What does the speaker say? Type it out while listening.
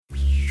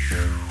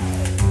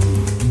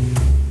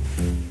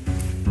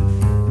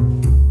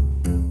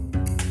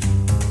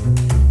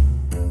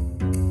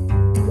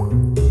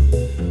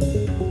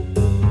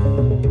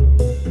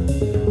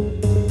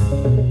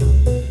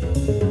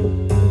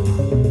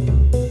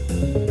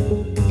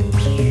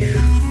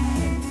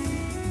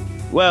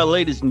Well,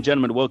 ladies and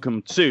gentlemen,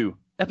 welcome to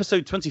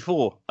episode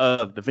 24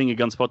 of the Finger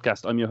Guns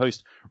podcast. I'm your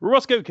host,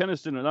 Roscoe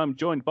Kenniston, and I'm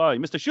joined by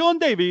Mr. Sean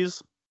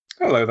Davies.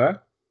 Hello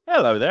there.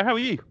 Hello there, how are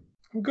you?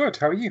 I'm good,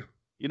 how are you?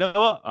 You know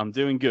what? I'm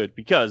doing good,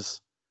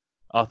 because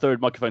our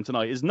third microphone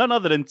tonight is none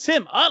other than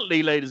Tim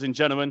Utley, ladies and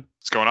gentlemen.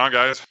 What's going on,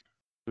 guys?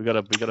 We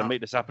gotta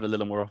make this happen a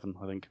little more often,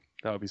 I think.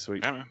 That would be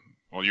sweet. Yeah, man.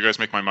 Well, you guys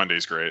make my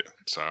Mondays great,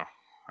 so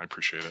I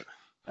appreciate it.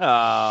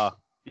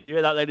 You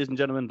hear that, ladies and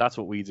gentlemen? That's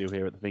what we do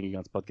here at the Finger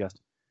Guns podcast.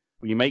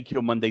 We make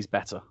your Mondays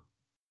better.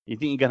 You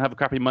think you're going to have a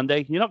crappy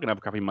Monday? You're not going to have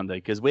a crappy Monday,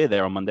 because we're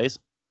there on Mondays.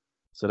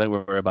 So don't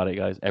worry about it,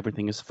 guys.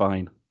 Everything is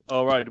fine.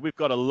 All right, we've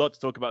got a lot to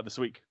talk about this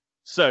week.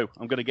 So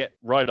I'm going to get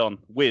right on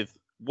with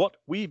what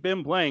we've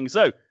been playing.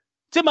 So,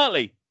 Tim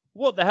Utley,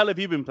 what the hell have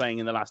you been playing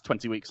in the last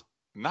 20 weeks?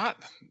 Not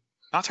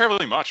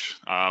terribly much,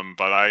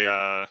 but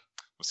I,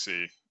 let's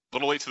see, a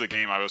little late to the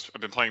game. I've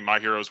been playing My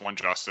Heroes 1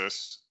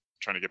 Justice,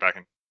 trying to get back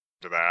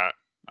into that.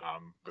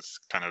 With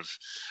kind of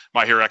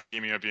My Hero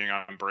Academia being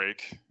on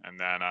break, and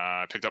then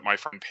I picked up My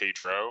Friend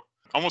Pedro.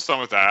 Almost done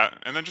with that,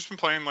 and then just been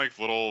playing like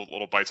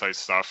little bite-sized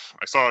stuff.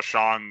 I saw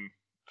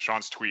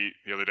Sean's tweet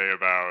the other day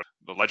about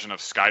The Legend of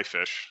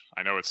Skyfish.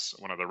 I know it's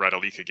one of the Red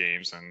Alika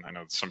games, and I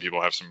know some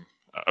people have some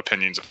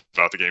opinions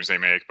about the games they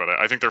make, but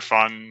I think they're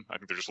fun. I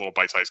think they're just little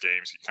bite-sized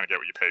games. You kind of get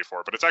what you pay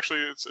for, but it's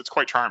actually it's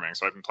quite charming.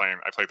 So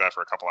I played that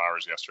for a couple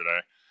hours yesterday.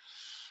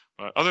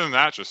 But other than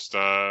that, just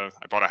I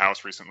bought a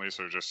house recently,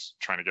 so just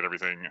trying to get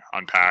everything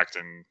unpacked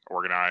and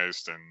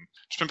organized, and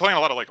just been playing a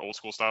lot of like old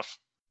school stuff.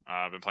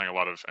 I've been playing a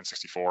lot of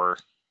N64,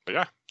 but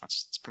yeah,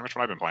 that's pretty much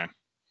what I've been playing.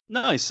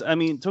 Nice. I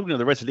mean, talking of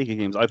the Red Alika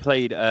games, I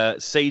played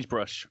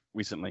Sagebrush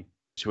recently,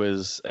 which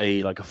was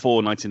a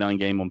 $4.99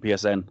 game on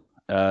PSN.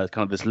 Kind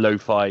of this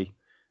lo-fi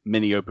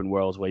mini open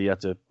world where you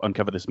had to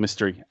uncover this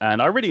mystery,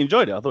 and I really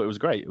enjoyed it. I thought it was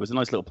great. It was a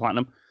nice little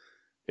platinum.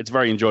 It's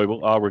very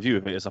enjoyable. Our review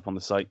of it is up on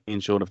the site. Me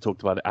and Sean have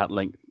talked about it at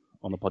length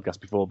on the podcast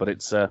before, but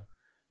it's I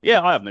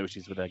have no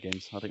issues with their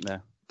games. I think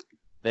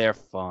they're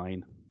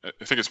fine.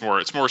 I think it's more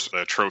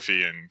a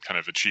trophy and kind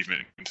of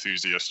achievement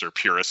enthusiasts or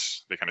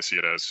purists. They kind of see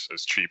it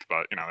as cheap,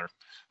 but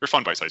they're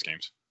fun bite-sized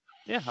games.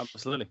 Yeah,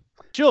 absolutely.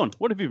 Sean,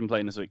 what have you been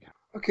playing this week?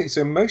 Okay,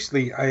 so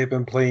mostly I have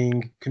been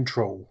playing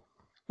Control.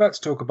 Let's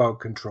talk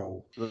about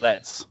Control.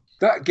 Let's.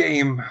 That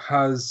game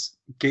has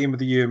Game of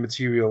the Year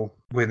material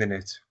within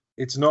it.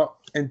 It's not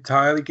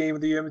entirely Game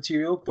of the Year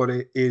material, but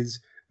it is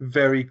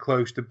very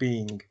close to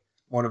being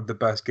one of the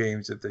best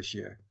games of this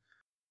year.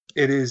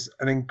 It is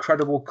an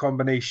incredible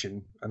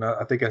combination, and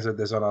I think I said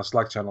this on our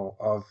Slack channel,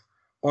 of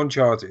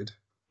Uncharted,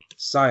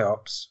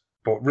 PsyOps,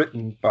 but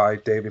written by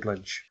David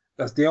Lynch.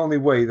 That's the only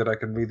way that I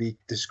can really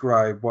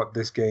describe what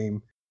this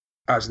game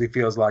actually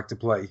feels like to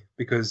play,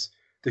 because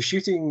the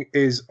shooting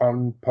is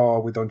on par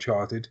with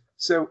Uncharted,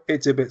 so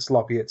it's a bit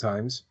sloppy at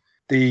times.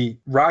 The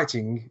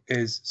writing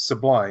is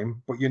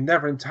sublime, but you're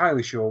never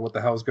entirely sure what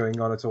the hell's going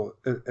on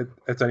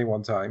at any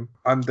one time.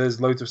 And there's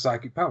loads of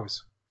psychic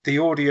powers. The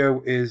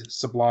audio is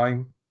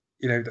sublime.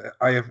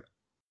 I have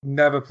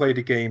never played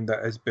a game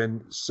that has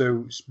been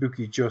so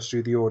spooky just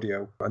through the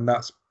audio. And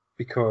that's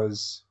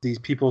because these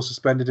people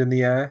suspended in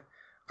the air,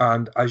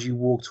 and as you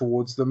walk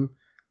towards them,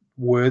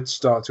 words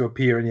start to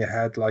appear in your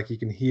head, like you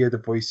can hear the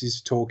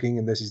voices talking,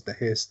 and this is the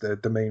Hiss, the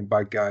main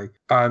bad guy.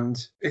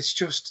 And it's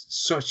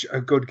just such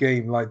a good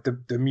game. Like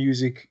the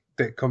music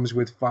that comes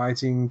with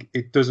fighting,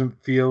 it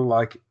doesn't feel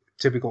like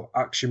typical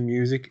action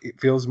music. It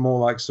feels more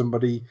like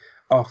somebody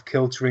off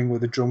kiltering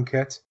with a drum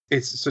kit.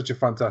 It's such a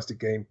fantastic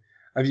game.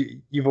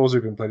 You've also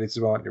been playing it as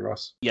well, aren't you,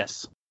 Ross?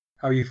 Yes.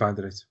 How are you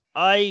finding it?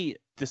 I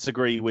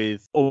disagree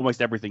with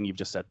almost everything you've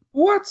just said.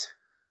 What?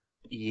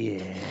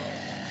 Yeah.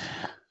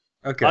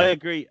 Okay. I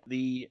agree.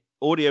 The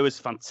audio is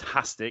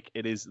fantastic.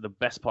 It is the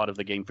best part of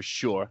the game for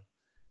sure.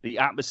 The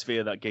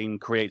atmosphere that game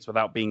creates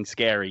without being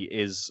scary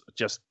is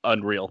just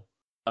unreal.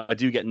 I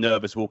do get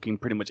nervous walking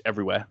pretty much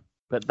everywhere.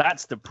 But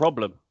that's the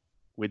problem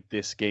with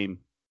this game.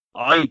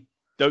 I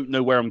don't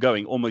know where I'm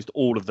going almost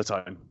all of the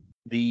time.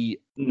 The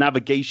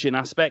navigation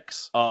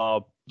aspects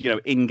are,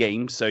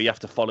 in-game, so you have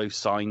to follow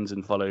signs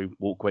and follow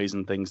walkways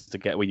and things to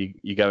get where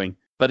you're going.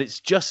 But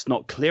it's just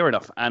not clear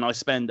enough, and I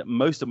spend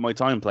most of my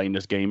time playing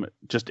this game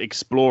just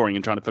exploring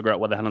and trying to figure out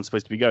where the hell I'm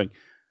supposed to be going.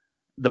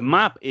 The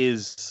map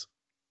is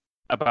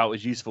about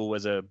as useful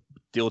as a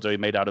dildo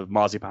made out of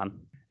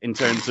marzipan in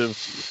terms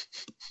of,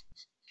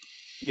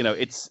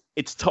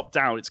 it's top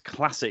down, it's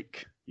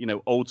classic,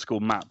 old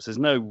school maps. There's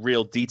no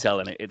real detail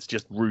in it. It's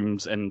just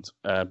rooms and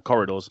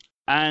corridors.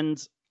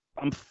 And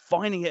I'm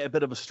finding it a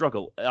bit of a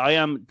struggle. I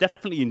am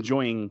definitely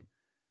enjoying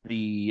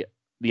the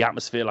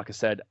atmosphere, like I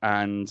said,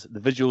 and the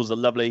visuals are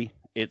lovely.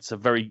 It's a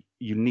very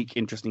unique,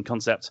 interesting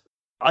concept.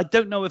 I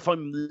don't know if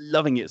I'm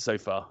loving it so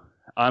far.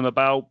 I'm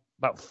about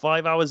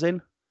 5 hours in.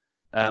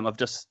 I've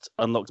just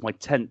unlocked my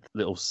 10th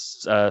little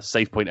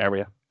save point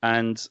area,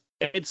 and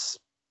it's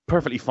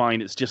perfectly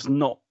fine. It's just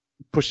not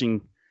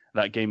pushing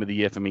that game of the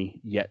year for me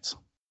yet.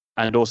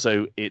 And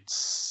also,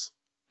 it's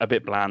a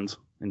bit bland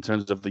in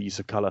terms of the use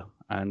of color.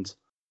 And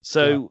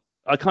so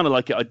I kind of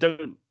like it. I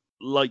don't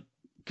like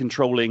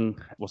controlling,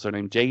 what's her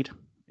name, Jade?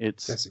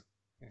 It's Jessie.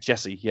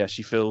 Jessie, yeah,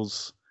 she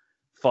feels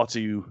far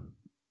too.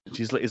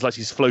 It's like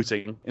she's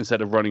floating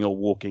instead of running or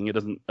walking. I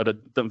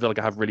don't feel like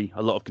I have really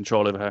a lot of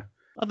control over her.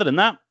 Other than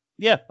that,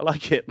 yeah, I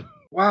like it.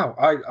 Wow,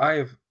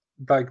 I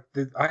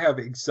have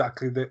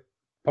exactly the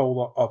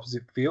polar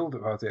opposite field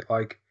about it.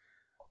 Like,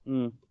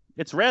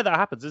 It's rare that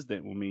happens, isn't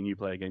it, when me and you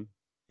play a game?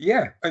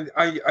 yeah, and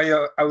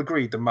I'll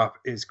agree the map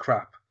is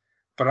crap,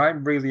 but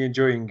I'm really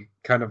enjoying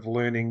kind of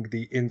learning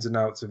the ins and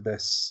outs of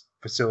this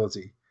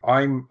facility.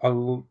 I'm a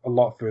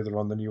lot further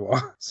on than you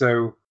are,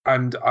 so.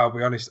 And I'll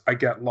be honest, I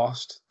get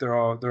lost. There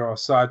are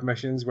side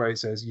missions where it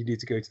says you need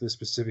to go to the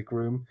specific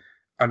room,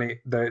 and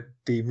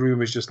the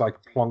room is just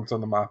like plonked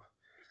on the map,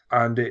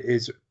 and it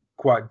is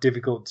quite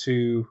difficult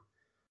to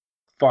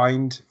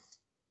find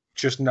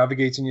just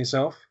navigating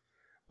yourself.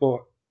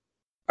 But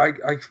I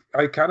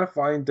kind of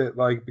find that,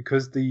 like,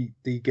 because the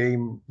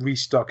game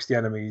restocks the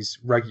enemies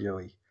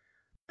regularly,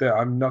 that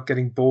I'm not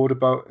getting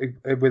bored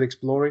with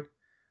exploring.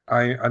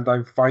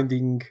 I'm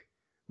finding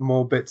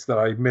more bits that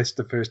I missed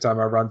the first time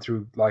I ran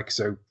through.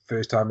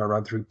 First time I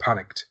ran through,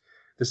 panicked.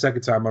 The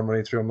second time I'm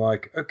running through, I'm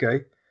like,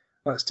 okay,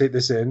 let's take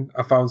this in.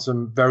 I found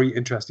some very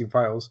interesting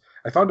files.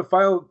 I found a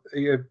file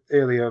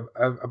earlier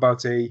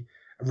about a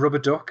rubber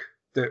duck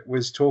that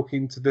was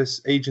talking to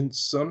this agent's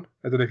son.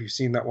 I don't know if you've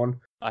seen that one.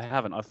 I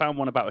haven't. I found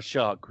one about a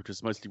shark, which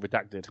was mostly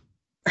redacted.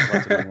 I'd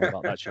like to know more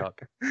about that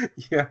shark.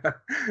 Yeah.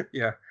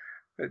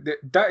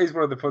 That is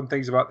one of the fun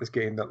things about this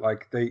game,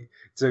 that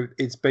so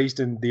it's based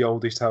in the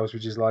oldest house,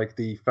 which is like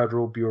the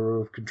Federal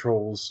Bureau of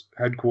Control's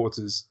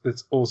headquarters.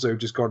 That's also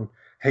just gone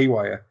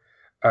haywire,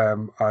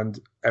 and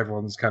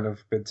everyone's kind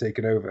of been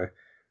taken over.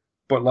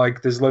 But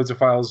like, there's loads of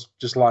files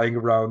just lying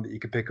around that you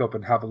can pick up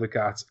and have a look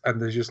at, and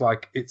there's just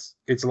like it's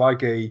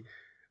like a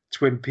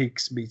Twin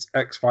Peaks meets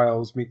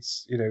X-Files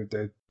meets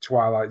the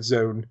Twilight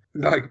Zone,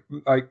 like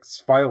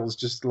files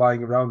just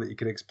lying around that you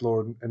can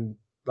explore and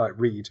like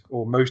read,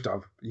 or most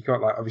of. You can't,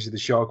 like, obviously the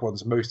shark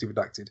one's mostly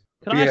redacted.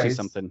 Can I ask you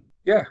something?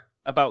 Yeah.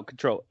 About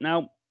Control.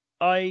 Now,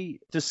 I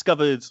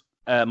discovered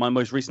my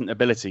most recent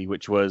ability,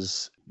 which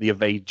was the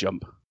evade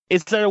jump.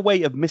 Is there a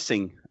way of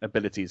missing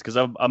abilities? Because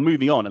I'm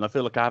moving on, and I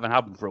feel like I haven't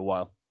had them for a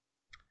while.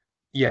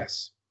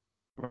 Yes.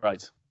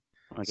 Right.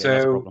 Okay,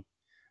 that's a problem.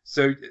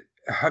 So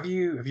have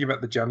you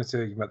met the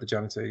janitor? You met the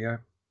janitor,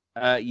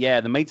 yeah?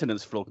 Yeah, the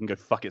maintenance floor can go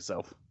fuck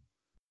itself.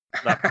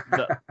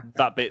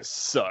 That bit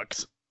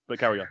sucks. But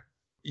carry on.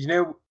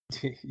 You're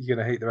going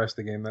to hate the rest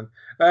of the game then.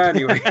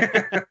 Anyway,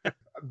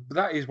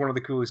 that is one of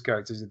the coolest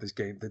characters of this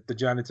game. The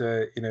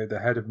janitor, the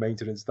head of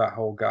maintenance, that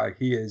whole guy,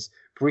 he is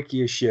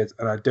bricky as shit,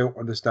 and I don't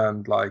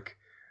understand, like...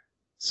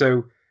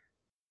 So,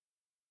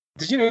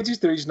 did you notice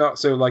that he's not...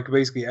 So, like,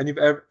 basically,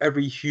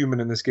 every human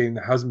in this game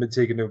that hasn't been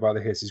taken over by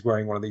the hiss is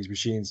wearing one of these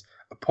machines,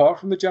 apart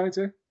from the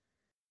janitor,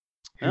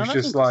 who's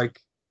just like...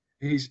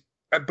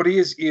 But he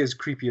is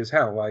creepy as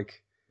hell,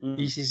 like...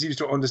 He seems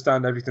to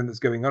understand everything that's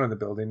going on in the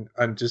building,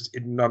 and just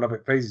none of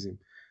it phases him.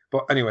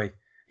 But anyway,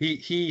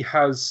 he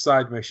has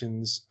side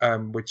missions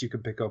which you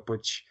can pick up,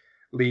 which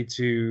lead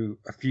to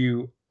a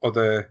few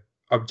other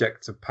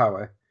objects of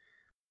power.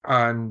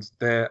 And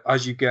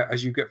as you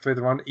get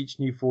further on, each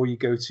new floor you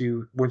go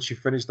to, once you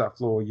finish that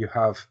floor, you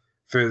have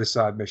further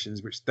side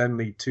missions, which then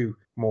lead to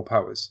more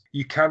powers.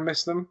 You can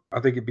miss them. I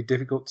think it'd be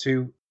difficult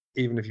to,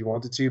 even if you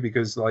wanted to,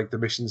 because like the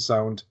missions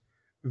sound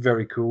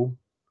very cool.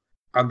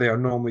 And they are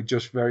normally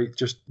just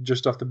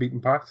off the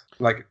beaten path,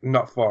 like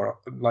not far.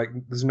 Like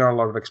there's not a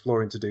lot of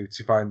exploring to do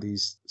to find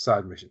these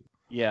side missions.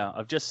 Yeah,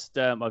 I've just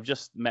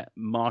met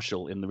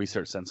Marshall in the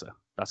research center.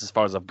 That's as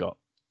far as I've got.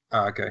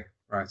 Ah, okay,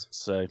 right.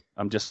 So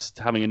I'm just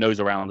having a nose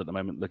around at the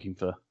moment, looking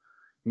for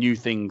new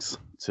things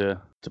to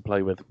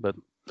play with. But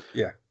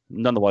yeah,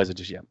 none the wiser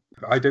just yet.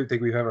 I don't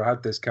think we've ever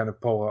had this kind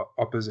of polar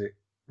opposite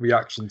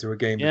reaction to a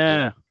game.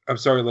 Yeah. Before. I'm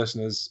sorry,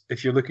 listeners,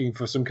 if you're looking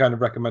for some kind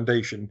of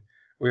recommendation.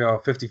 We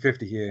are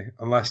 50-50 here,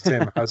 unless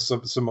Tim has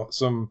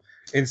some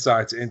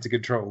insight into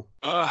Control.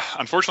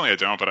 Unfortunately, I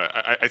don't. But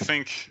I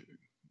think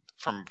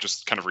from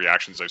just kind of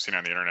reactions I've seen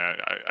on the internet,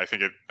 I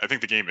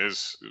think the game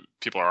is,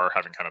 people are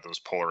having kind of those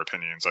polar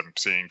opinions. I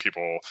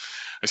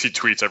see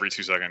tweets every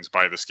 2 seconds,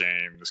 buy this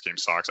game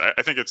sucks. I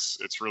think it's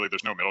really,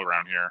 there's no middle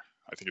ground here.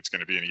 I think it's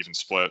going to be an even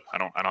split. I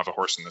don't have a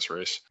horse in this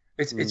race.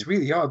 It's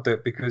really odd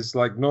that, because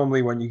like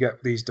normally when you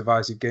get these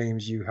divisive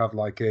games, you have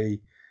like a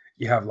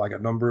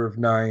number of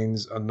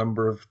 9s, a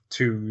number of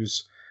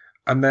 2s,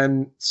 and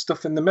then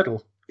stuff in the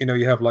middle.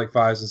 You have like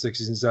 5s and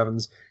 6s and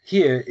 7s.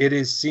 Here,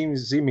 it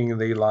seems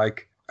seemingly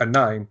like a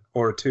 9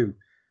 or a 2.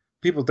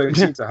 People don't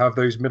seem to have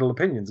those middle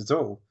opinions at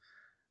all.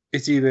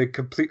 It's either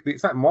completely...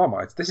 It's like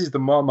Marmite. This is the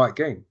Marmite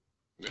game.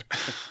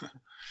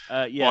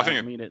 Yeah, well,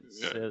 I mean,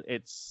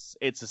 it's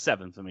a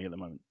 7 for me at the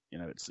moment.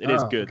 It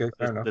is good.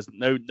 Okay, there's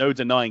no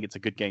denying it's a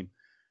good game.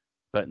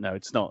 But no,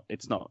 it's not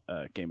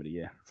Game of the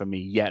Year for me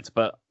yet.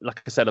 But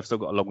like I said, I've still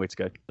got a long way to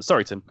go.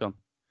 Sorry, Tim, go on.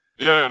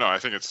 Yeah, no, I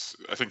think it's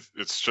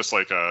just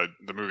like the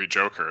movie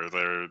Joker.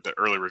 The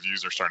early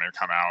reviews are starting to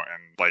come out,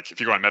 and like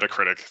if you go on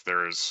Metacritic,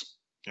 there's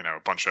a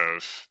bunch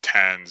of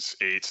 10s,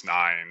 8s,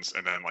 9s,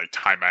 and then like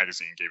Time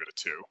Magazine gave it a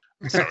 2.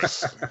 So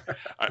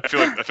I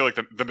feel like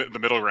the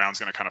middle ground is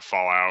going to kind of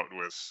fall out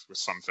with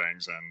some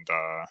things, and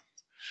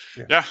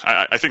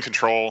I think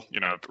Control,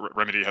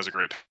 Remedy has a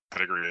great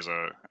pedigree as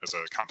a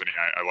company.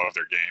 I love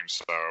their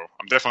games, so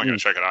I'm definitely going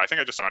to check it out. I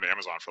think I just saw it on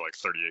Amazon for like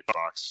 $38,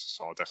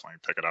 so I'll definitely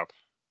pick it up.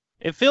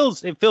 It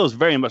feels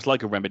very much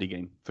like a Remedy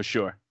game for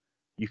sure.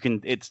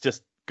 It's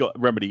just got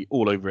Remedy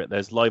all over it.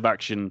 There's live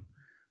action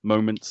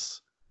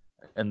moments,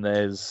 and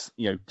there's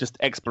just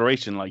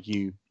exploration like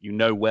you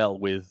know well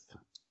with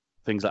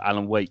things like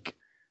Alan Wake.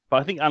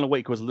 But I think Alan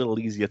Wake was a little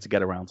easier to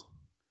get around.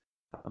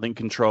 I think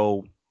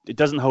Control, it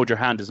doesn't hold your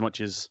hand as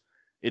much as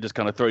it just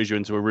kind of throws you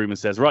into a room and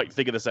says, right,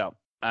 figure this out.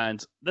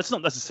 And that's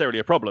not necessarily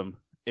a problem.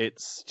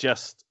 It's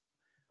just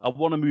I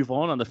want to move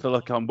on, and I feel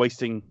like I'm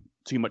wasting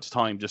too much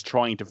time just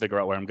trying to figure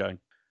out where I'm going.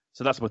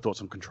 So that's my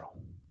thoughts on Control.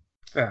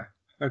 Yeah,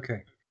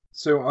 okay.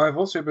 So I've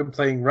also been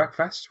playing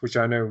Wreckfest, which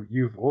I know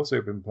you've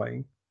also been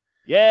playing.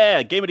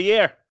 Yeah, Game of the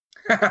Year.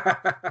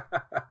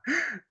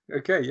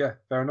 Okay, yeah,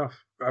 fair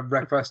enough.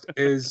 Wreckfest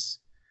is...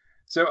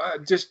 So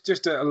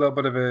just a little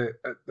bit of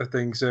a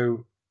thing.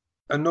 So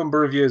a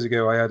number of years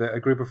ago, I had a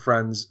group of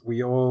friends.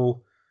 We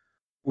all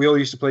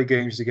used to play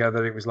games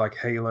together. It was like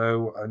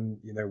Halo, and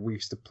we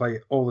used to play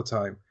it all the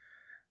time.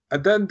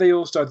 And then they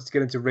all started to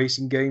get into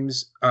racing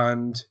games,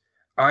 and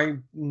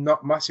I'm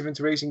not massive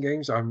into racing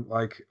games. I'm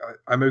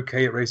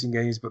okay at racing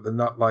games, but they're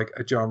not like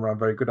a genre I'm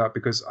very good at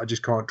because I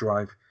just can't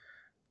drive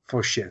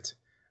for shit.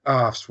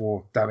 I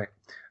swore, damn it.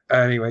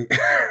 Anyway,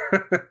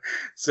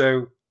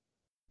 so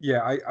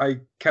yeah, I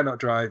cannot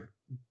drive.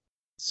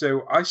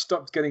 So I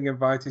stopped getting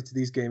invited to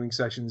these gaming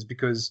sessions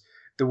because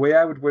the way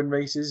I would win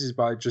races is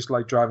by just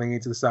like driving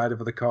into the side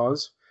of other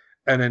cars,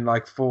 and then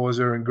like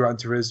Forza and Gran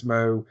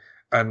Turismo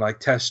and like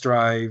Test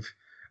Drive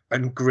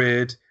and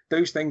Grid,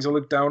 those things I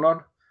look down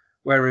on.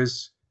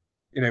 Whereas,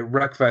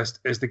 Wreckfest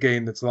is the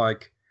game that's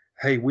like,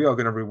 hey, we are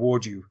going to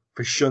reward you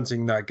for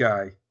shunting that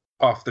guy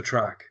off the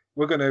track.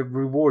 We're going to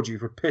reward you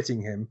for pitting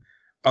him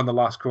on the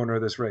last corner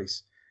of this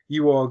race.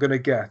 You are going to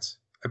get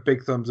a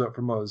big thumbs up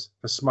from us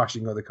for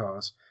smashing other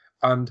cars.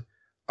 And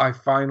I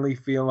finally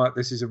feel like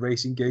this is a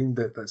racing game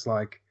that's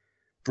like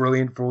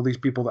brilliant for all these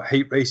people that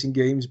hate racing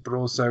games, but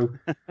also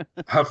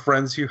have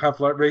friends who have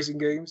like racing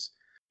games.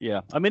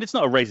 Yeah, I mean, it's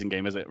not a racing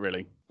game, is it?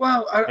 Really?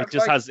 Well, it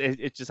just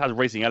has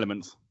racing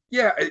elements.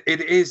 Yeah,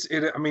 it is.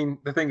 I mean,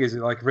 the thing is,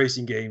 like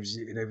racing games,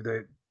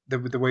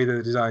 the way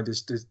they're designed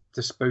is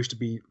they're supposed to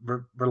be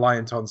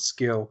reliant on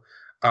skill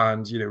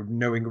and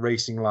knowing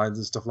racing lines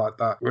and stuff like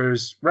that.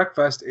 Whereas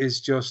Wreckfest is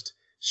just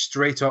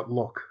straight up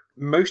luck.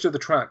 Most of the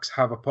tracks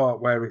have a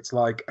part where it's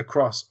like a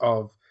cross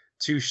of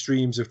two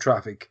streams of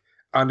traffic,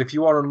 and if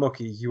you are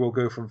unlucky, you will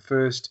go from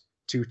first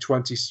to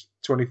 24th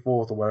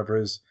or whatever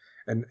it is,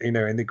 and in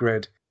the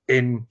grid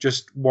in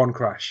just one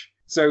crash.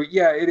 So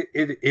yeah,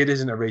 it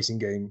isn't a racing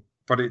game.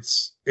 But it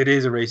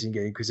is a racing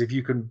game because if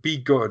you can be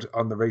good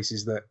on the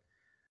races that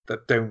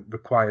don't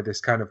require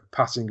this kind of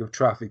passing of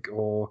traffic,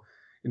 or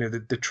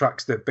the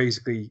tracks that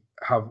basically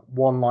have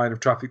one line of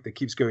traffic that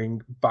keeps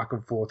going back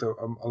and forth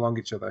along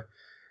each other,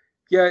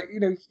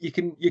 you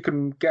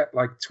can get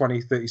like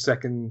 20-30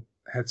 second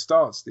head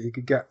starts that you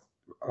could get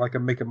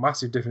make a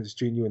massive difference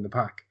between you and the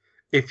pack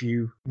if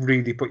you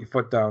really put your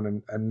foot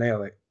down and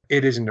nail it.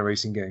 It isn't a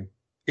racing game.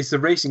 It's a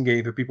racing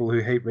game for people who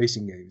hate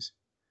racing games,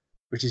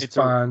 which is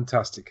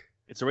fantastic.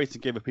 It's a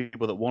racing game of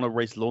people that want to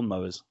race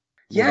lawnmowers.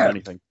 Yeah.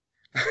 Anything.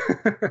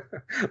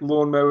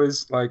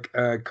 Lawnmowers, like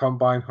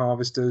combine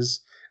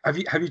harvesters. Have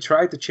you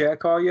tried the chair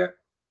car yet?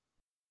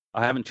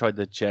 I haven't tried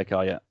the chair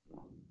car yet.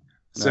 No.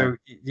 So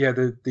yeah,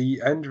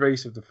 the end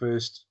race of the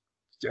first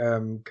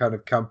kind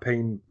of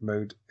campaign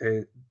mode,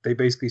 they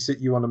basically sit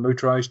you on a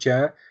motorized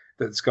chair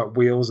that's got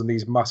wheels and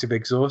these massive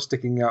exhausts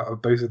sticking out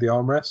of both of the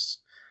armrests,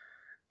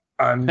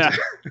 and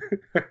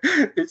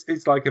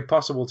it's like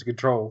impossible to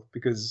control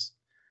because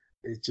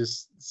it's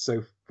just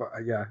so.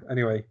 Yeah.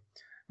 Anyway,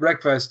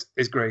 Wreckfest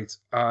is great,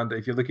 and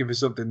if you're looking for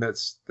something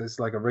that's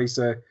like a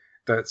racer,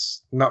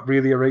 that's not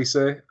really a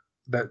racer,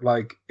 that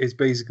like is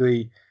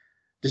basically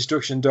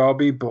Destruction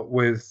Derby, but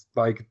with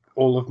like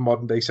all of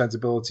modern day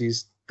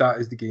sensibilities, that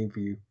is the game for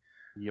you.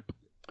 Yep.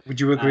 Would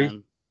you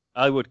agree?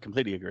 I would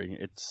completely agree.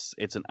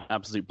 It's an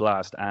absolute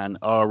blast, and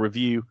our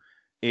review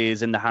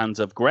is in the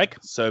hands of Greg,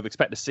 so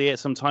expect to see it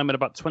sometime in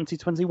about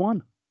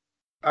 2021.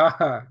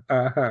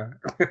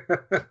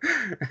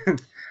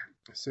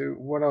 So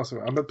what else?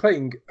 I've been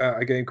playing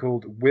a game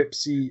called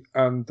Whipsy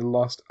and the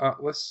Lost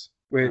Atlas,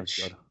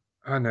 which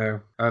I know.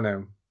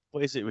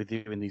 What is it with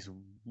you in these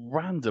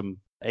random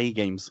A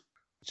games?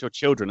 It's your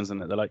children,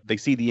 isn't it? They're like, they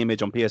see the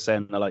image on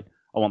PSN, they're like,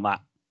 I want that,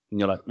 and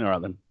you're like, all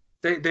right then.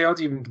 They aren't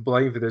even to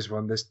blame for this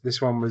one.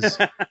 This one was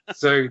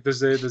so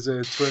there's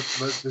a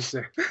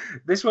twin.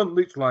 This one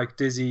looked like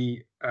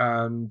Dizzy,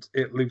 and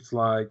it looked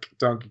like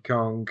Donkey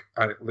Kong,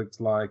 and it looked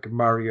like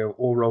Mario,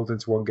 all rolled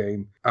into one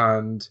game.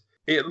 And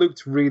it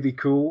looked really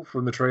cool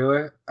from the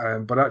trailer,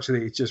 but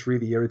actually it's just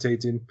really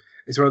irritating.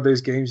 It's one of those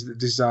games that are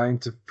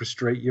designed to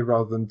frustrate you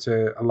rather than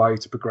to allow you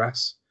to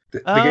progress. The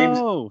game's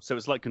so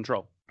it's like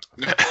Control.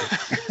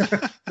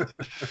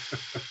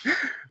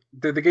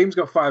 the game's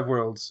got 5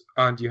 worlds,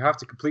 and you have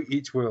to complete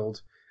each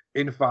world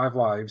in 5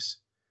 lives,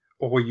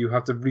 or you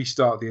have to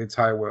restart the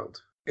entire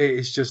world.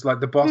 It's just like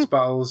the boss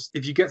battles.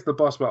 If you get to the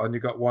boss battle and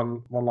you've got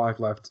one life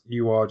left,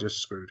 you are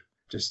just screwed.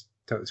 Just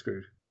totally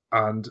screwed.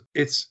 And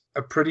it's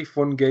a pretty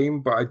fun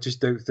game, but I just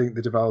don't think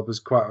the developers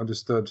quite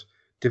understood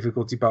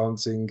difficulty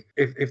balancing.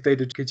 If they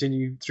did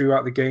continue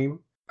throughout the game,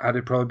 I'd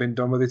have probably been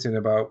done with it in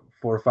about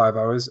 4 or 5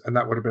 hours, and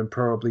that would have been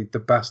probably the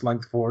best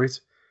length for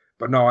it.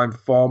 But no, I'm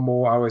far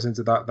more hours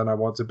into that than I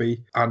want to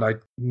be, and I'm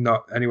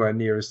not anywhere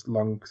near as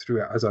long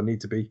through it as I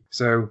need to be.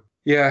 So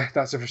yeah,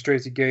 that's a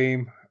frustrating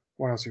game.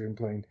 What else have we been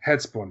playing?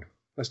 Headspun.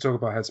 Let's talk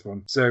about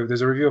Headspun. So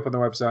there's a review up on the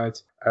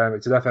website.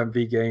 It's an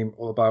FMV game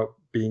all about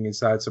being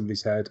inside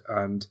somebody's head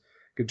and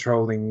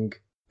controlling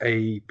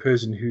a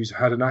person who's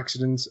had an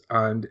accident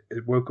and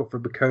woke up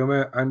from a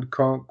coma and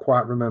can't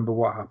quite remember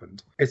what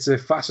happened. It's a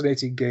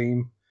fascinating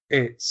game.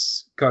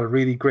 It's got a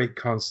really great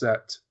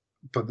concept,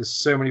 but there's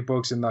so many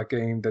bugs in that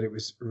game that it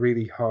was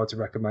really hard to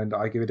recommend.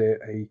 I give it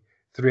a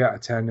 3 out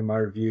of 10 in my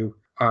review.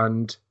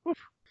 And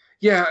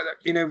yeah,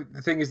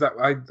 the thing is that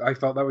I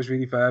felt that was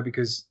really fair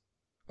because,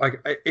 like,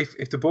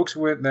 if the bugs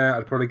weren't there,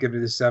 I'd probably give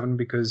it a 7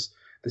 because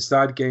the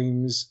side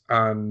games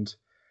and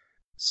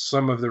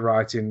some of the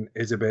writing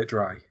is a bit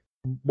dry.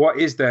 What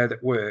is there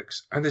that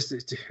works? And this,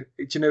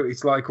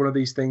 it's like one of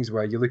these things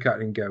where you look at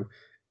it and go,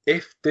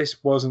 if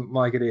this wasn't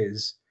like it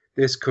is,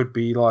 this could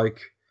be like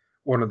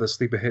one of the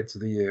sleeper hits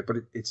of the year, but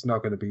it's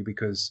not going to be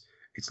because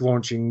it's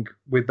launching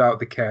without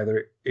the care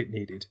that it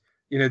needed.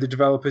 The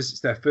developers, it's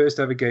their first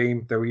ever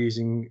game. They were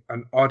using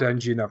an odd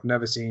engine I've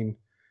never seen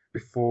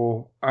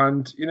before.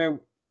 And,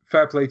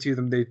 fair play to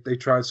them. They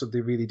tried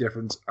something really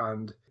different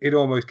and it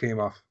almost came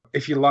off.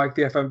 If you like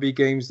the FMV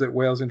games that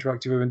Wales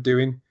Interactive have been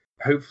doing,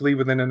 hopefully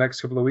within the next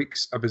couple of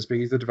weeks, I've been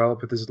speaking to the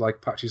developer. There's like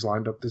patches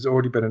lined up. There's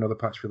already been another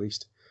patch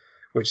released,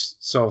 which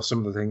solves some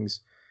of the things.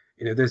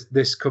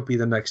 This could be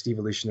the next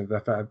evolution of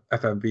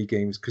FMV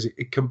games because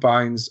it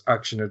combines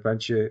action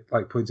adventure,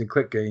 like point and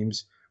click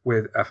games,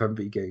 with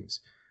FMV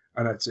games.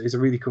 And it's a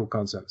really cool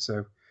concept.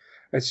 So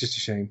it's just a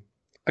shame.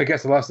 I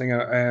guess the last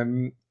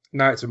thing,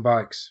 Knights and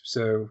Bikes.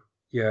 So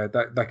yeah,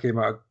 that came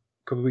out a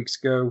couple of weeks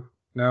ago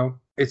now.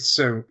 It's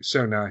so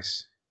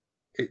nice.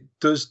 It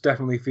does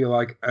definitely feel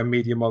like a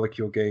Media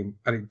Molecule game,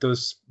 and it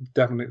does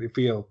definitely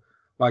feel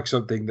like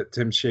something that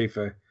Tim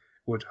Schafer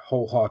would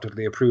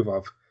wholeheartedly approve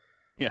of.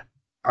 Yeah.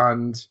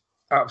 And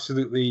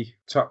absolutely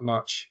top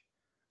notch.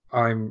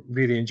 I'm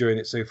really enjoying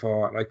it so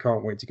far, and I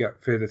can't wait to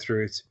get further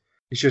through it.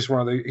 It's just one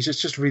of the. It's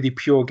just really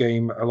pure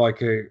game.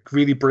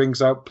 Really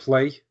brings out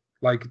play,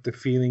 like the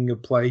feeling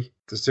of play.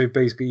 So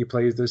basically, you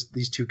play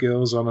these 2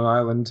 girls on an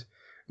island.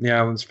 And the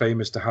island's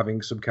famous to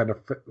having some kind of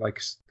like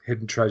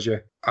hidden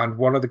treasure. And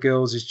one of the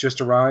girls has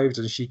just arrived,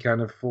 and she kind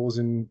of falls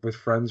in with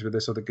friends with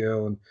this other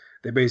girl, and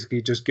they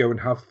basically just go and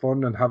have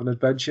fun and have an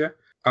adventure.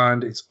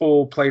 And it's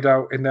all played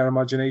out in their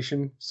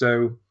imagination.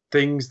 So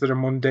things that are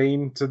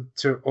mundane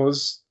to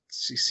us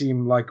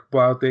seem like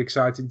wildly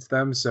exciting to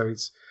them. So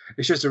it's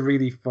just a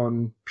really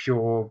fun,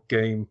 pure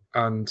game.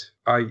 And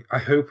I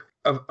hope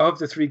of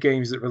the 3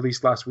 games that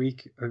released last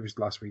week, it was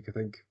last week, I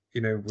think,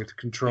 with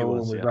Control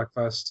and with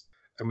Wreckfest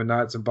and with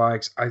Knights and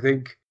Bikes, I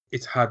think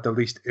it's had the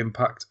least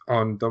impact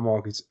on the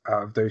market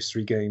out of those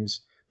 3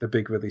 games, the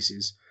big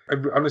releases. I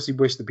honestly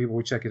wish that people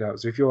would check it out.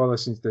 So if you are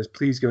listening to this,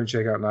 please go and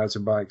check out Knights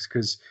and Bikes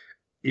because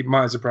it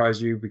might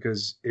surprise you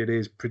because it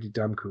is pretty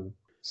damn cool.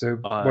 So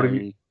what have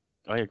you?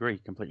 I agree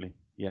completely.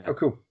 Yeah. Oh,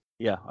 cool.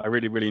 Yeah, I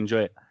really, really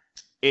enjoy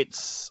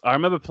it. I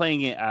remember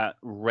playing it at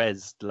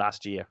Res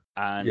last year,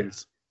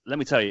 and let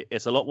me tell you,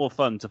 it's a lot more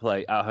fun to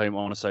play at home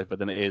on a sofa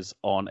than it is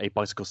on a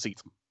bicycle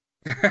seat.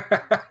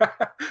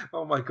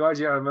 Oh my god,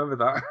 yeah, I remember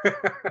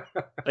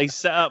that. They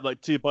set up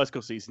like 2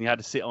 bicycle seats and you had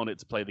to sit on it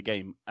to play the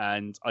game,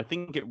 and I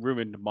think it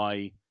ruined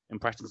my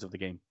impressions of the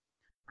game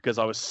because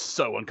I was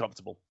so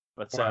uncomfortable.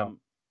 But wow.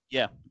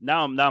 Yeah,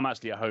 now I'm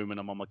actually at home and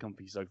I'm on my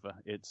comfy sofa.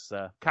 It's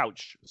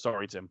couch.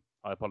 Sorry, Tim.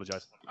 I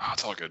apologize. Oh,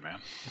 it's all good, man.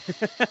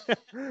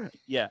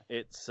 Yeah,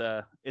 it's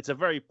a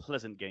very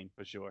pleasant game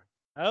for sure.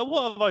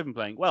 What have I been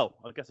playing? Well,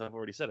 I guess I've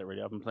already said it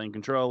really. I've been playing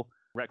Control,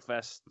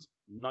 Wreckfest,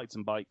 Knights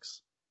and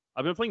Bikes.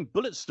 I've been playing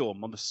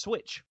Bulletstorm on the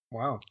Switch.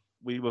 Wow.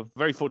 We were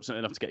very fortunate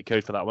enough to get a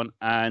code for that one,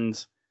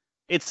 and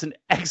it's an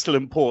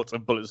excellent port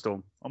of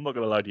Bulletstorm. I'm not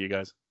going to lie to you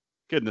guys.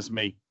 Goodness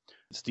me.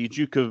 It's the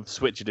Duke of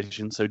Switch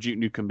edition, so Duke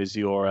Nukem is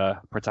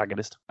your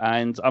protagonist,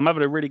 and I'm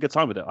having a really good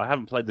time with it. I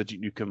haven't played the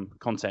Duke Nukem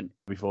content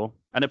before,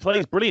 and it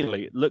plays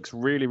brilliantly. It looks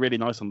really, really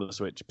nice on the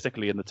Switch,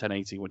 particularly in the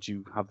 1080 once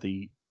you have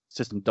the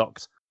system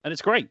docked, and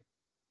it's great.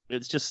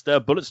 It's just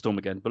Bulletstorm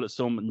again.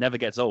 Bulletstorm never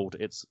gets old.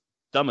 It's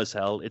dumb as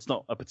hell. It's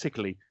not a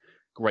particularly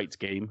great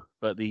game,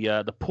 but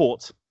the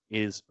port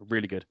is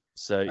really good.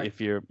 So if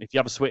you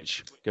have a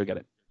Switch, go get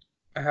it.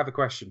 I have a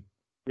question.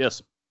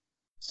 Yes.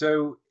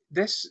 So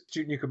this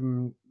Duke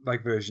Nukem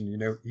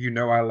version,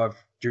 I love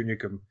Duke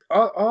Nukem.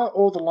 Are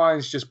all the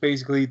lines just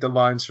basically the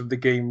lines from the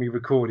game we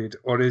recorded,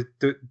 or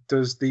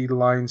does the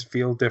lines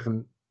feel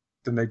different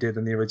than they did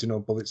in the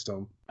original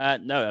Bulletstorm?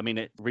 No, I mean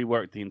it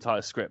reworked the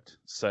entire script.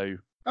 So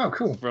Oh,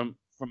 cool. from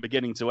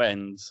beginning to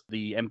end,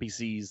 the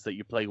NPCs that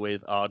you play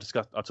with are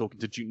talking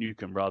to Duke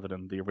Nukem rather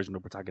than the original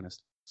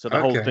protagonist. So the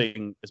whole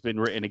thing has been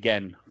written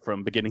again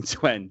from beginning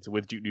to end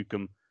with Duke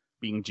Nukem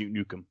being Duke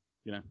Nukem.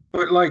 You know.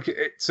 But like,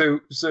 so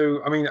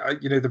I mean,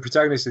 the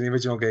protagonist in the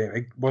original game,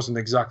 it wasn't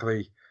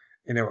exactly,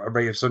 a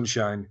ray of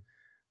sunshine.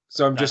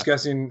 So I'm just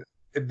guessing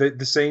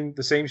the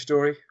same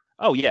story.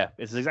 Oh yeah,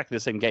 it's exactly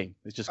the same game.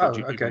 It's just got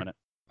Duke Nukem in it.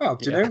 Oh,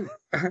 do you know?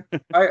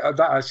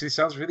 That actually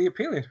sounds really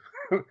appealing.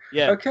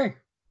 Yeah. Okay.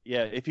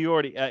 Yeah, if you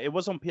already, it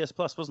was on PS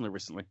Plus, wasn't it,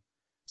 recently?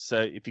 So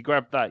if you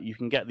grab that, you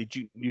can get the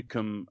Duke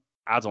Nukem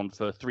add-on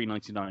for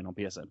 $3.99 on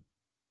PSN.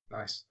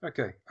 Nice.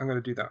 Okay, I'm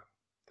going to do that.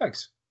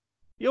 Thanks.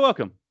 You're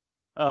welcome.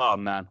 Oh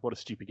man, what a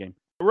stupid game.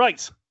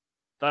 Right,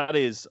 that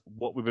is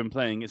what we've been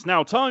playing. It's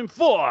now time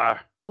for...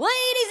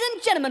 Ladies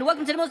and gentlemen,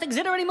 welcome to the most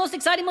exhilarating, most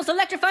exciting, most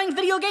electrifying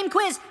video game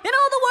quiz in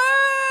all the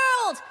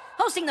world!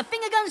 Hosting the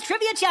Finger Guns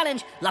Trivia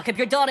Challenge. Lock up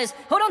your daughters,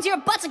 hold on to your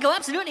butts, and go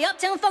absolutely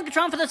uptown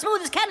Funkatron for the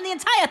smoothest cat in the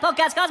entire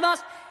podcast cosmos.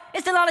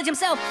 It's the knowledge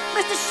himself,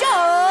 Mr.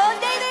 Sean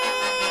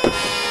Davies!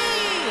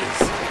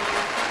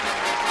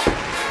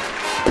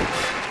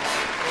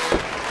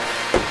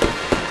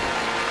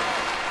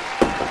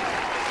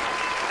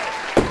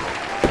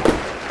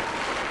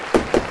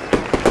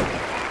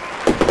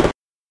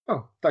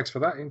 Oh, thanks for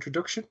that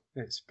introduction.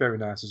 It's very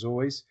nice as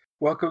always.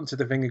 Welcome to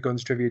the Finger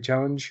Guns Trivia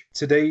Challenge.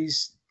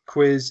 Today's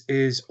quiz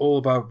is all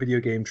about video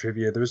game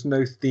trivia. There was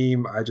no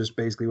theme. I just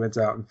basically went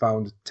out and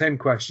found 10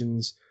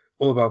 questions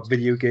all about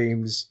video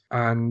games.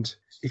 And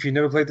if you've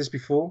never played this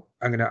before,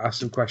 I'm going to ask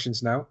some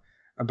questions now.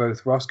 And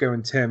both Roscoe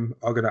and Tim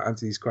are going to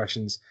answer these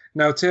questions.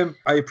 Now, Tim,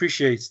 I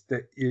appreciate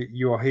that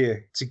you are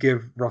here to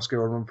give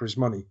Roscoe a run for his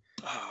money.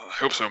 I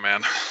hope so,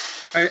 man.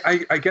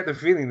 I get the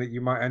feeling that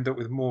you might end up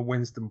with more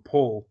wins than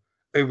Paul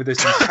over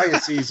this entire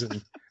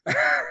season.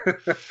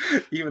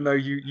 Even though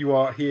you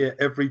are here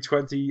every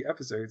 20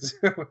 episodes.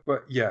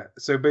 But yeah,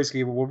 so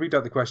basically we'll read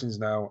out the questions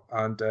now,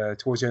 and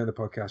towards the end of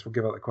the podcast we'll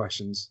give out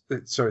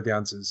the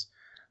answers.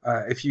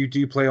 If you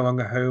do play along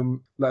at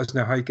home, let us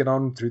know how you get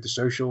on through the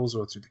socials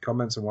or through the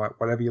comments and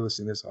whatever you're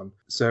listening to this on.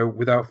 So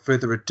without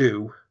further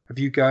ado, have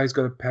you guys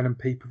got a pen and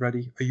paper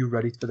ready? Are you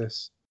ready for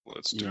this?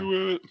 Let's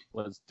do it.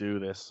 Let's do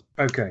this.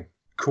 Okay,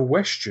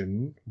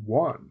 question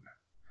 1.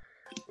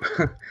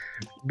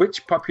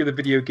 Which popular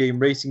video game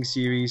racing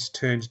series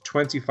turned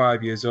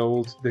 25 years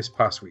old this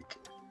past week?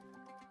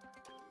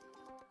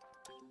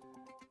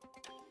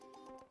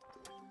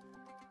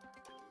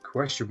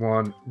 Question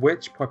 1.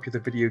 Which popular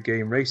video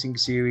game racing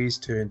series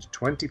turned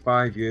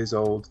 25 years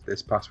old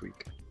this past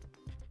week?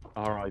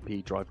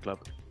 R.I.P. Drive Club.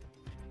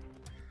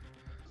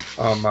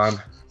 Oh, man.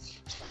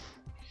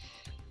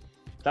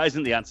 That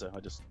isn't the answer. I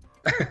just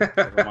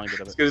got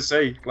reminded of it. I was going to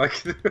say,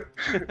 like...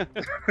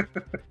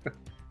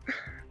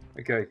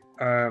 Okay,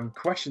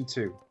 question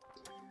 2.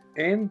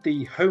 In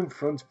the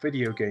Homefront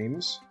video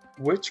games,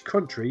 which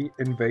country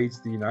invades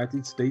the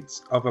United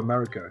States of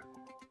America?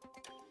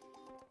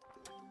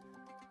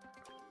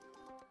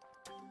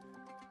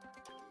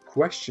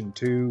 Question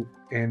 2.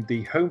 In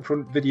the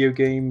Homefront video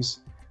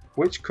games,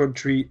 which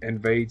country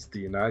invades the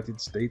United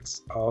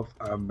States of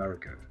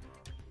America?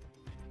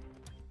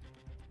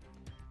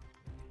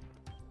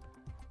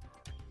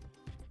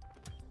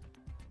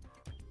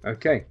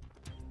 Okay.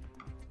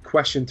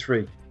 Question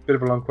 3. Bit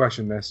of a long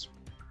question, this.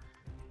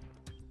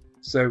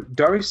 So,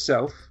 Doris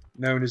Self,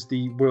 known as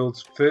the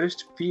world's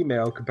first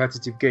female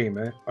competitive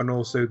gamer and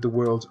also the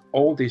world's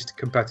oldest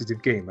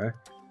competitive gamer,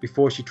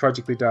 before she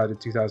tragically died in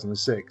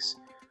 2006,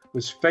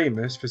 was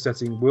famous for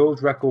setting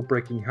world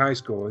record-breaking high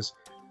scores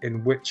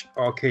in which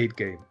arcade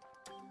game?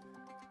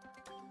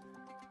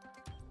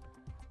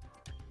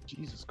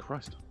 Jesus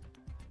Christ.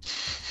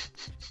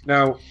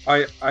 Now,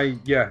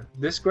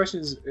 this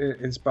question is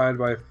inspired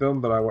by a film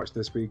that I watched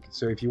this week.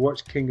 So if you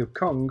watch King of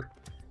Kong,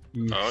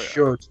 you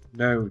should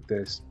know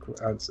this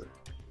answer.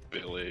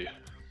 Billy.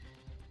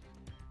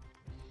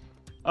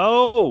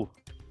 Oh!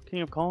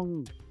 King of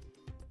Kong.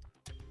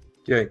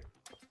 Okay.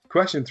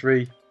 Question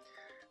 3.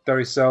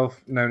 Doris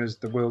Self, known as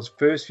the world's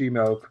first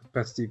female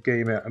competitive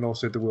gamer and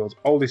also the world's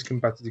oldest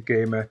competitive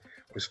gamer,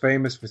 was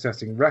famous for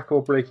setting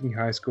record-breaking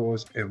high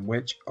scores in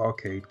which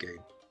arcade game?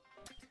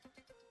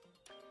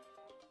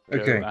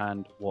 Okay. Go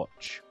and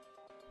watch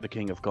The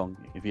King of Kong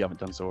if you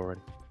haven't done so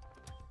already.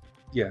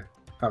 Yeah,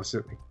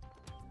 absolutely.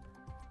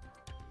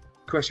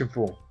 Question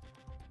 4.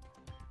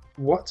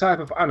 What type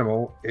of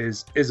animal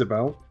is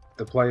Isabelle,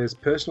 the player's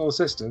personal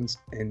assistant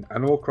in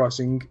Animal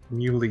Crossing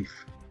New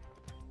Leaf?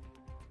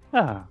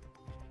 Ah.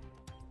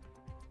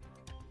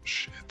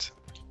 Shit.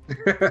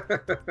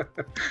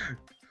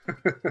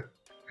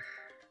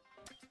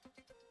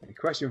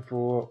 Question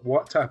 4.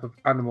 What type of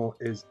animal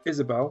is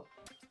Isabelle,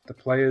 the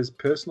player's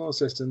personal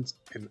assistant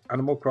in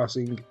Animal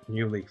Crossing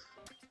New Leaf?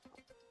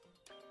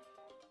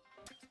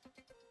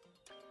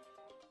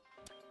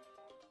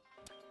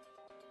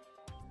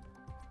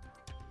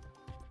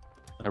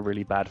 A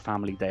really bad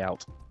family day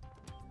out.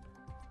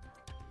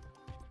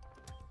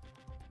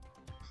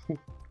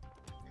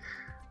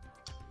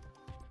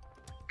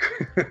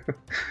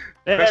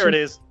 There it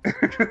is.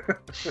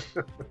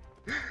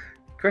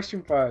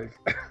 Question 5.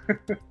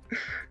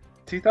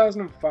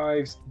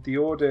 2005's The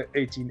Order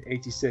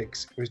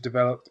 1886 was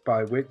developed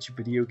by which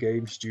video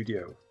game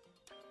studio?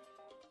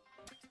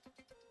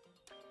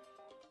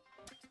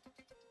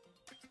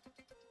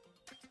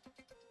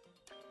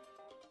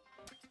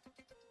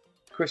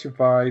 Question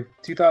 5.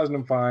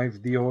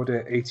 2005 The Order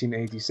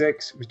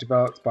 1886 was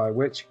developed by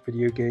which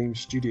video game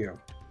studio?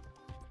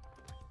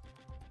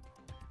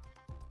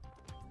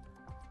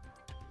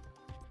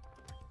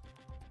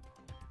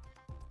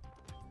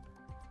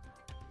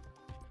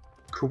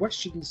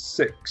 Question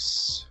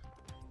 6.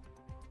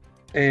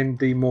 In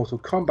the Mortal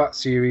Kombat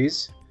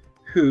series,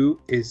 who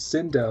is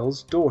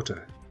Sindel's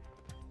daughter?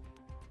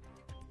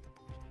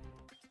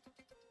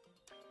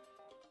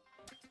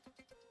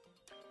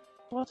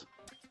 What?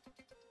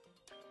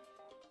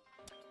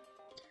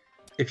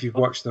 If you've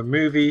watched the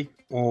movie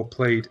or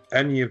played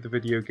any of the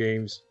video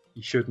games,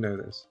 you should know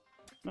this.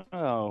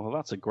 Oh, well,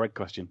 that's a great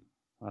question.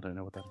 I don't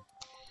know what that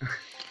is.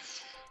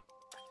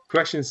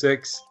 Question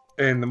 6.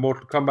 In the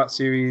Mortal Kombat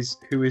series,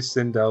 who is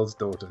Sindel's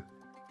daughter?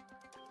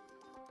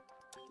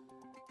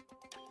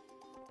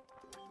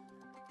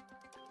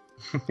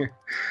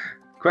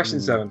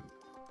 Question 7.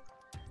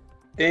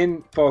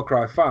 In Far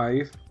Cry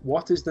 5,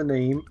 what is the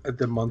name of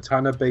the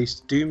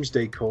Montana-based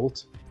Doomsday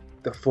cult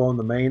that form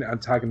the main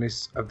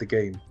antagonists of the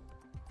game?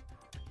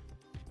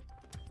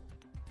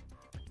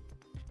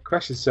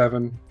 Question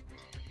 7.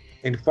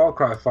 In Far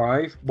Cry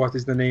 5, what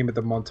is the name of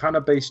the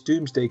Montana-based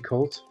Doomsday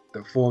cult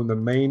that form the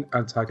main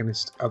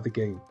antagonist of the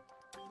game?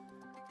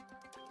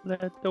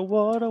 Let the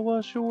water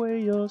wash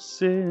away your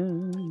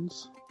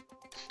sins.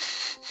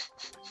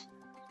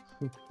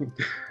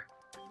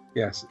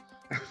 Yes.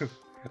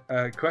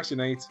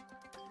 Question 8.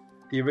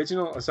 The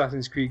original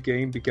Assassin's Creed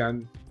game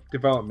began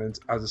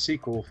development as a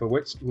sequel for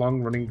which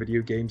long-running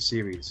video game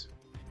series?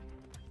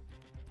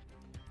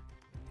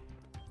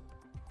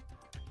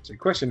 So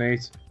question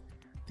 8.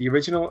 The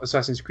original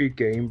Assassin's Creed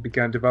game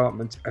began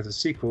development as a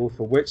sequel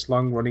for which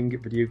long-running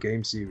video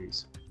game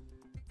series?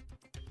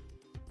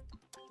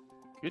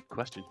 Good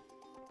question.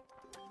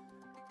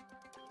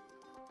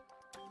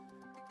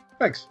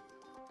 Thanks.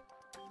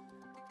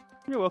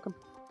 You're welcome.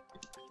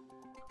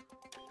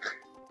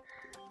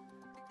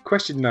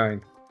 Question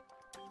 9.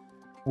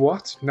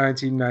 What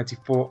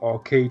 1994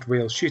 arcade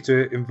rail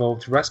shooter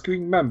involved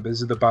rescuing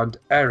members of the band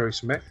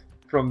Aerosmith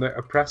from the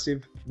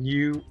oppressive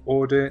New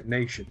Order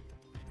Nation?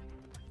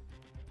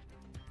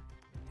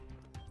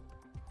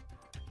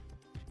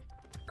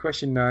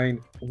 Question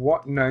 9.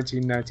 What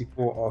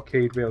 1994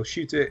 arcade rail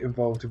shooter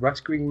involved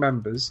rescuing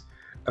members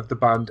of the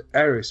band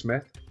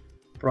Aerosmith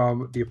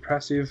from the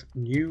oppressive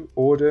New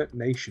Order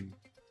Nation?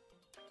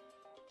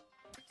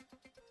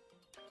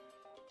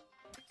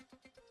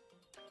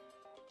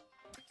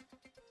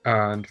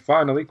 And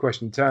finally,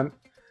 question 10.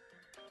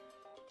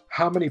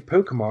 How many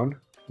Pokemon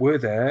were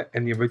there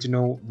in the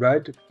original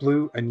red,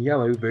 blue, and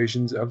yellow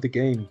versions of the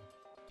game?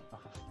 Oh,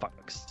 for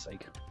fuck's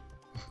sake.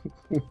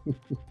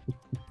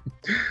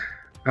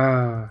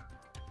 You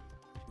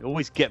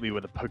always get me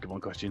with the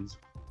Pokemon questions.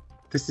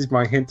 This is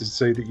my hint to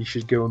say that you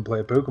should go and play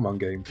a Pokemon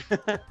game.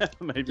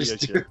 Maybe I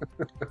should.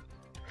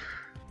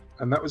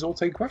 And that was all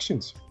 10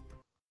 questions.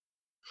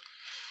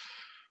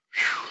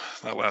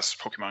 Whew, that last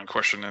Pokemon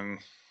question and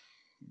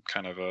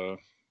kind of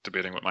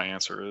debating what my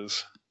answer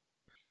is.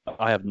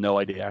 I have no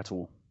idea at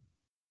all.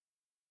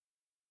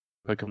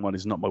 Pokemon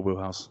is not my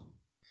wheelhouse.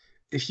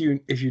 If you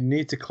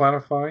need to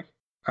clarify,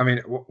 I mean,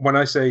 when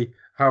I say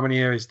how many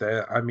areas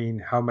there, I mean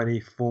how many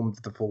formed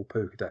the full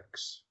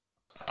Pokedex.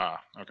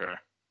 Ah, okay.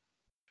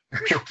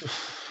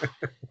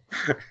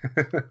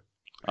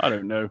 I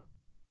don't know.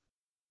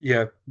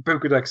 Yeah,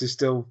 Pokedex is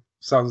still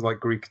sounds like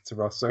Greek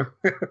to us, so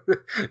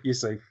you're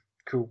safe.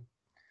 Cool.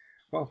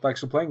 Well,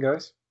 thanks for playing,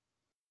 guys.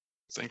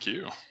 Thank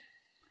you.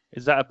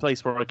 Is that a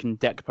place where I can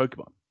deck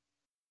Pokemon?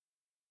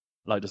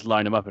 Like, just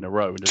line them up in a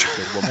row and just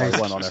go one by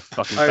one on their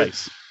fucking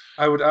face?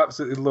 I would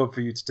absolutely love for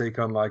you to take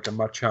on, like, a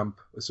Machamp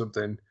or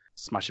something.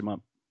 Smash them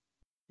up.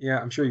 Yeah,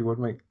 I'm sure you would,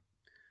 mate.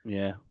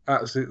 Yeah.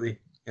 Absolutely,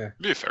 yeah.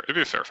 It'd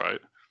be a fair fight.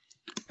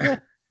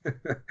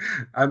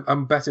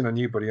 I'm betting on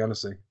you, buddy,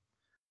 honestly.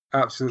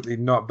 Absolutely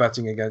not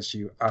betting against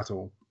you at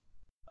all.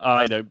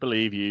 I don't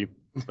believe you,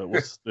 but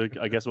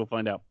I guess we'll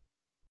find out.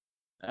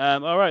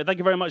 All right, thank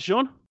you very much,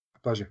 Sean.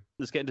 Pleasure.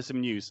 Let's get into some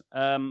news.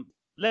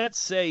 Let's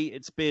say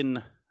it's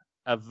been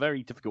a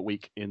very difficult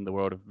week in the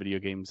world of video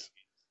games.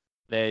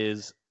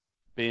 There's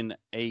been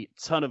a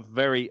ton of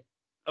very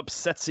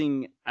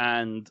upsetting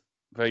and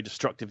very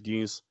destructive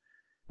news,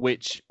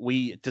 which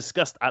we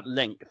discussed at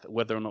length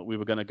whether or not we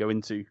were going to go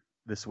into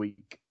this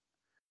week.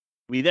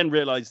 We then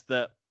realized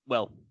that,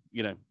 well,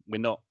 you know,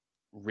 we're not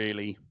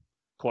really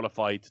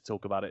qualified to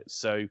talk about it.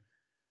 So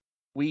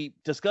we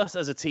discussed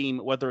as a team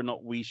whether or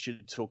not we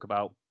should talk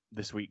about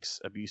this week's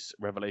abuse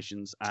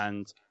revelations.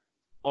 And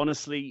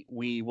honestly,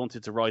 we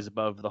wanted to rise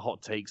above the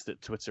hot takes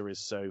that Twitter is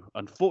so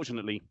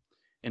unfortunately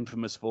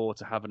infamous for,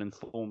 to have an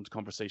informed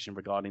conversation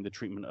regarding the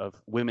treatment of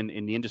women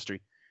in the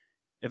industry.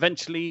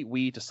 Eventually,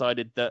 we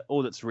decided that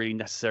all that's really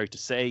necessary to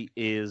say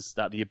is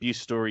that the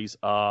abuse stories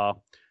are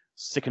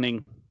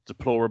sickening,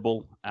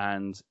 deplorable,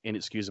 and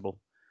inexcusable.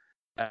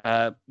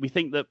 We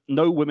think that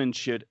no woman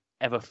should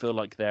ever feel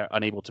like they're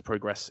unable to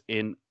progress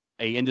in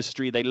a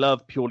industry they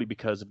love purely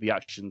because of the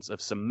actions of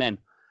some men.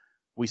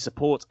 We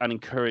support and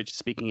encourage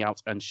speaking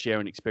out and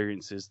sharing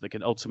experiences that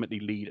can ultimately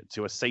lead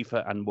to a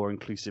safer and more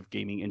inclusive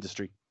gaming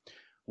industry,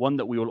 one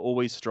that we will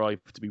always strive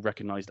to be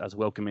recognized as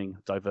welcoming,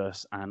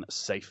 diverse, and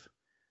safe.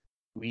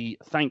 We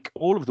thank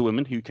all of the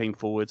women who came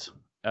forward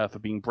for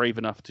being brave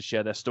enough to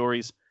share their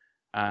stories,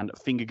 and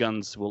Finger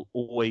Guns will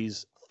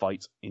always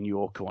fight in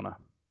your corner.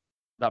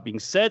 That being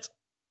said,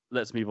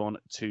 let's move on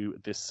to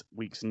this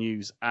week's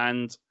news.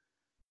 And,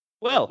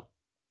 well,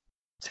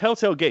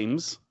 TellTale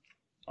Games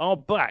are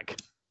back,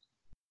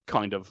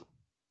 kind of.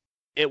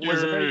 It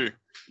was a very...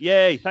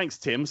 Yay, thanks,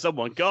 Tim.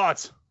 Someone, God!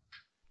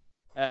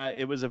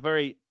 It was a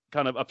very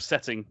kind of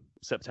upsetting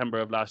September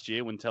of last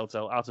year when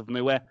TellTale, out of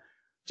nowhere,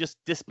 just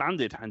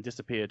disbanded and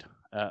disappeared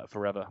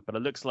forever. But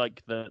it looks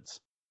like that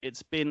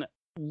it's been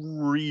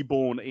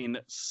reborn in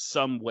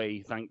some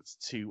way thanks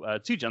to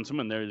two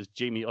gentlemen. There is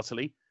Jamie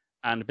Otterly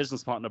and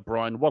business partner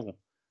Brian Waddle,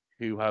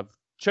 who have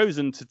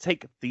chosen to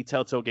take the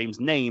TellTale Games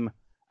name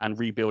and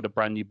rebuild a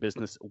brand new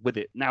business with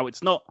it. Now,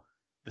 it's not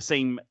the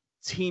same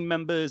team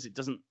members. It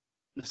doesn't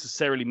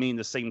necessarily mean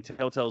the same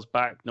TellTale's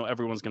back. Not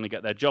everyone's going to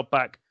get their job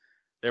back.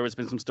 There has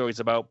been some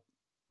stories about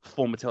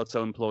former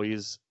TellTale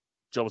employees,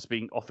 jobs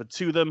being offered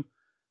to them.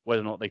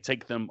 Whether or not they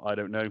take them, I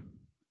don't know.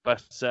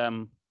 But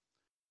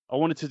I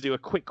wanted to do a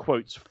quick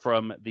quote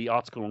from the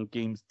article on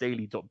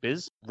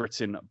GamesDaily.biz,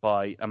 written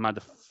by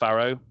Amanda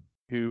Farrow,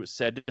 who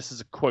said, this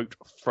is a quote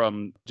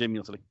from Jamie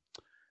Otterly.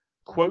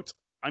 Quote,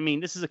 I mean,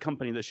 this is a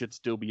company that should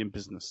still be in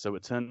business, so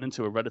it turned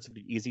into a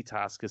relatively easy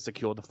task to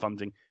secure the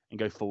funding and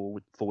go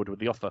forward with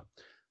the offer.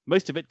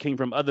 Most of it came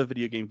from other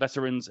video game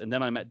veterans, and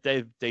then I met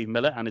Dave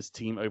Miller and his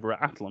team over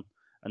at Athlon,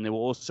 and they were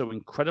also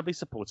incredibly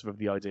supportive of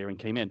the idea and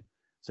came in.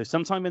 So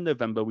sometime in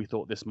November, we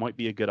thought this might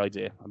be a good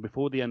idea, and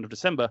before the end of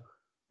December,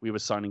 we were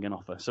signing an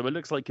offer. So it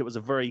looks like it was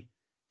a very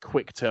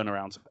quick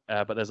turnaround,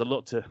 but there's a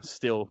lot to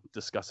still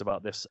discuss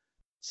about this.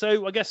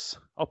 So I guess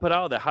I'll put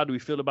out there, how do we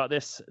feel about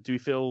this? Do we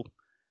feel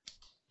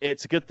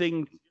it's a good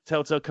thing,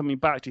 TellTale coming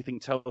back? Do you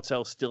think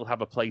TellTale still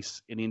have a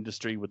place in the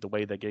industry with the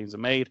way their games are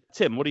made?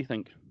 Tim, what do you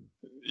think?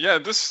 Yeah,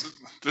 this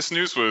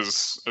news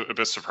was a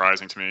bit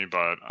surprising to me,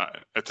 but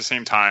at the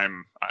same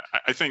time,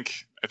 I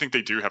think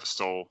they do have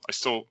I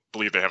still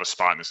believe they have a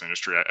spot in this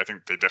industry. I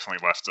think they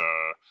definitely left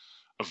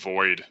a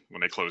void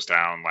when they closed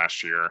down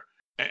last year,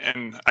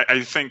 and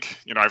I think,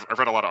 you know, I've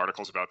read a lot of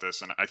articles about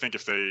this, and I think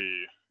if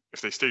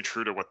they stay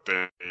true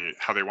to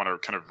how they want to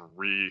kind of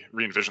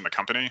re-envision the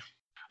company,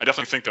 I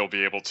definitely think they'll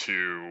be able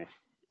to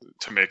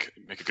make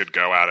a good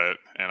go at it.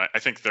 And I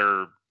think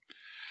they're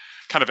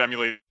kind of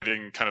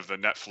emulating kind of the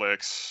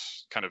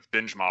Netflix kind of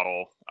binge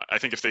model. I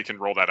think if they can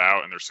roll that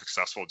out and they're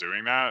successful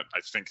doing that, I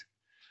think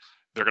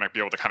they're going to be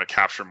able to kind of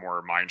capture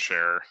more mind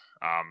share.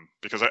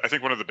 Because I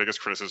think one of the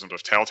biggest criticisms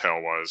of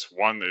TellTale was,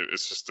 one,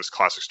 it's just this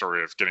classic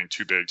story of getting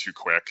too big too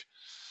quick.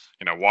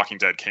 You know, Walking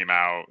Dead came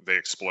out, they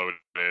exploded,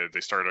 they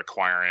started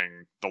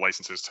acquiring the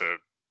licenses to,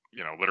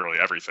 you know, literally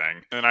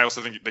everything. And I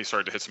also think they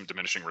started to hit some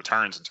diminishing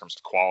returns in terms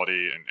of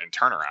quality and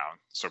turnaround.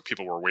 So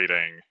people were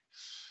waiting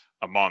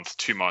a month,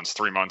 2 months,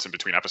 3 months in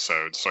between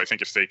episodes. So I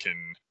think if they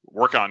can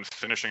work on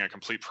finishing a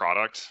complete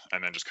product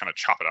and then just kind of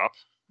chop it up,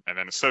 and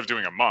then instead of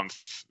doing a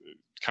month,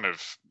 kind of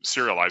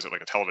serialize it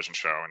like a television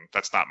show. And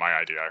that's not my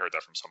idea. I heard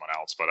that from someone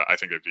else, but I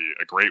think it'd be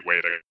a great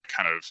way to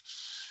kind of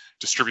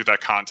distribute that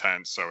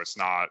content, so it's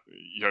not,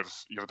 you have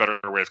a better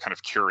way of kind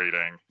of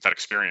curating that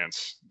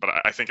experience. But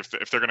I think if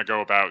they're going to go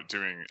about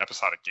doing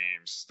episodic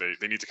games,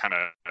 they need to kind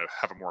of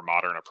have a more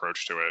modern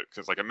approach to it.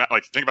 Because like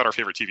think about our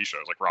favorite TV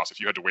shows, like Ross. If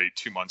you had to wait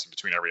 2 months in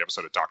between every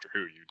episode of Doctor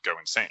Who, you'd go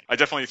insane. I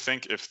definitely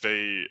think if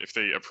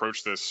they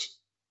approach this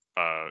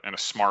in a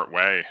smart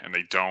way, and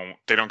they don't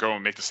go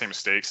and make the same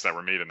mistakes that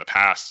were made in the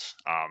past,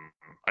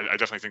 I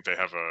definitely think they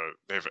have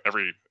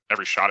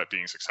every shot at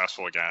being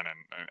successful again,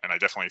 and I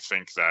definitely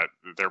think that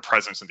their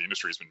presence in the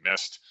industry has been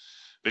missed.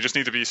 They just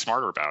need to be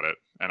smarter about it.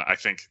 And I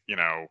think, you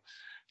know,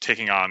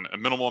 taking on a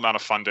minimal amount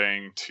of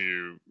funding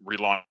to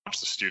relaunch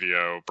the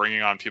studio,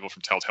 bringing on people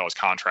from TellTale as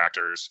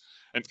contractors,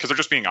 and because they're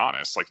just being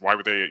honest, like, why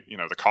would they, you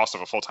know, the cost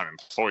of a full-time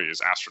employee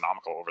is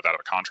astronomical over that of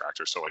a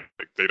contractor. So like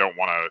they don't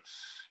want to,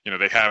 you know,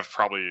 they have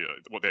probably,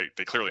 well,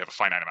 they clearly have a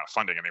finite amount of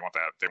funding, and they want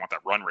that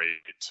run rate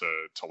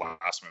to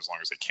last them as long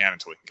as they can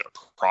until they can get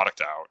a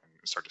product out and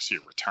start to see a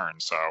return.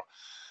 So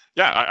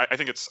yeah, I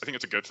think it's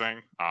a good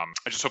thing. I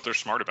just hope they're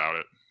smart about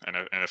it, and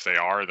if they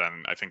are,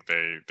 then I think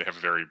they have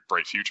a very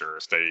bright future.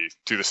 If they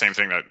do the same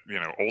thing that, you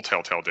know, old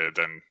TellTale did,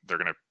 then they're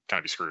going to kind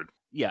of be screwed.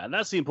 Yeah, and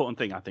that's the important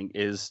thing, I think,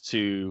 is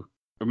to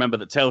remember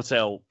that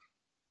TellTale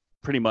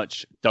pretty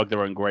much dug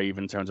their own grave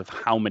in terms of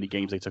how many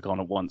games they took on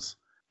at once,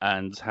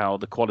 and how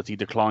the quality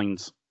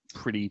declined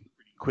pretty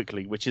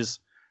quickly, which is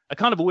a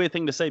kind of a weird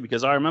thing to say,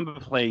 because I remember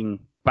playing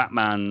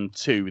Batman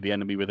 2, The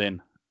Enemy Within,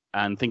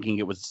 and thinking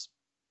it was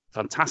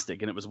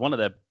fantastic, and it was one of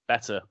their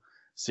better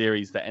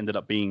series that ended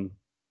up being,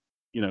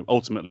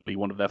 ultimately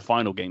one of their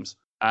final games.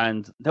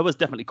 And there was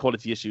definitely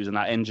quality issues, and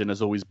that engine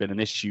has always been an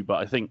issue.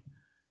 But I think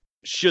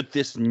should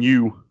this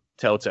new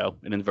TellTale,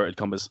 in inverted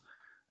commas,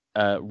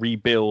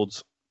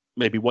 rebuild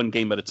maybe one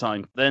game at a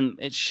time, then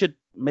it should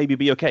maybe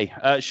be okay.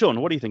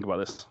 Sean, what do you think about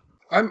this?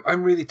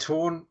 I'm really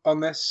torn on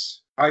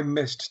this. I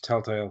missed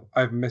TellTale.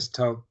 I've missed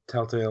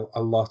TellTale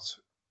a lot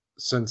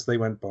since they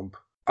went bump.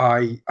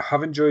 I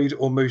have enjoyed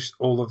almost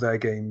all of their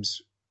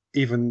games,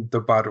 even the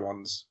bad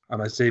ones.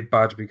 And I say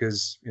bad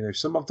because,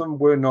 some of them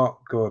were not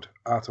good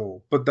at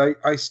all. But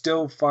I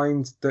still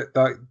find that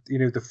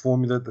the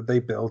formula that they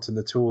built and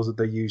the tools that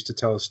they used to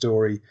tell a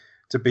story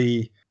to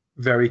be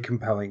very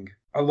compelling.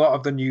 A lot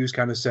of the news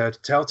kind of said,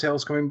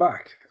 TellTale's coming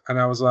back. And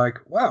I was like,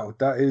 wow,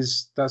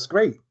 that's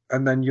great.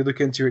 And then you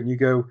look into it and you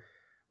go,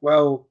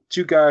 well,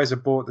 two guys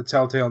have bought the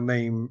TellTale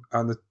name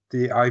and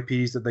the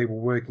IPs that they were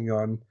working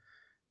on.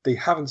 They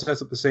haven't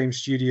set up the same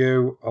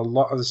studio. A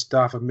lot of the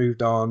staff have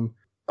moved on.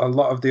 A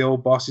lot of the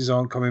old bosses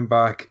aren't coming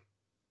back.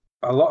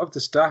 A lot of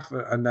the staff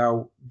are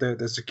now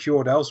they're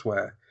secured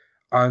elsewhere.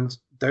 And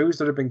those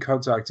that have been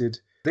contacted,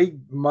 they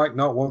might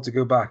not want to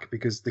go back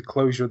because the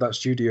closure of that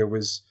studio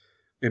was,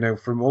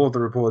 from all of the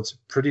reports,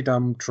 pretty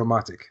damn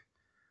traumatic.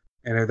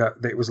 That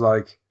it was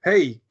like,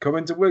 hey, come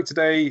into work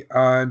today,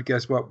 and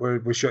guess what?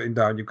 We're shutting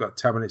down. You've got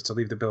 10 minutes to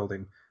leave the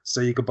building.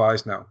 Say your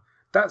goodbyes now.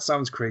 That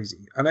sounds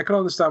crazy. And I can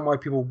understand why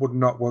people would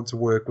not want to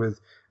work with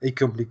a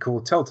company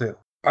called TellTale.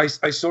 I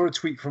saw a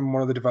tweet from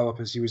one of the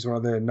developers. He was one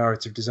of the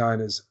narrative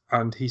designers,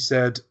 and he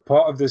said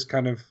part of this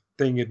kind of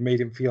thing had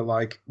made him feel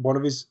like one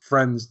of his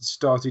friends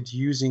started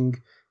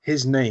using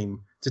his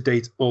name to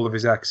date all of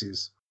his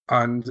exes.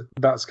 And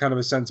that's kind of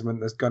a sentiment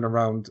that's gone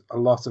around a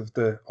lot of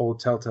the old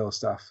TellTale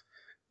staff.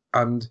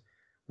 And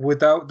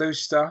without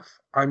those staff,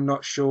 I'm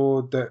not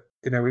sure that,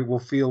 it will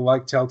feel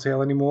like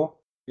TellTale anymore.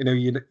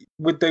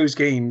 With those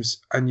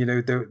games, and,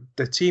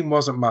 the team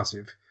wasn't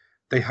massive.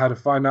 They had a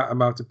finite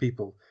amount of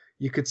people.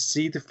 You could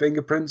see the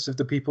fingerprints of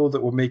the people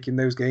that were making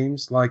those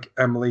games, like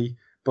Emily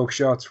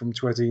Buckshot from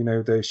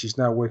Twitter. She's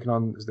now working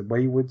on the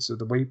Waywoods or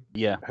the Way.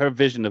 Yeah, her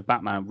vision of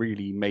Batman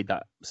really made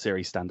that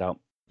series stand out.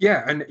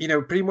 Yeah, and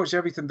pretty much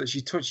everything that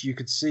she touched, you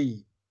could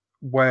see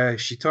where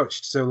she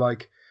touched. So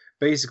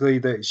basically,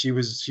 that she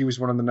was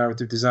one of the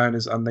narrative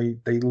designers, and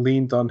they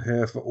leaned on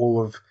her for all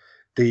of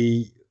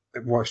the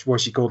what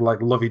she called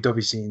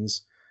lovey-dovey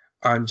scenes.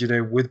 And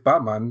with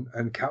Batman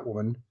and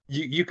Catwoman,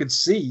 you could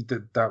see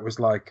that was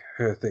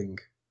her thing,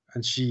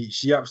 and she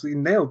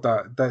absolutely nailed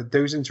that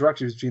those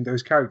interactions between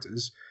those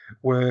characters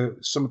were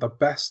some of the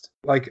best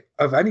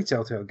of any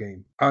TellTale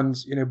game. And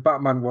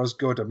Batman was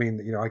good. I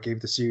mean, I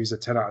gave the series a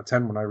 10 out of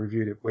 10 when I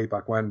reviewed it way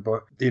back when,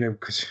 but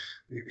because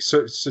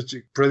such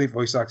a brilliant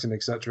voice acting,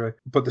 etc.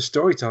 But the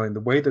storytelling, the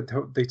way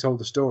that they told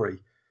the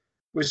story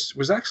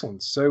was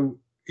excellent. So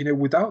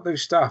without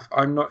those staff,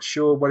 I'm not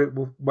sure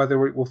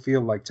whether it will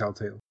feel like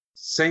TellTale.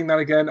 Saying that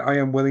again, I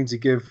am willing to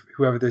give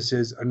whoever this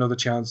is another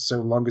chance,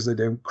 so long as they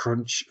don't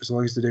crunch, as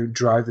long as they don't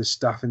drive the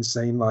staff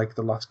insane like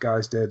the last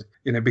guys did.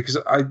 Because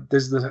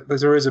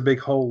there is a big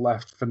hole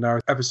left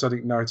for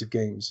episodic narrative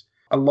games.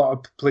 A lot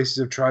of places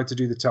have tried to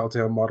do the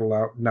TellTale model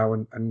out now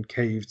and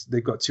caved.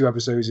 They've got 2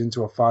 episodes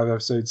into a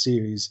 5-episode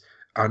series,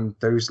 and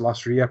those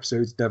last 3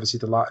 episodes never see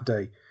the light of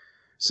day.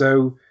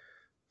 So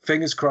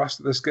fingers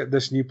crossed that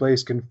this new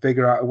place can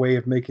figure out a way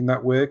of making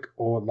that work,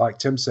 or like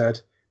Tim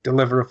said,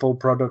 deliver a full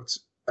product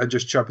and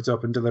just chop it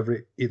up and deliver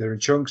it either in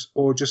chunks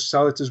or just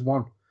sell it as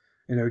one.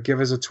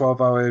 Give us a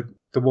 12-hour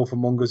The Wolf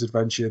Among Us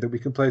adventure that we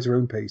can play at our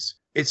own pace.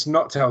 It's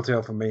not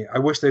TellTale for me. I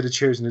wish they'd have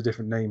chosen a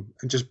different name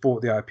and just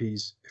bought the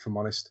IPs, if I'm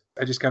honest.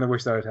 I just kind of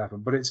wish that had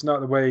happened. But it's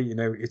not the way,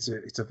 it's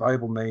a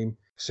viable name.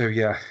 So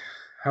yeah.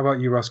 How about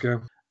you,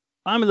 Roscoe?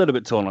 I'm a little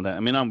bit torn on it. I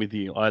mean, I'm with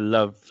you. I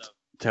loved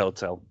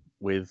TellTale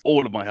with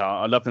all of my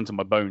heart. I loved them to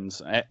my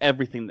bones.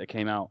 Everything that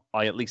came out,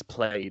 I at least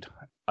played.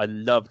 I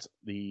loved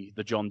the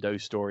John Doe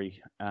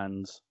story,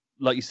 and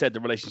like you said, the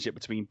relationship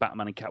between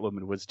Batman and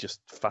Catwoman was just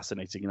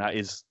fascinating, and that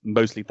is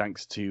mostly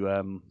thanks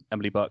to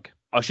Emily Buck.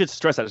 I should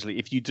stress, actually,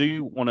 if you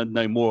do want to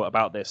know more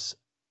about this,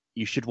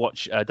 you should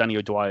watch Danny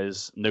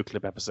O'Dwyer's No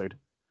Clip episode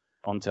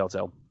on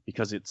TellTale,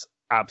 because it's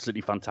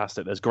absolutely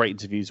fantastic. There's great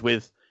interviews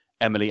with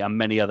Emily and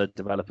many other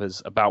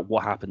developers about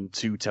what happened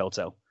to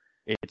TellTale.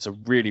 It's a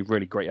really,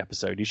 really great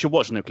episode. You should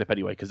watch No Clip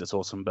anyway, because it's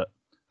awesome, but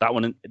that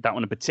one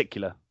in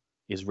particular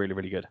is really,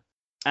 really good.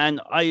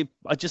 And I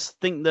just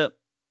think that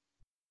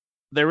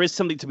there is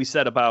something to be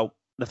said about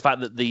the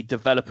fact that the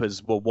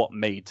developers were what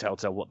made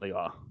TellTale what they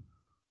are.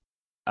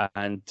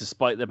 And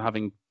despite them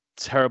having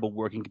terrible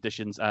working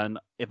conditions, and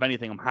if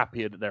anything, I'm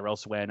happier that they're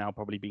elsewhere now,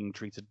 probably being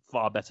treated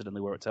far better than they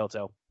were at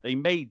TellTale. They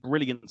made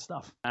brilliant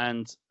stuff,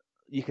 and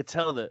you could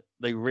tell that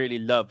they really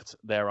loved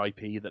their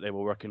IP that they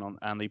were working on,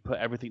 and they put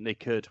everything they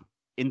could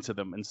into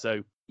them. And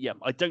so, yeah,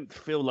 I don't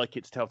feel like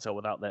it's TellTale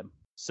without them.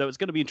 So it's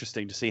going to be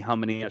interesting to see how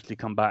many actually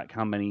come back,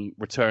 how many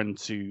return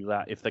to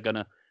that, if they're going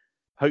to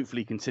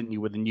hopefully continue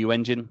with a new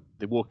engine.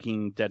 The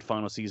Walking Dead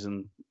final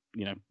season,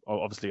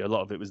 obviously a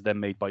lot of it was then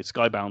made by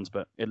Skybound,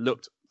 but it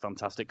looked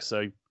fantastic.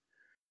 So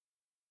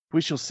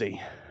we shall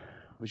see.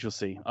 we shall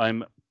see.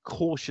 I'm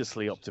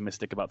cautiously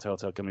optimistic about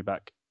TellTale coming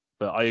back,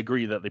 but I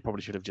agree that they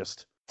probably should have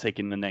just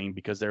taken the name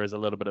because there is a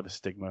little bit of a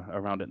stigma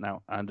around it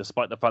now. And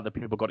despite the fact that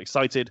people got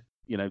excited,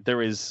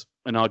 there is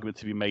an argument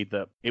to be made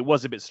that it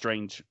was a bit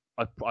strange,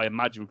 I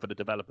imagine, for the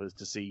developers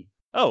to see,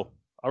 oh,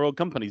 our old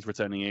company's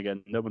returning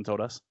again. No one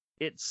told us.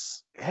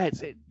 It's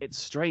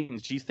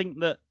strange. Do you think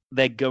that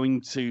they're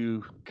going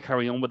to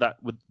carry on with that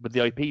with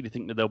the IP? Do you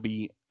think that there'll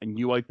be a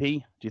new IP?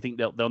 Do you think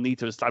they'll need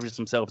to establish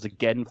themselves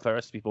again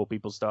first before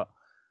people start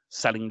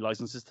selling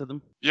licenses to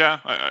them? Yeah,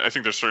 I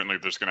think there's going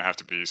to have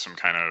to be some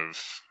kind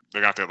of, they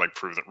have to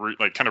prove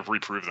that, kind of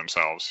reprove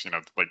themselves.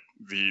 Like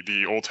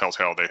the old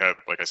TellTale, they had,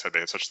 like I said, they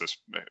had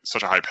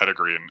such a high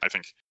pedigree, and I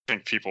think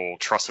people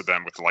trusted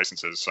them with the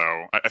licenses. So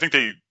I think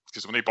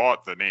because when they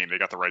bought the name, they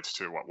got the rights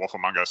to Wolf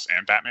Among Us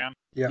and Batman.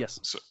 Yeah. Yes.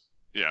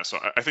 So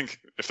I think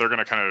if they're going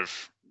to kind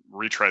of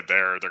retread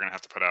there, they're going to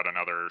have to put out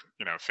another,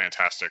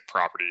 fantastic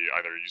property,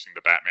 either using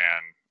the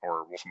Batman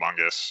or Wolf Among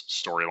Us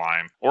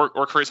storyline, or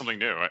create something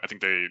new. I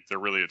think they're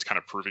really, it's kind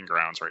of proving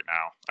grounds right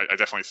now. I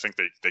definitely think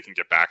they can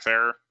get back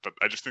there, but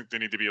I just think they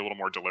need to be a little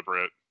more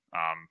deliberate,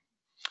 a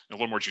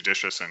little more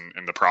judicious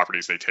in the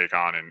properties they take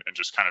on, and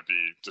just kind of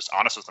be just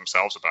honest with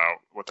themselves about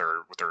what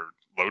their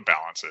load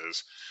balance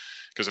is.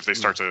 Because if they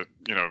start to,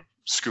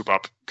 scoop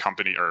up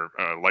company or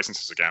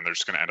licenses again, they're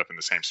just going to end up in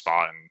the same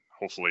spot, and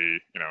hopefully,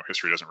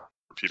 history doesn't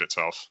repeat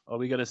itself. Are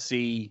we going to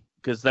see?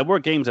 Because there were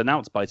games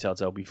announced by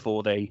TellTale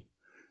before they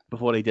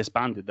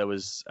disbanded. There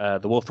was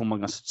The Wolf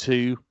Among Us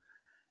 2,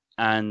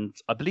 and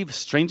I believe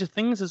Stranger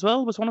Things as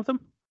well was one of them.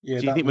 Yeah.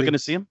 Do you think we're going to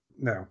see them?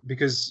 No,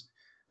 because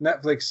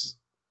Netflix,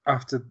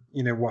 after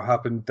what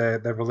happened, their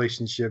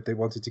relationship, they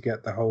wanted to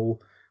get the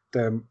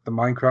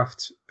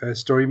Minecraft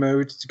story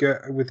mode to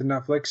get with the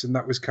Netflix, and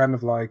that was kind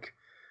of like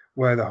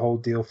where the whole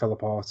deal fell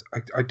apart.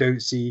 I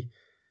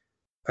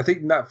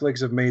think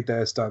Netflix have made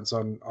their stance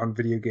on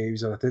video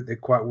games, and I think they're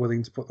quite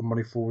willing to put the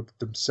money forward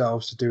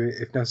themselves to do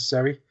it if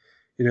necessary.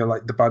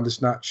 Like the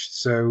Bandersnatch.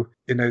 So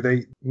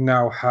they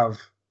now have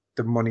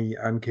the money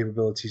and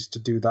capabilities to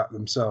do that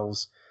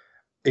themselves.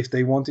 If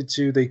they wanted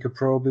to, they could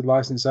probably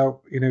license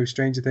out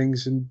Stranger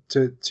Things and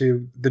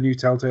to the new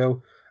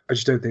TellTale. I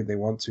just don't think they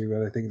want to,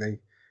 and I think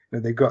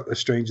they've got the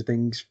Stranger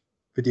Things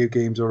video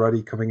games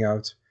already coming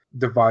out,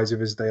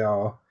 divisive as they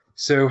are.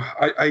 So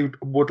I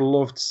would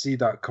love to see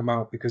that come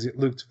out because it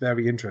looked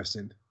very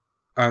interesting.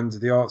 And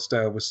the art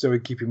style was so in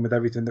keeping with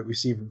everything that we've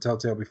seen from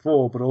TellTale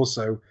before, but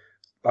also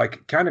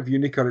kind of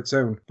unique on its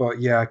own. But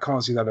yeah, I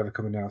can't see that ever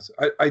coming out.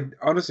 I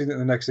honestly think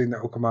the next thing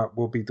that will come out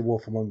will be The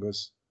Wolf Among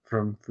Us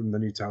from the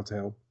new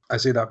TellTale. I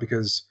say that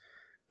because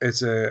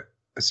it's a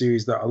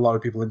series that a lot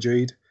of people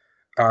enjoyed,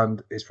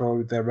 and it's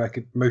probably their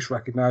most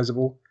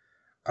recognizable.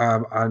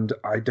 And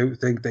I don't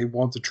think they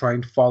want to try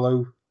and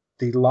follow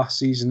the last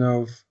season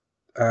of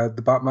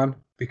the Batman,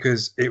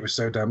 because it was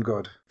so damn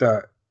good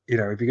that, if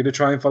you're going to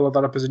try and follow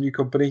that up as a new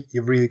company,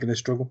 you're really going to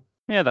struggle.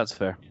 Yeah, that's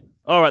fair.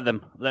 All right,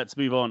 then. Let's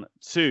move on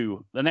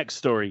to the next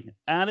story.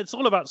 And it's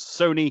all about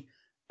Sony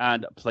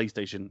and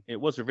PlayStation. It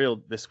was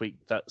revealed this week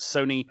that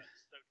Sony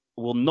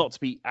will not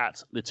be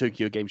at the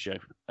Tokyo Game Show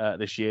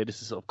this year.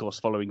 This is, of course,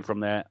 following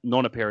from their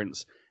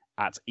non-appearance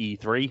at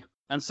E3.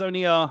 And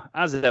Sony are,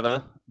 as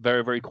ever,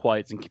 very, very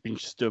quiet and keeping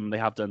stum. They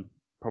have done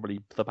probably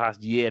for the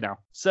past year now.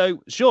 So,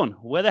 Sean,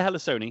 where the hell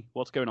is Sony?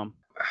 What's going on?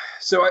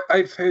 So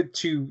I've heard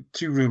two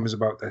rumors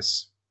about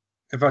this.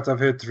 In fact, I've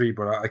heard three,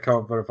 but I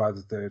can't verify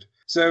the third.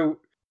 So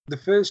the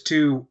first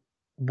two,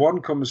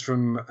 one comes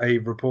from a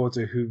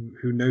reporter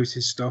who knows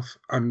his stuff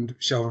and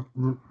shall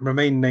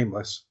remain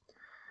nameless.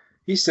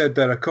 He said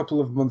that more than a couple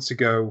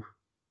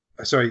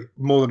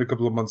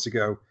of months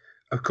ago,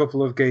 a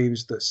couple of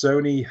games that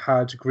Sony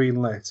had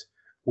greenlit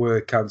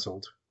were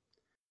cancelled.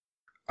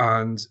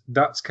 And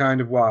that's kind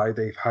of why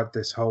they've had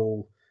this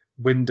whole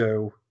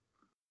window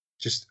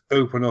just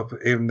open up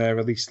in their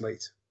release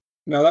slate.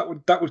 Now,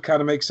 that would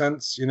kind of make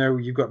sense.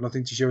 You've got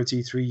nothing to show at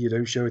E3. You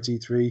don't show at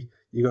E3.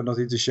 You've got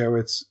nothing to show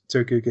at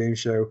Tokyo Game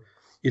Show.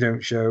 You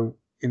don't show,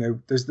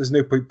 there's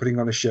no point putting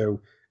on a show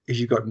if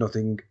you've got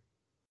nothing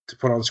to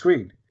put on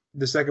screen.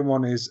 The second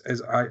one is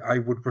I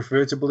would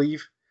prefer to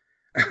believe,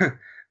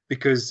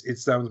 because it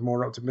sounds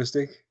more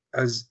optimistic,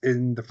 as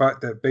in the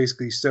fact that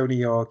basically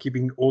Sony are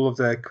keeping all of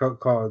their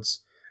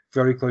cards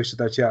very close to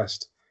their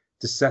chest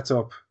to set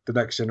up the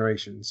next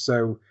generation.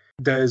 So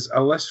there's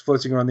a list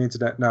floating around the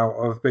internet now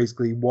of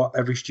basically what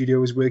every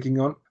studio is working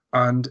on,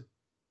 and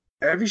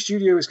every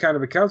studio is kind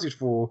of accounted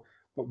for,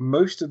 but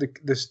most of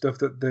the stuff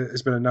that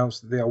has been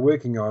announced that they are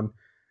working on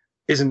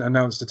isn't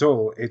announced at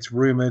all. It's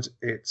rumored,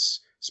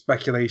 it's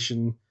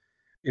speculation.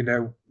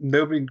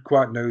 Nobody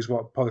quite knows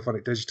what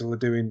Polyphonic Digital are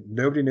doing.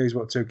 Nobody knows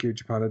what Tokyo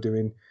Japan are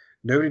doing.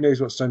 Nobody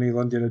knows what Sony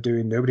London are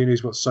doing. Nobody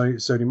knows what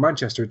Sony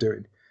Manchester are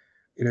doing.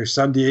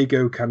 San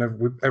Diego, kind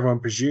of, everyone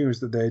presumes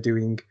that they're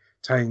doing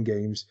tie-in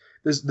games.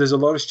 There's a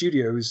lot of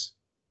studios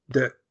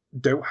that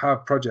don't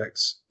have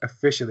projects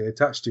officially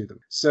attached to them.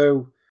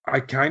 So I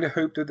kind of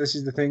hope that this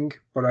is the thing,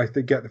 but I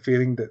get the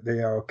feeling that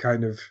they are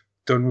kind of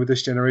done with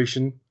this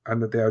generation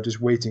and that they are just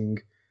waiting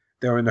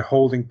they're in a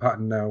holding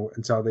pattern now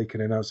until they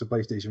can announce the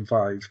PlayStation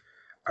 5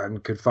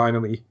 and could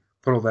finally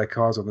put all their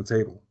cards on the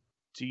table.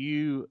 Do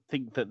you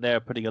think that they're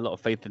putting a lot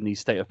of faith in these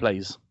state of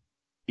plays,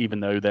 even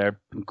though they're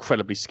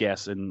incredibly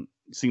scarce and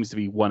seems to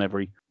be one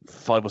every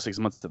 5 or 6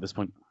 months at this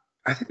point?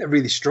 I think they're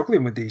really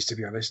struggling with these, to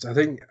be honest. I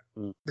think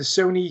the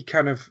Sony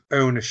kind of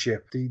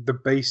ownership, the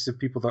base of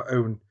people that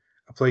own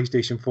a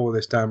PlayStation 4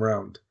 this time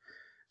around,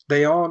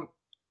 they aren't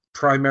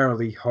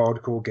primarily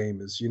hardcore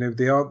gamers. You know,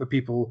 they aren't the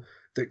people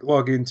that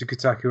log into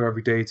Kotaku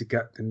every day to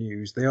get the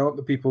news. They aren't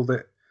the people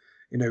that,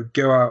 you know,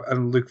 go out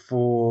and look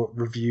for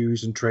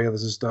reviews and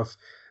trailers and stuff.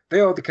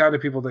 They are the kind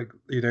of people that,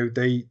 you know,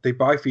 they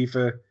buy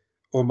FIFA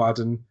or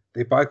Madden,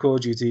 they buy Call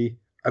of Duty,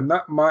 and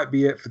that might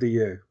be it for the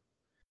year.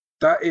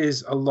 That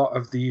is a lot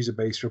of the user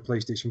base for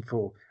PlayStation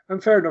 4.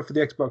 And fair enough for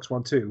the Xbox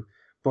One too,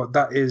 but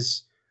that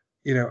is,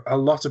 you know, a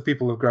lot of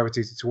people have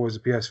gravitated towards the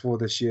PS4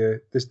 this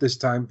year, this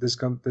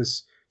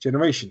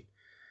generation.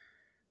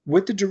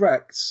 With the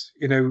Directs,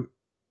 you know,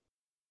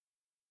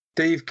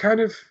 they've kind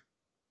of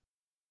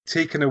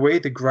taken away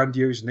the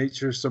grandiose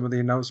nature of some of the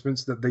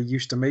announcements that they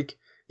used to make,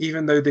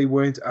 even though they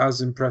weren't as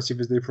impressive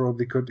as they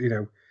probably could. You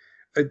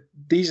know,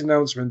 these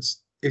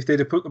announcements, if they'd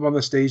have put them on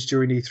the stage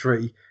during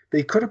E3,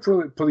 they could have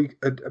probably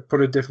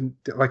put a different,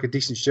 like a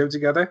decent show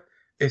together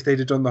if they'd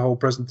have done the whole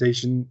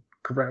presentation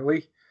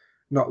correctly.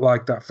 Not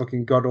like that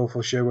fucking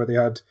god-awful show where they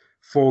had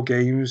 4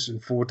 games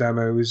and 4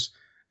 demos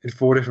in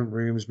 4 different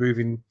rooms,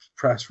 moving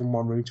press from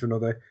one room to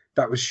another.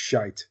 That was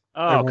shite.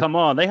 Oh, come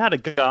on. They had a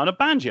guy on a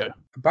banjo.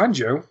 A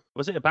banjo?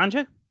 Was it a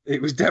banjo?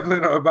 It was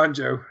definitely not a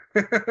banjo.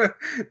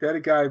 They had a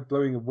guy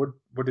blowing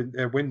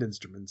a wind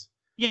instrument.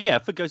 Yeah,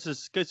 for Ghost of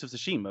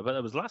Tsushima, but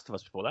there was Last of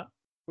Us before that.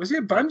 Was he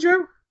a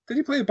banjo? Did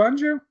he play a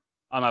banjo?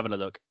 I'm having a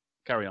look.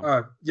 Carry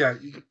on. Yeah,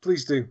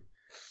 please do.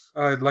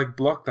 I'd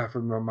block that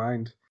from my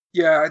mind.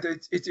 Yeah,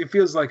 it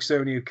feels like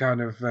Sony have kind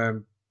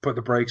of put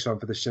the brakes on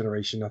for this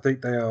generation. I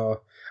think they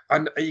are,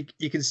 and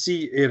you can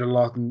see it a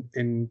lot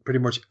in pretty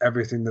much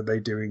everything that they're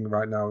doing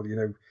right now. You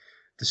know,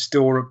 the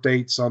store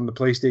updates on the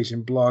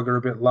PlayStation blog are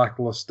a bit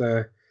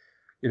lackluster.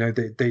 You know,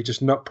 they're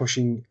just not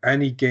pushing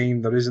any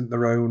game that isn't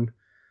their own.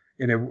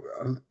 You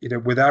know,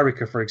 with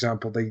Erica, for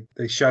example,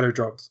 they shadow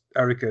dropped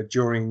Erica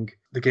during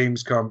the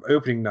Gamescom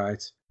opening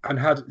night and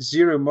had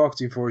zero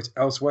marketing for it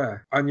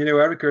elsewhere. And, you know,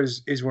 Erica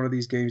is one of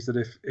these games that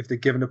if they're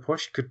given a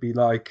push, could be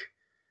like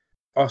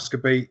Oscar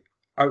bait,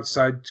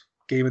 outside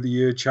Game of the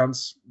Year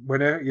chance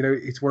winner. You know,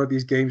 it's one of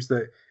these games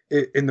that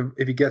if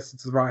it gets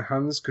into the right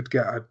hands, could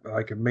get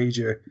a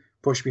major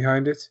push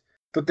behind it.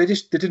 But they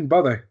didn't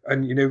bother.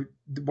 And, you know,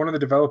 one of the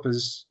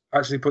developers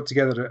actually put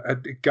together a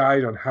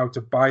guide on how to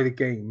buy the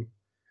game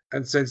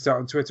and sent it out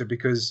on Twitter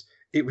because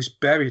it was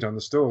buried on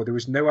the store. There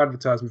was no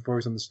advertisement for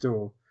it on the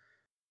store,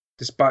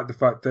 despite the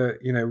fact that,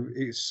 you know,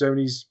 it's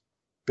Sony's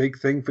big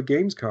thing for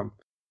Gamescom,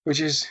 which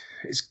is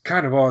it's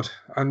kind of odd.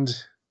 And,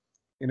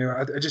 you know,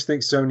 I just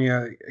think Sony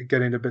are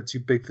getting a bit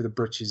too big for the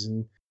britches,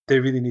 and they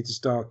really need to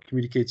start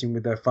communicating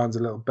with their fans a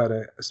little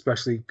better,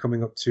 especially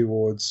coming up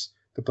towards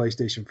the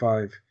PlayStation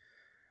 5.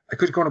 I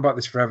could go on about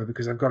this forever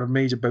because I've got a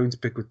major bone to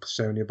pick with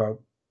Sony about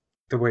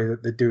the way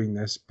that they're doing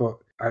this, but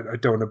I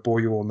don't want to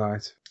bore you all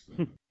night.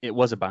 It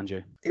was a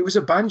banjo. It was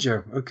a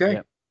banjo, okay?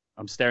 Yep.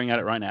 I'm staring at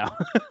it right now.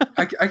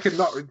 I could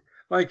not...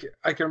 I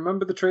can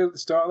remember the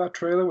start of that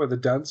trailer where they're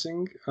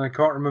dancing, and I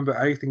can't remember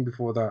anything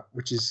before that,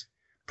 which is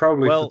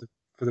probably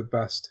for the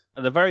best.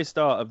 At the very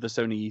start of the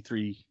Sony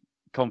E3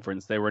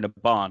 conference, they were in a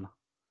barn.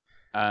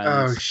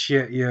 And, oh,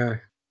 shit, yeah.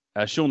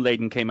 Sean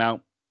Layden came out,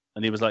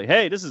 and he was like,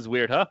 hey, this is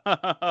weird,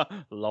 huh?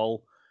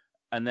 Lol.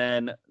 And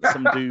then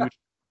some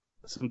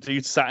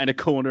dude sat in a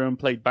corner and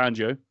played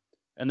banjo,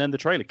 and then the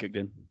trailer kicked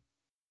in.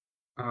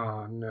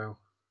 Oh, no.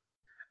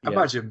 Yeah.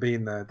 Imagine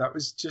being there. That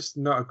was just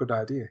not a good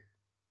idea.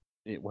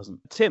 It wasn't.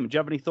 Tim, do you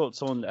have any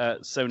thoughts on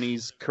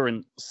Sony's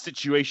current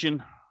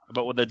situation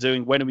about what they're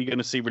doing? When are we going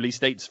to see release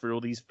dates for all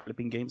these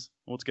flipping games?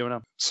 What's going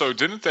on? So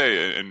didn't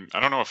they? And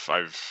I don't know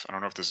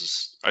if this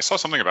is. I saw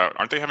something about.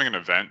 Aren't they having an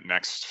event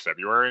next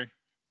February?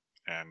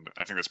 And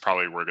I think that's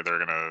probably where they're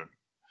gonna.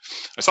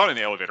 I saw it in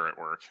the elevator at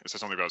work. It said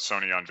something about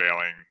Sony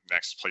unveiling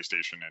next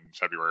PlayStation in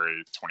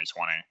February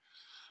 2020.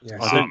 Yeah.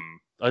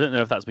 I don't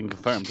know if that's been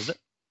confirmed, is it?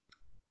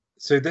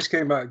 So this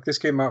came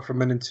out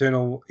from an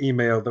internal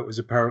email that was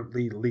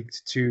apparently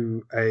leaked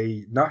to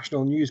a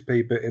national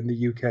newspaper in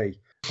the UK.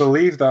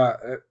 Believe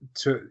that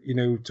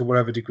to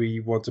whatever degree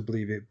you want to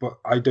believe it, but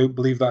I don't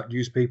believe that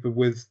newspaper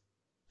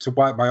to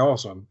wipe my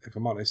arse on, if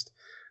I'm honest.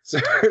 So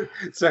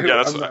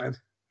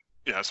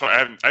yeah, so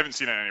I haven't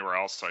seen it anywhere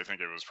else. So I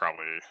think it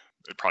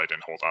probably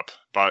didn't hold up.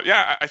 But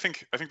yeah, I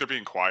think they're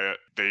being quiet.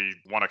 They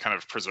want to kind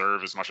of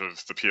preserve as much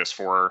of the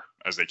PS4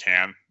 as they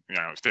can. You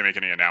know, if they make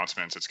any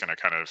announcements, it's going to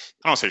kind of,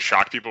 I don't want to say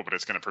shock people, but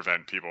it's going to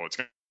prevent people. It's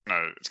going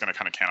to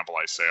kind of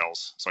cannibalize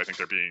sales. So I think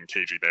they're being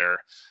cagey there.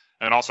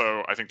 And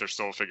also, I think they're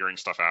still figuring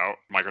stuff out.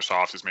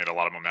 Microsoft has made a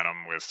lot of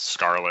momentum with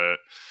Scarlet.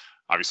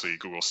 Obviously,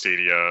 Google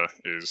Stadia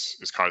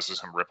is causing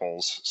some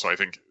ripples. So I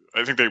think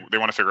they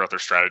want to figure out their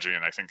strategy,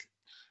 and I think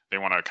they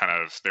want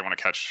to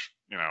catch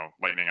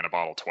lightning in a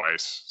bottle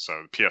twice.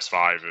 So the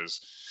PS5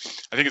 is,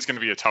 I think it's going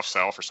to be a tough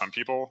sell for some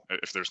people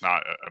if there's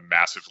not a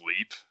massive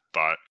leap.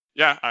 But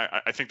yeah,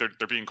 I think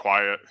they're being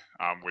quiet,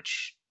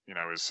 which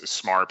is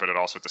smart, but it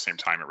also at the same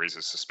time it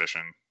raises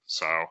suspicion.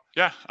 So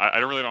yeah, I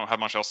really don't have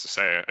much else to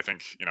say. I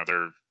think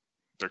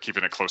they're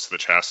keeping it close to the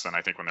chest, and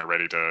I think when they're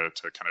ready to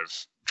kind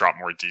of drop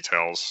more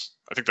details,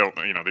 I think they'll,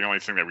 the only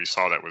thing that we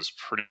saw that was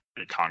pretty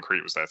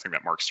concrete was that thing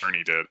that Mark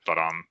Cerny did. But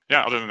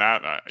yeah, other than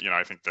that,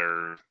 I think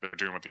they're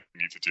doing what they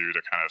need to do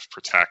to kind of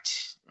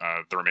protect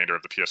the remainder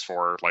of the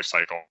PS4 life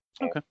cycle.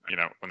 Okay.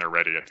 When they're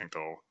ready, I think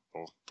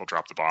they'll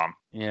drop the bomb.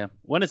 Yeah.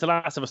 When is The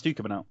Last of Us 2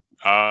 coming out?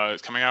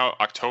 It's coming out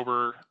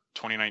October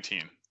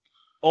 2019.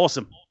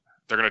 Awesome.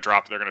 They're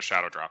gonna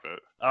shadow drop it.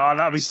 Oh,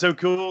 that'd be so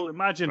cool.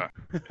 Imagine.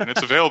 And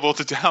it's available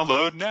to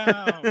download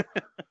now.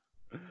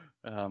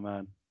 Oh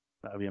man,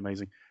 that'd be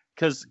amazing.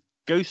 Because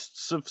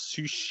Ghosts of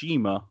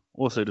Tsushima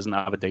also doesn't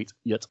have a date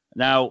yet.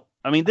 Now,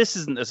 I mean, this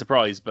isn't a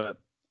surprise, but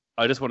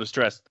I just want to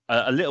stress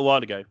a little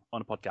while ago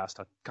on a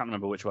podcast, I can't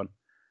remember which one,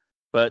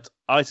 but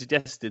I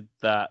suggested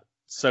that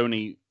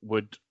Sony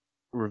would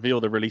reveal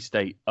the release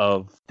date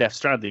of Death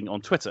Stranding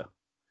on Twitter.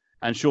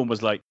 And Sean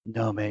was like,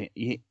 no, mate,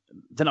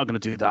 they're not going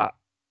to do that.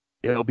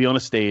 It'll be on a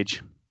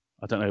stage.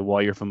 I don't know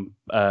why you're from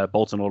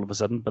Bolton all of a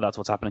sudden, but that's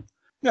what's happening.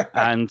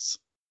 And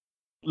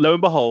lo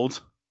and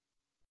behold,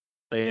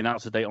 they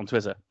announced a date on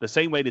Twitter, the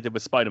same way they did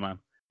with Spider-Man.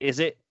 Is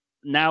it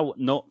now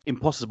not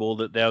impossible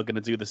that they're going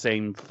to do the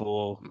same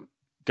for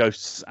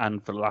Ghosts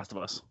and for The Last of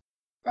Us?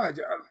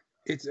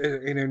 It's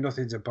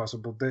nothing's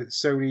impossible.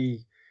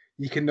 Sony,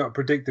 you cannot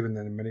predict them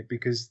in a minute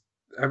because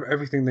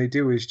everything they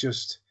do is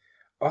just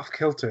off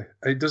kilter.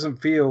 It doesn't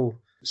feel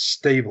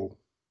stable.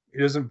 It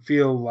doesn't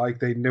feel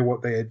like they know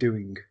what they are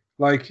doing.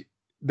 Like,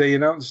 they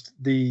announced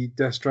the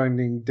Death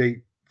Stranding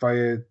date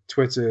via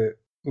Twitter.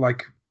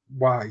 Like,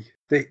 why?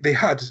 They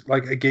had,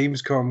 like, a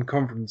Gamescom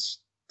conference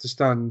to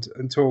stand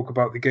and talk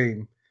about the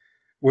game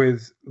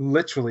with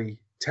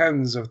literally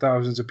tens of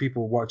thousands of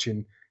people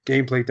watching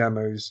gameplay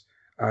demos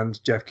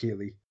and Jeff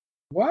Keighley.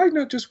 Why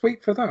not just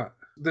wait for that?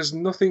 There's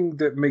nothing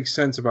that makes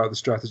sense about the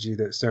strategy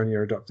that Sony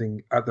are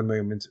adopting at the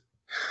moment.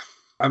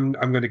 I'm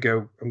going to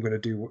go. I'm going to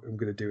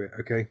do it.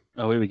 Okay.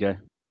 Oh, here we go.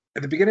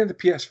 At the beginning of the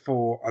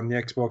PS4 and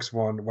the Xbox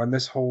One, when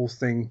this whole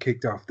thing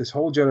kicked off, this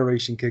whole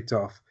generation kicked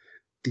off,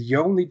 the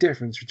only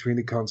difference between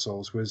the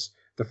consoles was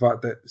the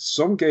fact that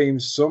some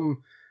games,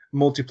 some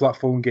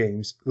multi-platform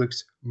games,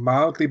 looked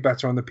mildly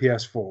better on the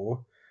PS4,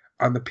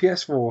 and the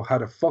PS4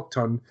 had a fuck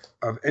ton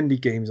of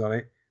indie games on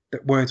it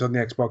that weren't on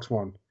the Xbox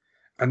One.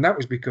 And that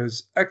was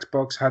because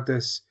Xbox had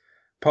this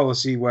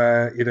policy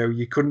where,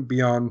 you couldn't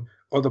be on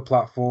other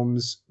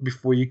platforms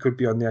before you could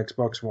be on the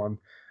Xbox One,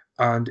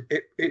 and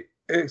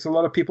it's a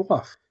lot of people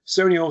off.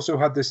 Sony also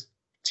had this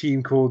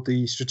team called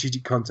the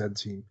Strategic Content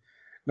Team.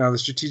 Now, the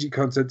Strategic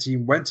Content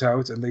Team went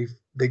out and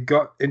they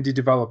got indie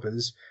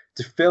developers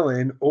to fill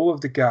in all of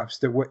the gaps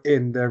that were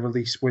in their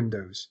release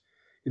windows.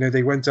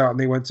 They went out and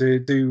they went to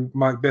do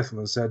Mike Bithell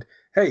and said,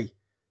 hey,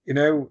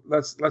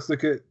 let's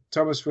look at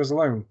Thomas Was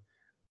Alone,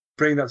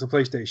 bring that to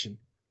PlayStation,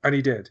 and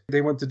he did.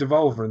 They went to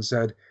Devolver and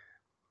said,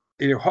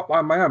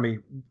 Hotline Miami,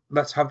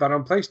 let's have that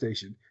on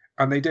PlayStation.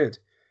 And they did.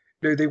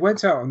 They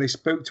went out and they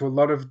spoke to a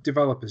lot of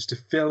developers to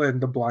fill in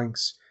the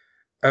blanks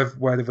of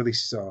where the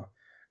releases are.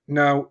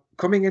 Now,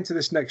 coming into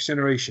this next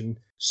generation,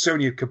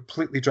 Sony had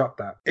completely dropped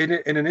that. In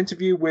an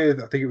interview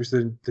with, I think it was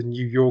the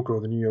New Yorker or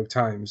the New York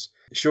Times,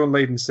 Sean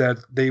Layden said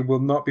they will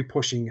not be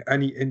pushing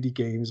any indie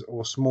games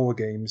or smaller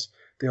games.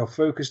 They are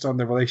focused on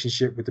their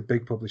relationship with the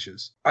big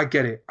publishers. I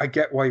get it. I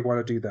get why you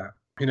want to do that.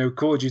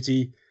 Call of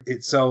Duty,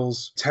 it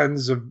sells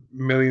tens of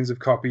millions of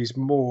copies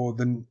more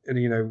than,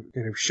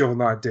 Shovel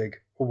Knight Dig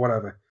or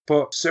whatever.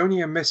 But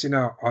Sony are missing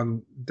out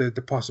on the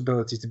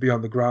possibility to be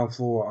on the ground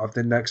floor of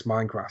the next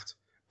Minecraft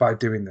by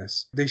doing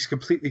this. They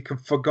completely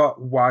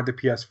forgot why the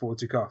PS4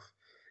 took off.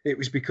 It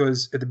was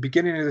because at the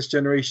beginning of this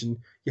generation,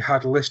 you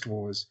had list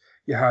wars.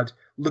 You had,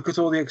 look at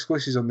all the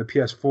exclusives on the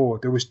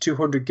PS4. There was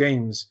 200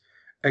 games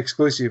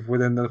exclusive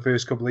within the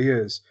first couple of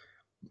years.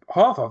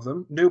 Half of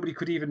them, nobody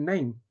could even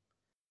name.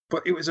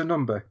 But it was a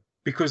number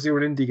because they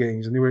were indie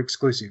games and they were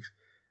exclusive.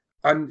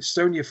 And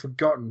Sony have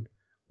forgotten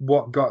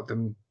what got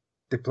them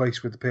the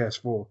place with the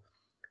PS4.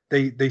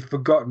 They've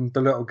forgotten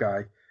the little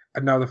guy,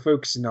 and now they're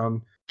focusing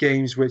on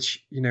games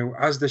which,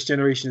 as this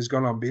generation has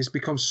gone on, it's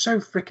become so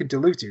freaking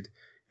diluted.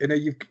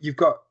 You've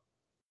got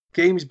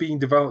games being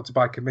developed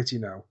by committee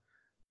now.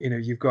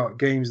 You've got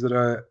games that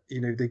are,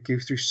 they go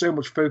through so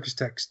much focus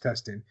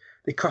testing.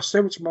 They cost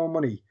so much more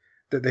money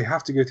that they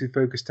have to go through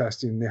focus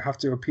testing. They have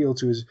to appeal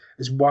to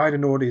as wide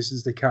an audience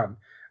as they can.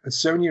 And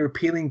Sony are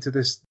appealing to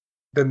this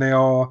than they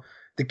are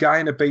the guy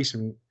in a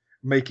basement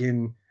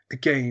making a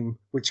game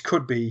which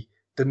could be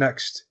the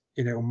next,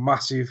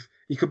 massive.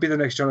 He could be the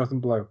next Jonathan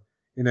Blow.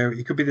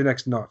 He could be the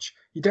next Notch.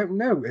 You don't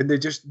know, and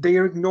they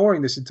are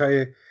ignoring this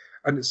entire.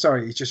 And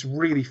sorry, it just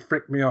really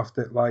fricked me off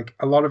that like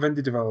a lot of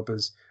indie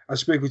developers. I've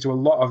spoken to a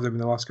lot of them in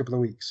the last couple of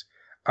weeks.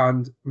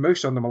 And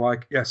most of them are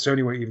like, yeah,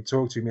 Sony won't even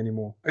talk to me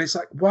anymore. And it's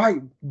like,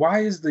 why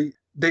is the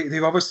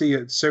they've obviously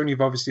Sony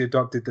have obviously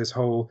adopted this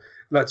whole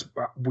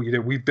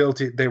we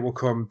built it, they will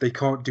come, they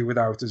can't do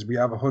without us, we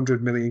have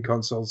 100 million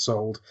consoles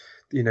sold,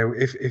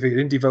 if an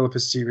indie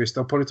developer's serious,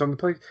 they'll put it on the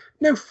plate.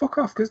 No, fuck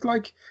off, because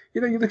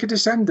you look at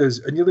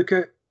Descenders and you look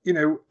at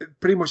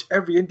pretty much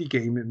every indie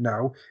game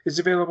now is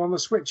available on the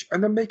Switch,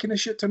 and they're making a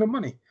shit ton of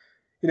money.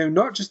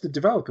 Not just the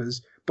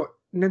developers, but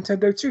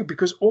Nintendo too,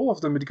 because all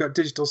of them have got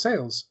digital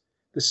sales.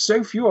 There's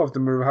so few of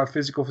them who have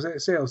physical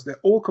sales. They're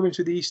all coming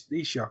to the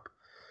eShop.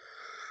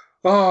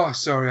 Oh,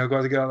 sorry, I've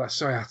got to get out of that.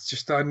 Sorry,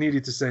 I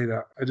needed to say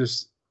that. I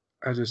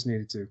just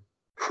needed to.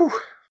 Whew.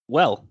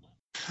 Well,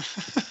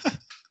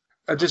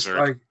 it was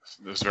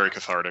very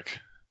cathartic.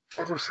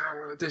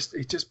 It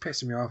just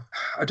pissing me off.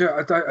 I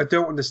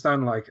don't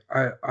understand.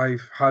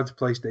 I've had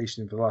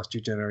PlayStation for the last 2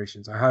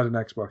 generations. I had an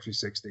Xbox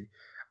 360,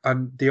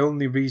 and the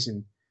only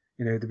reason,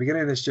 at the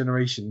beginning of this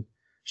generation,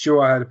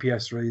 sure, I had a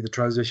PS3. The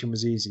transition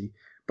was easy,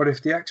 but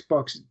if the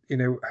Xbox,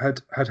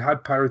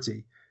 had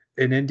parity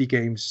in indie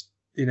games,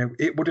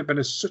 it would have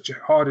been such a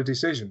harder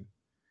decision,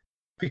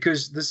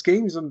 because there's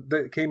games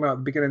that came out at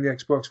the beginning of the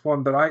Xbox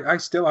One that I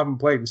still haven't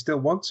played and still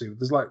want to.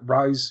 There's like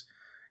Rise,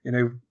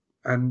 and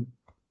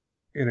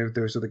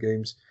those other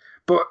games,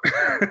 but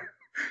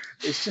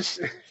it's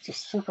just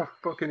super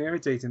fucking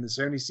irritating that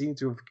Sony seem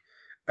to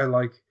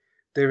have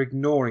they're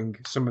ignoring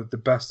some of the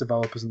best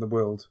developers in the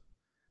world.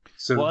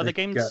 So what other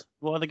games do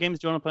you want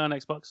to play on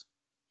Xbox?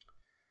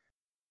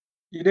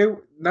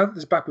 Now that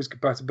there's backwards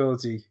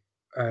compatibility,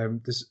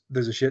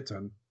 there's a shit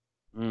ton.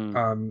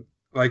 I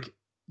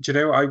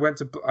went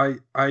to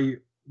I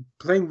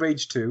playing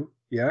Rage 2.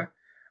 Yeah,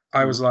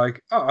 I was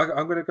like,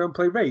 I'm going to go and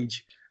play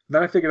Rage.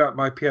 Then I figured out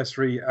my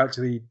PS3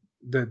 actually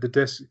the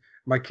disc.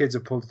 My kids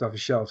have pulled it off a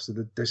shelf, so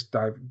the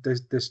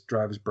disc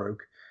drive is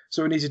broke.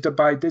 So I needed to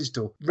buy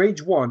digital.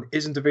 Rage 1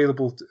 isn't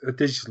available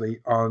digitally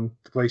on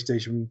the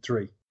PlayStation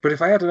 3. But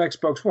if I had an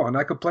Xbox One,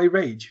 I could play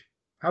Rage.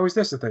 How is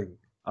this a thing?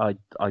 I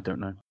don't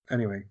know.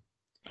 Anyway.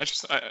 I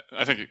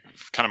think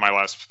kind of my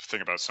last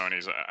thing about Sony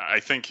is I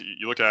think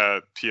you look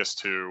at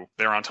PS2,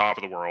 they're on top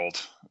of the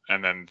world,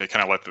 and then they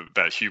kind of let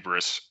that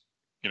hubris,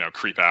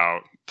 creep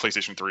out.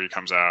 PlayStation 3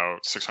 comes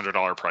out,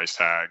 $600 price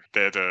tag.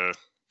 They had to,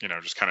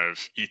 just kind of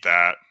eat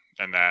that.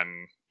 And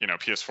then,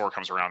 PS4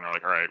 comes around, they're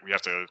like, all right, we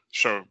have to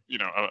show,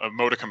 a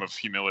modicum of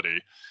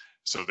humility.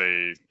 So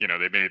they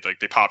made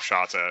they pop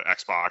shots at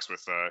Xbox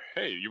with,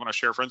 hey, you want to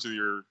share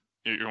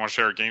you want to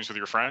share games with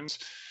your friends?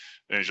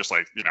 And it's just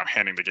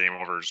handing the game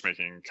over, just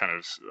making kind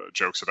of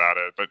jokes about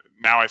it. But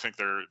now I think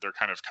they're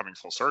kind of coming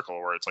full circle,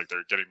 where it's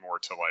they're getting more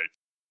to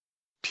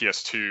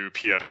PS2,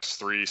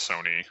 PS3,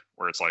 Sony,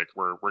 where it's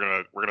we're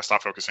gonna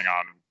stop focusing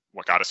on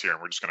what got us here,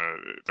 and we're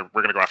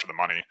gonna go after the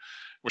money,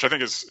 which I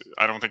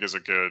don't think is a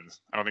good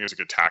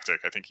tactic.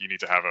 I think you need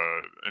to have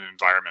an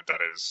environment that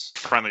is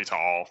friendly to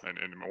all and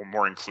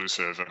more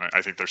inclusive, and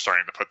I think they're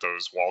starting to put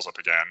those walls up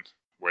again,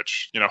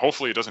 which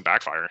hopefully it doesn't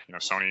backfire.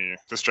 Sony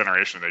this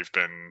generation, they've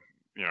been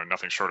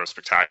nothing short of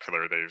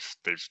spectacular.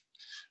 They've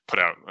put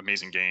out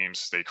amazing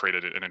games. They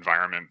created an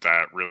environment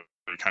that really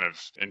kind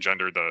of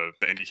engendered the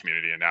indie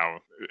community, and now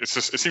it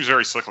seems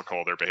very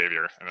cyclical, their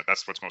behavior, and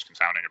that's what's most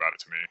confounding about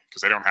it to me,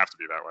 because they don't have to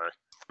be that way.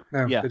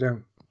 No, yeah, they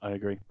don't. I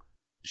agree.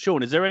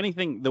 Sean, is there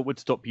anything that would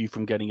stop you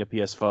from getting a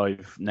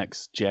PS5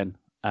 next gen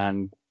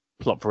and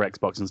plot for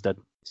Xbox instead?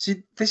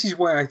 See, this is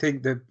why I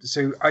think that.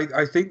 So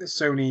I think that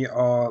Sony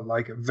are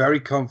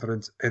very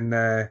confident in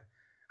their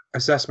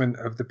assessment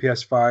of the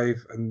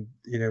PS5 and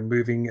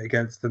moving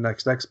against the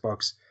next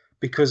Xbox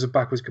because of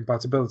backwards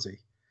compatibility.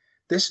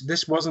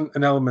 This wasn't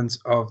an element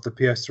of the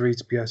PS3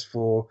 to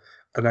PS4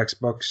 and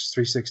Xbox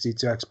 360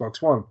 to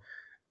Xbox One.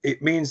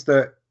 It means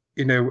that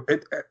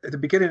at the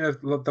beginning of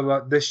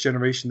this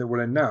generation that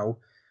we're in now,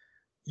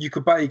 you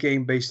could buy a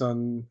game based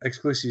on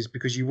exclusives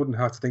because you wouldn't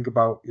have to think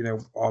about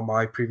are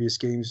my previous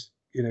games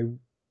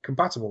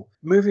compatible.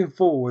 Moving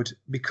forward,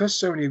 because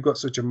Sony have got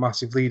such a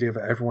massive lead over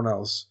everyone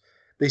else,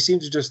 they seem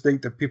to just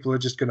think that people are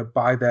just going to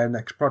buy their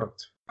next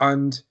product.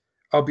 And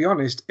I'll be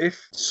honest,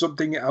 if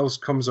something else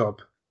comes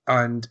up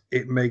and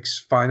it makes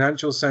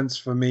financial sense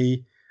for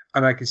me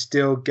and I can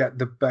still get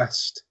the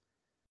best,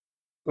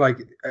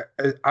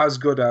 as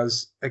good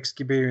as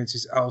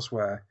experiences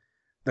elsewhere,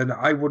 then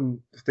I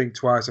wouldn't think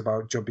twice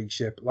about jumping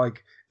ship.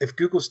 If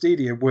Google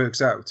Stadia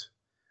works out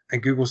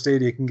and Google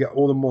Stadia can get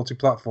all the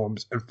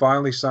multi-platforms and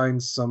finally sign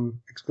some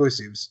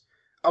exclusives,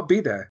 I'll be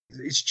there.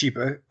 It's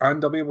cheaper,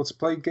 and I'll be able to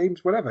play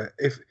games whatever.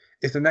 If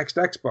the next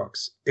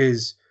Xbox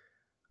is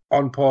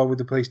on par with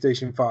the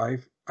PlayStation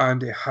 5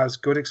 and it has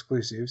good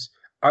exclusives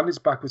and it's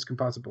backwards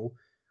compatible,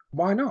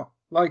 why not?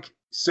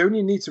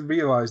 Sony needs to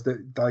realize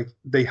that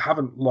they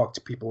haven't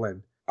locked people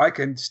in. I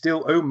can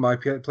still own my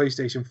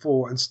PlayStation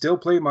 4 and still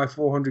play my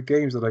 400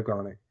 games that I've got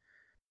on it.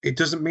 It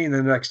doesn't mean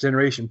in the next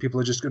generation people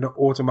are just going to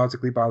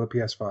automatically buy the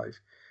PS5,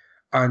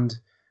 and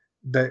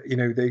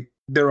that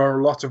there are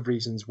a lot of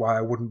reasons why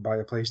I wouldn't buy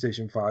a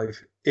PlayStation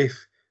 5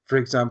 if, for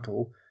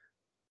example,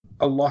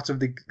 a lot of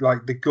the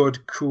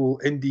good, cool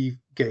indie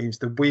games,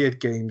 the weird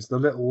games, the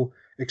little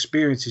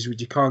experiences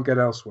which you can't get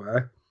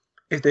elsewhere,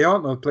 if they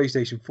aren't on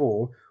PlayStation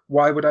 4,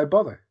 why would I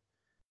bother?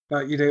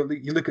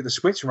 You look at the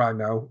Switch right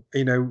now.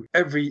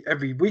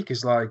 Every week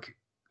is like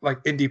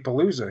Indie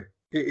Palooza.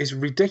 It is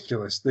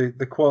ridiculous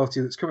the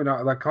quality that's coming out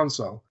of that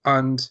console.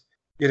 And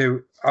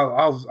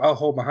I'll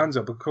hold my hands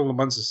up. A couple of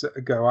months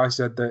ago, I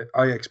said that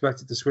I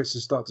expected the Switch to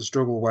start to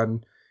struggle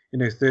when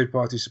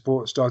third-party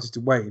support started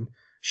to wane.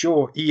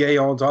 Sure, EA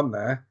aren't on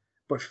there,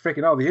 but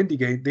freaking hell, the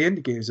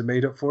indie games are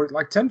made up for it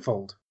like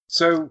tenfold.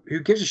 So who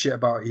gives a shit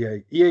about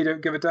EA? EA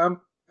don't give a damn,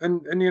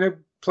 and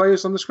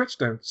players on the Switch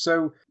don't.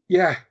 So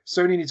yeah,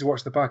 Sony needs to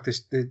watch the back.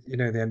 The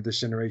end of this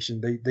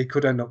generation, they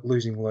could end up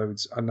losing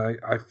loads, and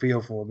I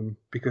feel for them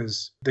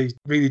because they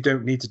really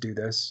don't need to do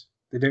this.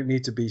 They don't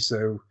need to be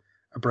so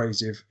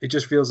abrasive. It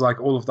just feels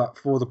like all of that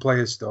for the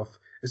players stuff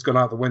has gone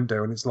out the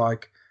window, and it's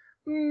like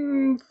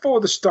for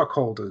the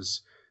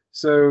stockholders.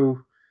 So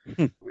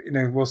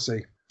we'll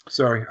see.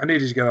 Sorry, I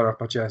needed to get that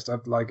off my chest.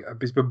 I've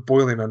been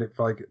boiling on it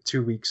for like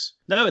 2 weeks.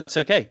 No, it's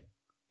okay.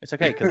 It's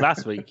okay because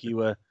last week you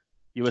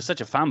were such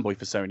a fanboy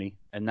for Sony,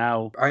 and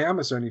now I am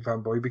a Sony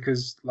fanboy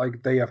because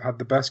they have had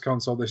the best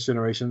console this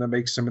generation that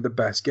makes some of the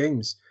best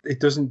games.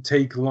 It doesn't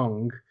take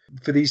long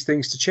for these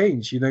things to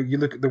change. You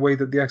look at the way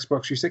that the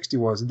Xbox 360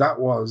 was. That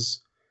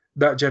was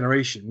that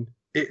generation.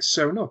 It's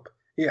sewn up.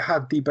 It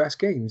had the best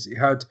games. It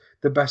had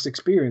the best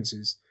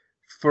experiences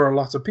for a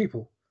lot of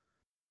people.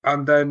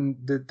 And then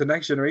the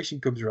next generation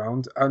comes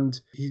around, and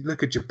you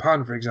look at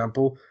Japan, for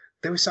example,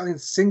 they were selling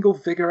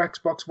single-figure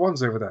Xbox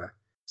Ones over there.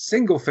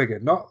 Single-figure,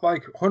 not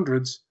like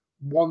hundreds,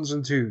 ones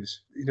and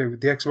twos. The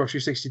Xbox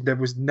 360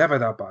 was never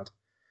that bad.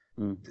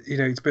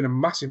 It's been a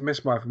massive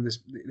misfire from this.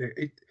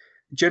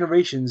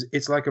 Generations,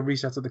 it's like a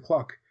reset of the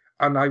clock.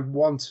 And I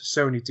want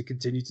Sony to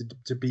continue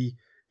to be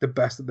the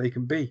best that they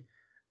can be,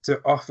 to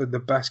offer the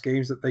best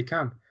games that they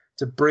can,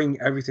 to bring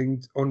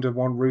everything under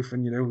one roof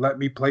and, let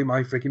me play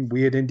my freaking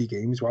weird indie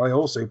games while I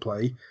also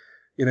play,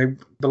 The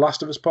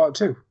Last of Us Part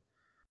 2.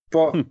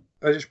 But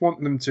I just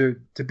want them to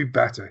be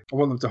better. I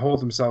want them to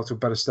hold themselves to a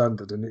better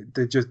standard, and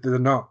they're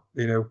not,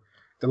 They're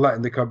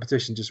letting the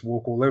competition just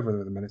walk all over them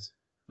at the minute.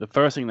 The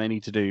first thing they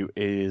need to do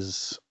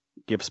is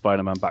give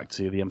Spider-Man back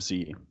to the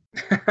MCU.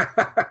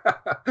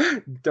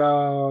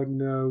 Oh,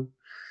 no.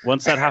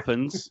 Once that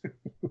happens,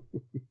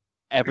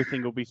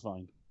 everything will be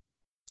fine.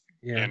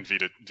 Yeah. And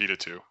Vita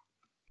 2.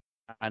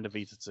 And a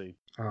Vita 2.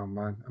 Oh,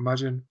 man.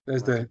 Imagine.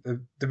 There's the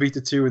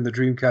Vita 2 and the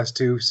Dreamcast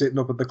 2 sitting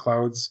up in the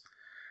clouds.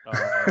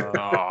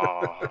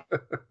 Oh,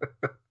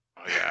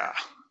 yeah.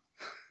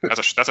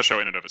 That's a show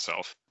in and of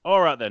itself.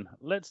 All right, then.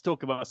 Let's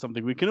talk about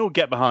something we can all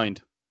get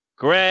behind.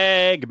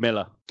 Greg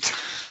Miller.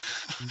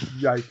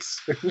 Yikes.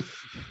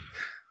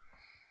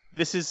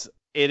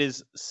 It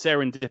is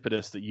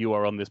serendipitous that you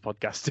are on this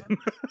podcast.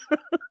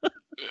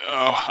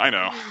 Oh, I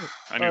know.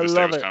 I knew this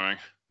day was coming.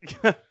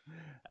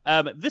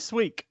 This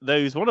week,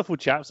 those wonderful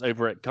chaps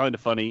over at Kinda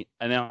Funny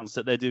announced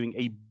that they're doing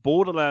a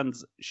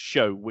Borderlands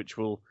show, which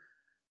will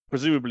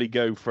presumably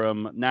go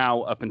from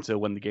now up until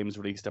when the game's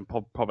released and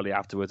probably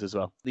afterwards as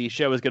well. The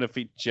show is going to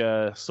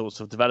feature sorts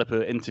of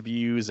developer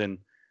interviews and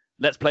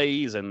let's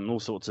plays and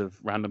all sorts of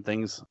random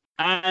things.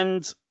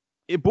 And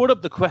it brought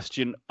up the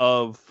question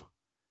of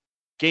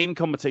game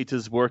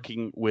commentators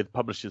working with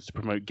publishers to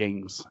promote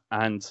games.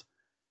 And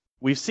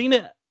we've seen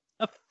it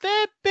a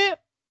fair bit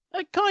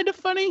at Kinda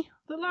Funny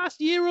the last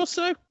year or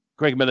so.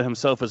 Greg Miller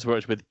himself has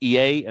worked with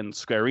EA and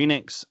Square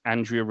Enix.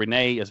 Andrea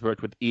Renee has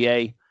worked with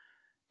EA.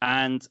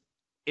 And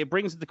it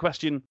brings the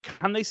question,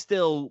 can they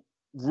still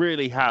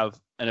really have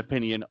an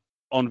opinion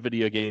on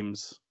video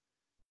games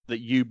that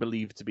you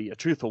believe to be a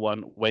truthful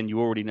one when you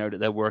already know that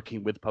they're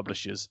working with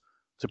publishers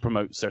to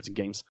promote certain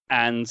games?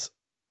 And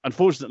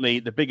unfortunately,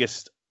 the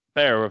biggest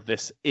bearer of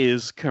this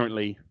is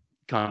currently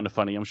Kinda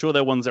Funny. I'm sure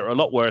there are ones that are a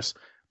lot worse,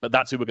 but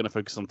that's who we're going to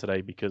focus on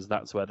today because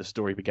that's where the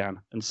story began.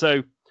 And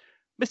so,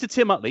 Mr.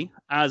 Tim Utley,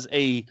 as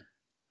a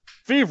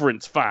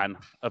fervent fan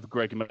of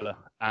Greg Miller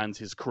and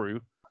his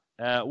crew,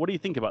 what do you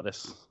think about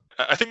this?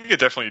 I think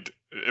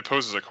it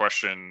poses a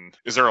question: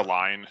 is there a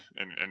line,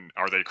 and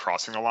are they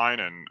crossing the line?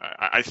 And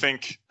I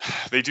think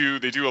they do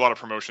a lot of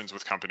promotions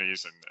with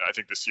companies, and I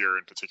think this year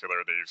in particular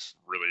they've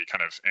really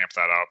kind of amped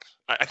that up.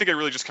 I think it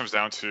really just comes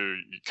down to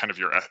kind of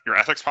your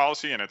ethics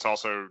policy, and it's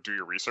also do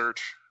your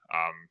research.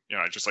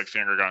 Just like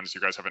Finger Guns, you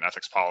guys have an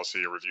ethics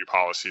policy, a review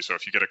policy. So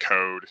if you get a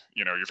code,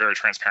 you're very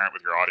transparent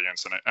with your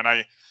audience. And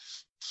I,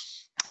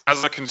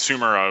 as a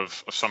consumer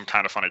of some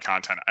Kinda Funny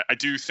content, I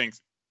do think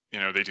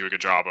they do a good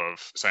job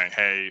of saying,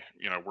 hey,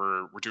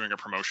 we're doing a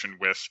promotion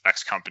with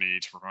X company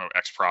to promote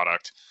X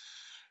product.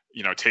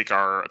 Take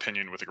our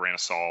opinion with a grain of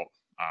salt.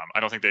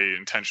 I don't think they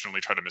intentionally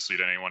try to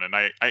mislead anyone. And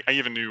I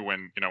even knew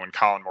when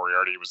Colin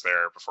Moriarty was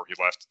there before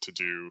he left to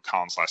do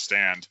Colin's Last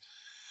Stand,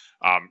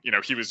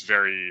 he was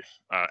very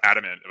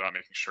adamant about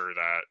making sure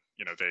that,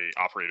 they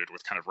operated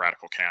with kind of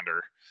radical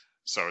candor.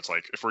 So it's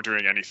like, if we're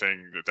doing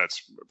anything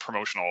that's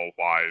promotional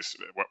wise,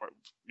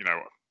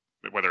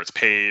 whether it's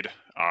paid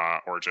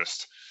or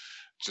just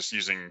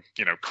using,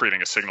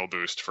 creating a signal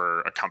boost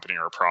for a company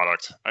or a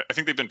product, I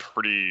think they've been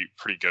pretty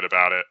good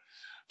about it.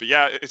 But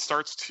yeah, it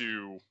starts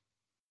to,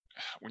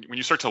 when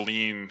you start to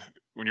lean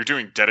when you're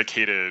doing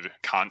dedicated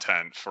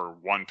content for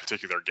one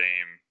particular game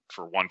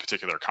for one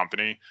particular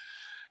company,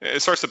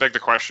 it starts to beg the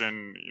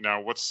question,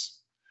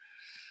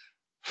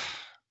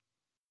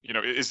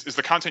 is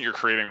the content you're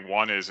creating,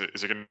 is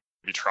it going to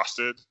be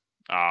trusted?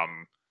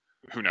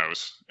 Who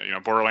knows?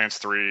 Borderlands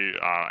 3,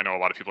 I know a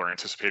lot of people are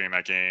anticipating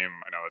that game.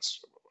 I know it's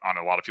on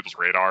a lot of people's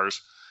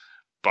radars,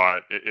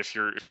 but if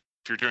you're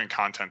doing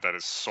content that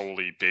is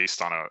solely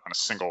based on a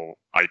single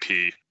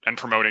IP and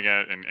promoting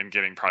it and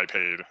getting probably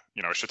paid,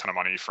 a shit ton of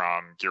money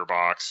from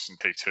Gearbox and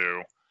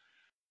Take-Two,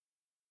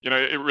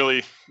 it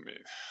really,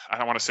 I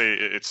don't want to say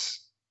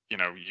it's, you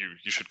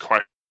should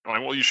question,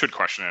 you should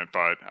question it,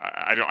 but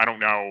I don't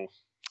know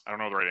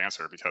the right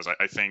answer, because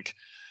I think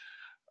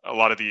a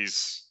lot of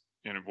these,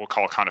 we'll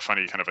call Kind of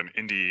Funny kind of an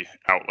indie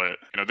outlet.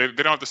 They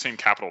don't have the same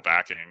capital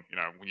backing.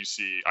 When you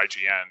see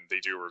IGN, they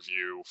do a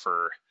review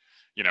for,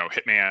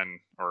 Hitman,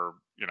 or,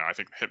 I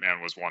think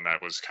Hitman was one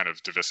that was kind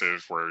of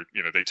divisive, where,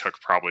 they took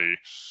probably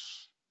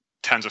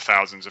tens of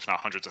thousands, if not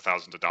hundreds of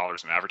thousands of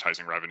dollars in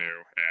advertising revenue,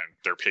 and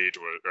their page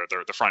was,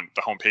 or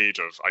the home page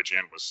of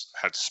IGN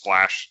had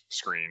splash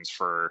screens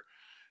for,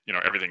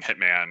 everything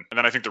Hitman. And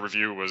then I think the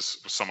review was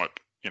somewhat,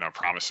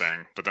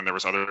 promising, but then there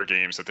was other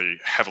games that they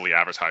heavily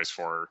advertised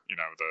for,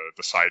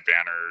 the side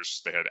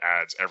banners, they had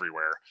ads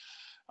everywhere.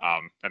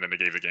 And then they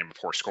gave the game a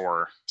poor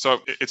score.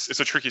 So it's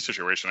a tricky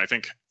situation. I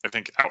think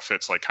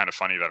outfits like Kind of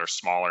Funny that are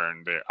smaller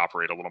and they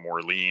operate a little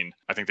more lean,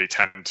 I think they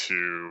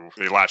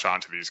latch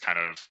on to these kind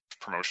of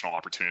promotional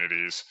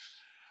opportunities.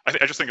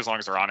 I just think as long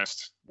as they're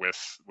honest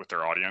with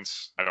their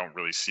audience, I don't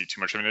really see too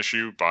much of an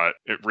issue. But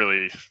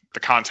the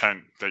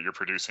content that you're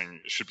producing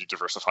should be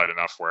diversified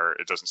enough where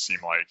it doesn't seem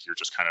like you're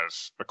just kind of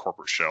a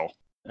corporate shill.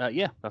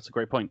 Yeah, that's a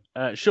great point.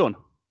 Sean,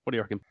 what do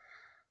you reckon?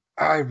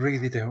 I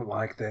really don't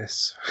like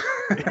this.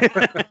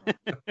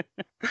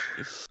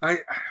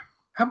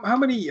 How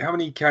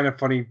many Kind of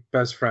Funny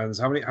best friends?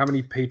 How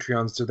many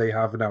Patreons do they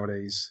have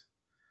nowadays?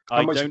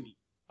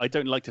 I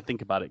don't like to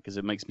think about it because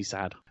it makes me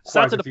sad. Quite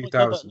Sad a to the few point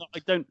thousand.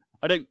 that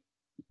I don't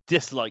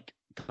dislike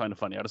Kind of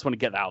Funny. I just want to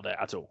get that out there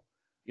at all.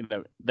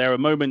 There are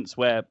moments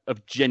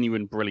of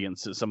genuine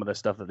brilliance at some of the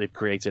stuff that they've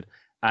created,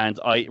 and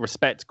I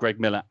respect Greg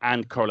Miller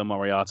and Carlo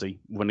Moriarty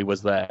when he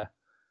was there.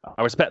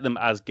 I respect them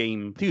as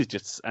game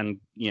enthusiasts and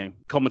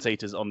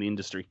commentators on the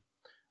industry.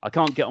 I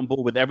can't get on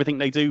board with everything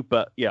they do,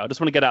 but yeah, I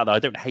just want to get out there. I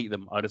don't hate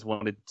them. I just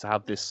wanted to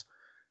have this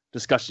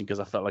discussion because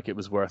I felt like it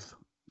was worth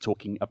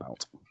talking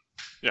about.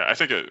 Yeah, I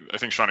think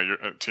Sean,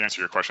 to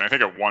answer your question, I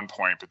think at one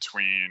point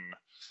between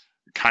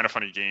Kind of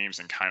Funny Games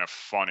and Kind of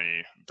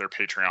Funny, their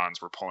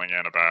Patreons were pulling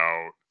in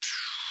about,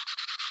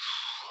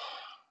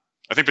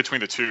 I think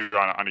between the two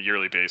on a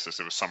yearly basis,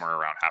 it was somewhere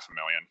around $500,000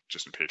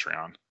 just in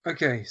Patreon.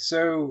 Okay,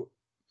 so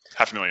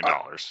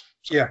 $500,000.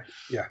 So.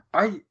 Yeah.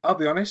 I'll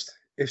be honest.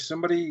 If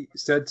somebody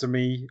said to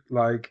me,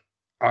 like,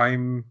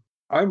 I'm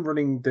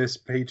running this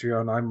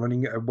Patreon, I'm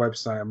running a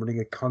website, I'm running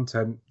a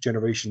content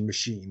generation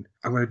machine,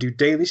 I'm going to do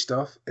daily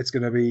stuff, it's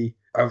going to be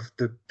of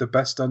the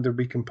best standard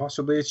we can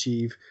possibly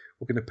achieve,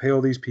 we're going to pay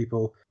all these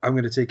people, I'm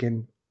going to take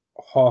in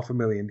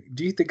 $500,000.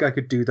 Do you think I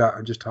could do that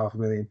on just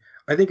 $500,000?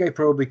 I think I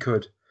probably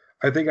could.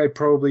 I think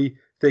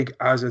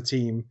as a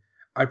team,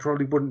 I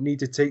probably wouldn't need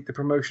to take the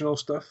promotional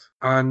stuff.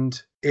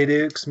 And it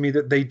irks me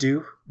that they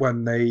do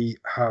when they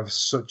have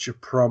such a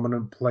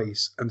prominent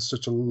place and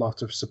such a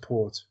lot of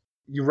support.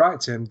 You're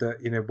right, Tim,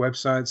 that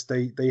websites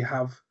they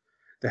have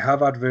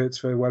adverts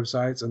for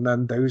websites, and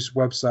then those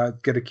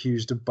websites get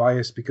accused of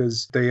bias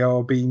because they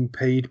are being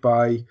paid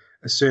by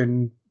a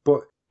certain.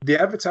 But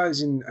the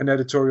advertising and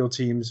editorial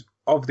teams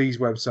of these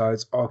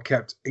websites are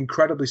kept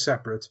incredibly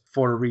separate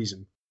for a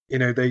reason.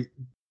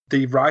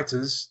 The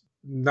writers,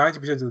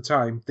 90% of the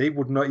time, they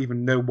would not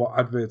even know what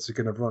adverts are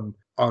going to run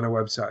on a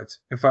website.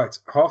 In fact,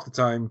 half the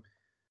time,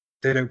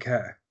 they don't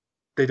care.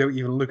 They don't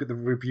even look at the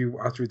review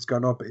after it's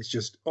gone up. It's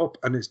just up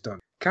and it's done.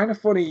 Kind of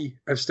Funny,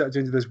 I've stepped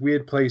into this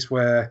weird place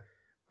where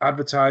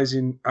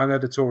advertising and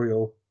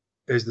editorial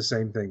is the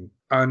same thing.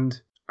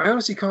 And I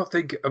honestly can't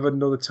think of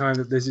another time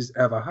that this has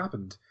ever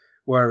happened.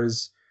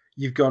 Whereas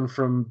you've gone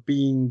from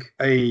being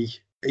a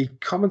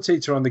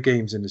commentator on the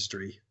games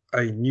industry,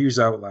 a news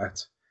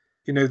outlet.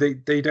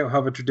 They don't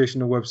have a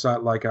traditional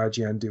website like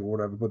IGN do or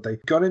whatever, but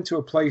they've gone into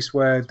a place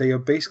where they are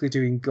basically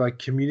doing like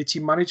community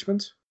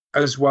management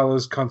as well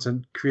as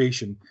content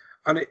creation.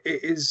 And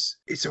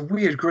it's a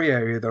weird grey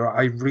area that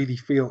I really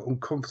feel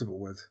uncomfortable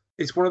with.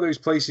 It's one of those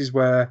places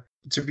where,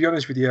 to be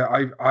honest with you,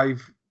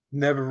 I've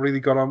never really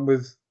got on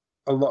with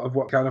a lot of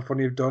what Kind of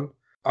Funny have done.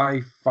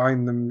 I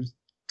find them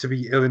to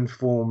be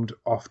ill-informed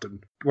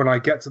often. When I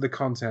get to the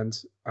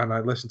content and I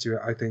listen to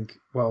it, I think,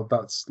 well,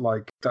 that's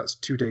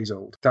 2 days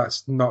old.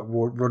 That's not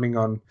running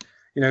on,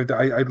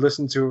 I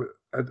listen to it,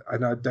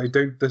 and I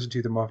don't listen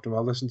to them often. I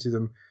listen to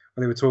them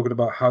when they were talking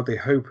about how they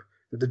hope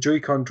that the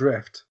Joy-Con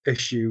drift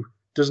issue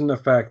doesn't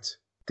affect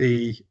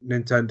the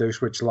Nintendo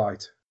Switch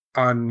Lite.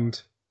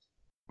 And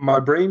my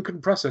brain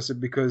couldn't process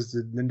it because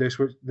the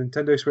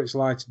Nintendo Switch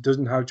Lite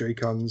doesn't have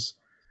Joy-Cons.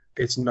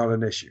 It's not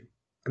an issue.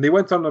 And they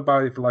went on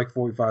about it for like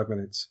 45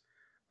 minutes.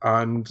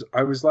 And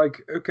I was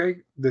like, okay,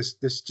 this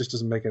just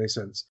doesn't make any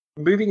sense.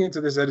 Moving into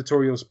this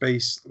editorial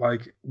space,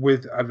 like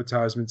with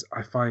advertisements,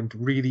 I find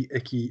really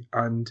icky,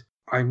 and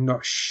I'm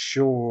not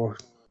sure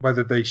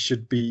whether they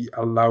should be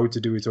allowed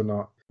to do it or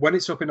not. When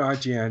it's up in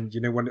IGN,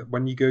 you know,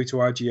 when you go to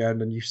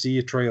IGN and you see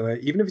a trailer,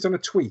 even if it's on a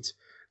tweet,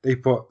 they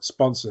put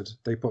sponsored,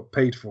 they put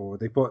paid for,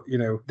 they put, you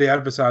know, they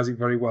advertise it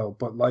very well.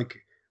 But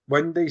like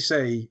when they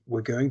say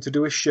we're going to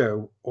do a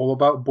show all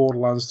about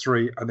Borderlands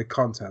 3 and the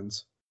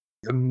content,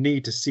 you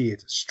need to see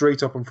it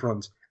straight up in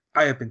front.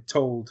 I have been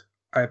told,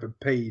 I have been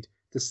paid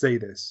to say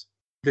this.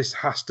 This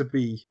has to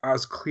be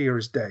as clear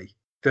as day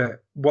that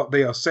what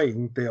they are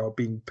saying, they are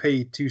being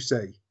paid to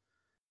say.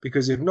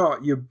 Because if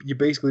not, you're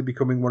basically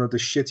becoming one of the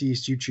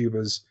shittiest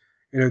YouTubers.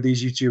 You know,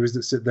 these YouTubers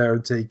that sit there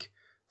and take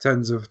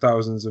tens of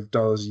thousands of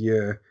dollars a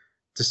year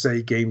to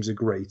say games are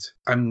great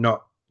and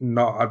not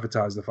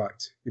advertise the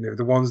fact. You know,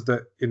 the ones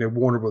that, you know,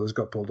 Warner Brothers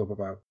got pulled up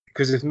about.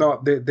 Because if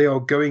not, they are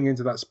going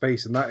into that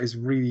space, and that is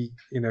really,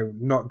 you know,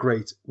 not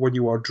great when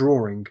you are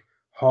drawing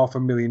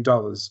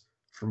 $500,000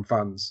 from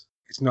fans.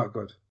 It's not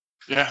good.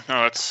 Yeah,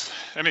 no, it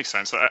makes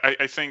sense.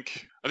 I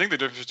think the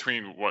difference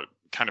between what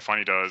Kind of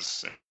Funny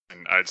does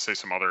and I'd say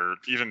some other,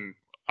 even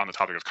on the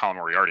topic of Colin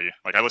Moriarty,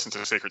 like I listen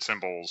to Sacred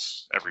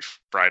Symbols every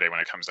Friday when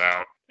it comes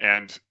out,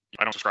 and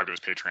I don't subscribe to his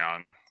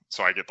Patreon,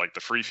 so I get like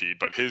the free feed,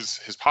 but his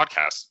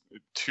podcast,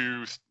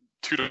 two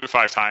to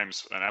 5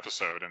 times an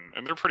episode,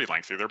 and they're pretty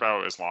lengthy. They're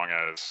about as long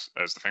as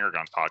the Finger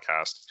Guns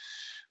podcast.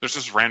 There's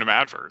just random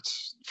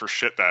adverts for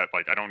shit that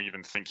like I don't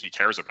even think he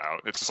cares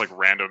about. It's just like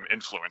random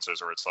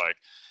influencers, or it's like,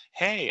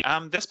 hey,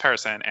 I'm this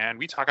person and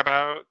we talk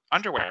about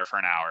underwear for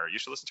an hour. You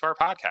should listen to our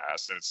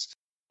podcast. And it's,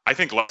 I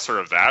think, lesser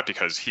of that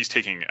because he's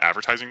taking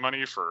advertising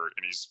money for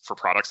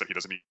products that he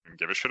doesn't even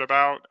give a shit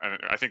about. And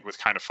I think with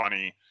Kind of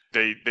Funny,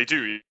 they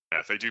do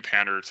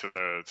pander to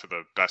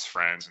the best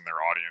friends in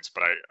their audience,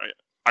 but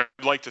I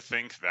like to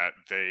think that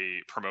they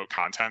promote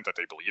content that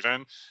they believe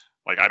in.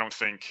 Like, I don't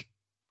think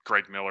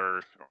Greg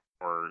Miller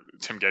or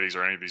Tim Geddes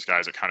or any of these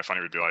guys at Kind of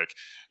Funny would be like,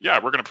 yeah,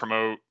 we're going to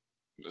promote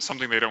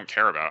something they don't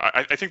care about.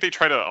 I think they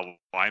try to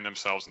align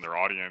themselves and their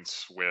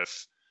audience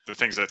with the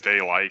things that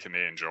they like and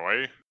they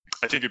enjoy.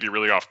 I think it'd be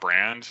really off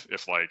brand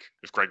if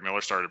Greg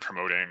Miller started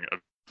promoting a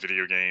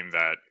video game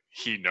that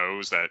he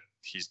knows that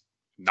he's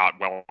not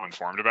well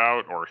informed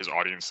about or his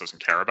audience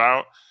doesn't care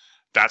about.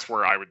 That's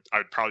where I would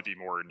probably be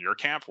more in your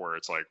camp, where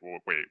it's like, well,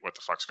 wait, what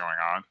the fuck's going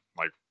on?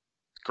 Like,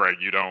 Greg,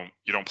 you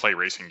don't play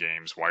racing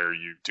games. Why are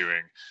you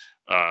doing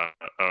a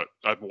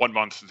 1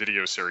 month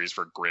video series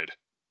for Grid?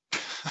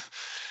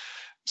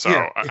 So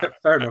yeah,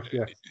 fair enough.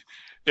 Yeah.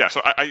 Yeah,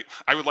 so I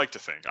would like to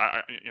think,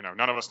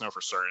 none of us know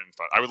for certain,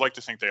 but I would like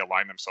to think they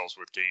align themselves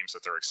with games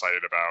that they're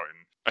excited about.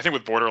 And I think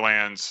with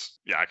Borderlands,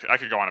 yeah, I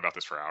could go on about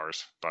this for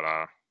hours, but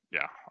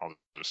yeah, I'll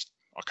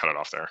cut it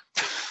off there.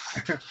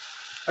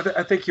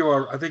 I think you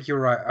are. I think you're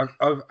right.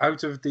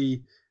 Out of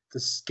the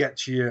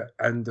sketchier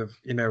end of,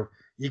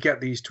 you get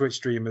these Twitch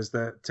streamers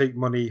that take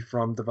money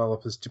from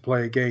developers to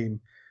play a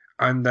game,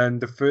 and then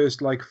the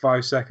first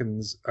 5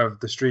 seconds of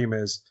the stream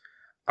is,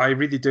 I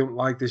really don't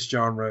like this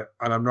genre,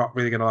 and I'm not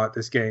really going to like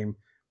this game,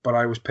 but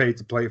I was paid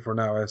to play for an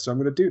hour, so I'm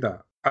going to do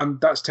that. And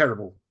that's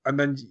terrible. And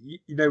then,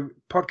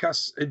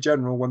 podcasts in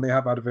general, when they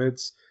have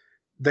adverts,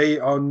 they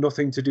are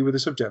nothing to do with the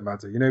subject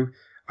matter.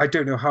 I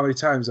don't know how many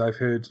times I've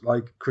heard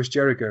Chris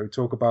Jericho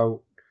talk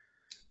about,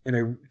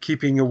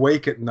 keeping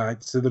awake at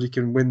night so that he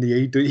can win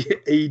the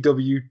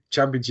AEW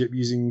championship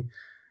using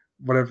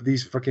whatever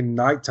these fucking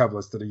night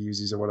tablets that he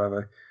uses or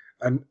whatever.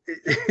 And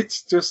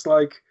it's just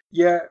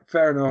yeah,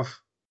 fair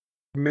enough.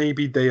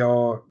 Maybe they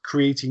are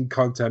creating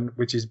content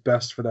which is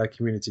best for their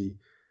community,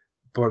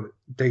 but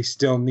they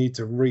still need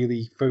to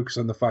really focus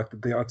on the fact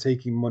that they are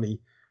taking money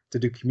to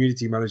do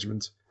community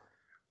management.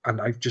 And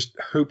I just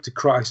hope to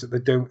Christ that they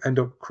don't end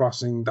up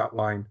crossing that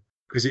line,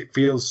 because it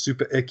feels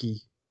super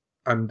icky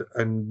and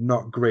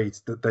not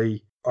great that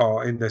they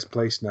are in this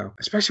place now,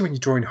 especially when you're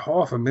drawing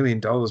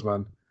 $500,000,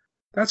 man.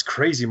 That's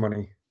crazy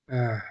money.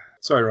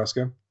 Sorry,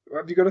 Roscoe.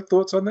 Have you got any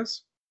thoughts on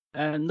this?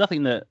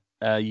 Nothing that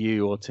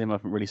you or Tim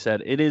haven't really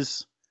said. It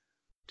is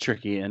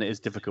tricky and it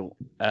is difficult.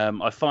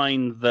 I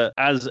find that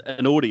as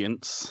an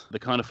audience, the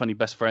Kind of Funny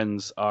best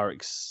friends are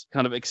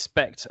kind of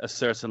expect a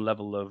certain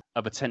level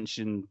of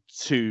attention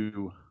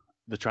to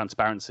the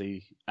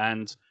transparency,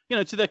 and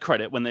to their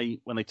credit, when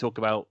they talk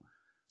about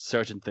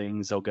certain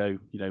things, they'll go,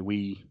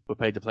 we were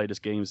paid to play this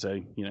game, so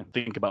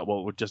think about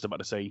what we're just about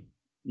to say,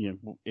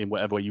 in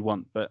whatever way you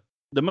want. But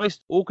the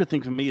most awkward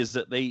thing for me is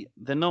that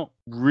they're not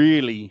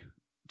really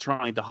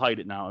trying to hide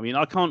it now. I mean,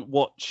 I can't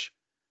watch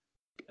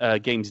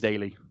Games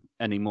Daily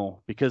anymore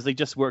because they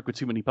just work with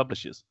too many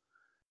publishers,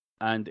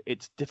 and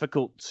it's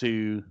difficult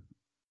to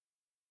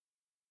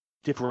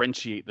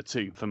differentiate the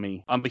two for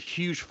me. I'm a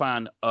huge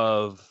fan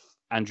of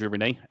Andrew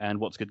Renee and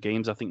What's Good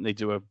Games. I think they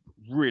do a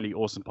really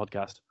awesome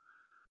podcast,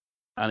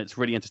 and it's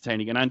really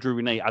entertaining. And Andrew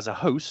Renee, as a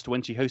host,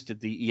 when she hosted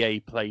the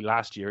EA Play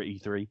last year at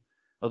E3,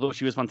 I thought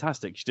she was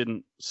fantastic. She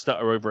didn't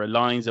stutter over her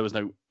lines. There was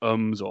no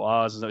ums or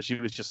ahs. She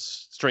was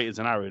just straight as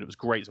an arrow, and it was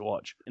great to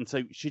watch. And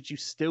so should you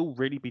still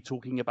really be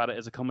talking about it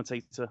as a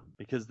commentator?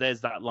 Because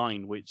there's that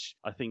line, which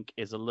I think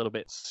is a little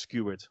bit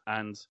skewered.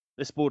 And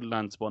this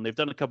Borderlands one, they've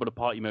done a couple of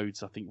party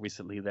modes, I think,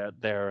 recently.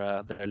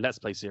 Their Let's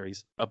Play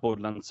series of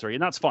Borderlands 3,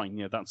 and that's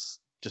fine. That's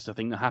just a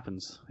thing that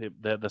happens.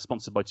 They're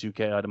sponsored by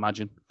 2K, I'd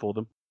imagine, for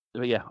them.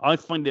 But yeah, I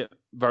find it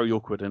very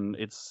awkward, and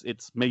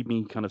it's made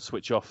me kind of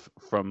switch off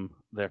from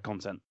their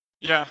content.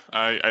 Yeah,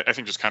 I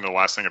think just kind of the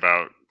last thing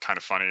about kind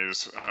of funny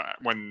is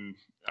when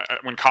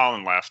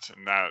Colin left,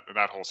 and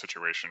that whole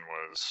situation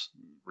was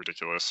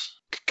ridiculous.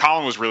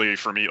 Colin was really,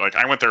 for me, like,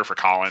 I went there for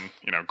Colin.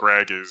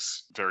 Greg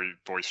is very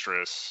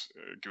boisterous,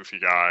 goofy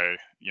guy.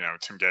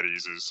 Tim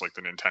Geddes is like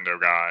the Nintendo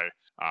guy.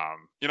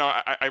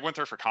 I went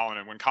there for Colin,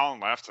 and when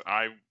Colin left,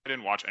 I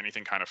didn't watch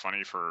anything kind of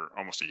funny for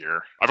almost a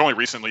year. I've only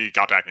recently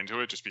got back into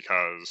it just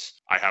because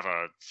I have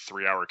a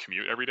 3-hour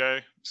commute every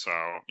day. So,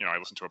 I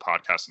listen to a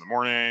podcast in the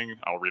morning,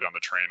 I'll read on the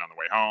train on the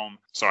way home.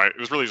 So it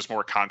was really just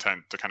more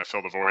content to kind of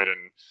fill the void.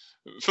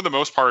 And for the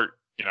most part,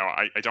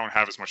 I don't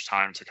have as much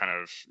time to kind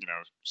of,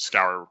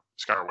 scour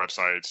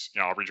websites.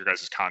 I'll read your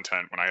guys'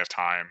 content when I have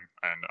time,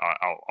 and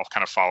I'll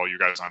kind of follow you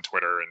guys on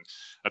Twitter, and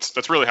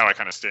that's really how I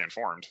kind of stay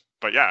informed.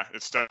 But yeah,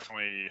 it's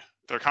definitely,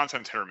 their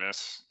content's hit or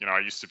miss. I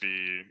used to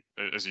be,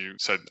 as you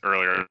said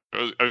earlier,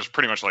 I was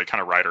pretty much like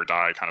kind of ride or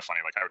die kind of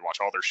funny. Like, I would watch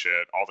all their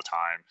shit all the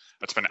time.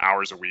 I'd spend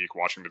hours a week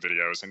watching the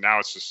videos, and now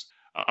it's just,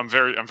 I'm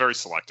very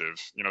selective.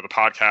 The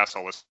podcast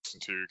I'll listen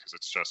to because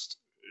it's just,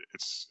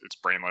 it's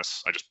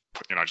brainless. I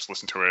just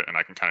listen to it, and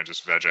I can kind of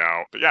just veg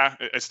out. But yeah,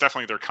 it's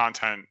definitely their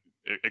content.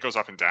 It goes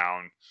up and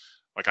down.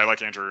 Like, I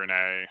like Andrew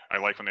Renee. I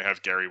like when they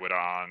have Gary Witta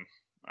on.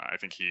 I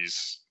think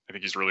he's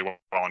really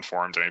well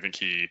informed, and I think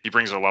he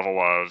brings a level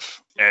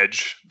of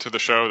edge to the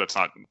show that's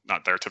not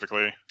there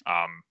typically.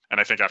 And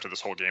I think after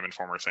this whole Game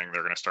Informer thing,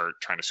 they're going to start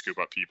trying to scoop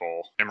up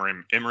people.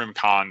 Imran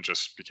Khan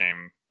just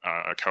became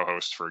a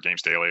co-host for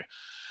Games Daily.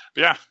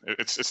 But yeah,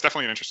 it's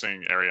definitely an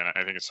interesting area, and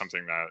I think it's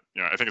something that,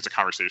 I think it's a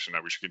conversation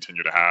that we should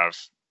continue to have,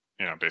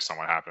 based on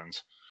what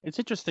happens. It's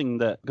interesting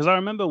that, because I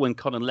remember when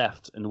Conan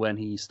left and when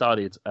he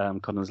started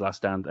Conan's Last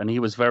Stand, and he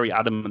was very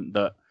adamant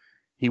that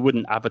he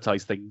wouldn't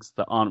advertise things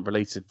that aren't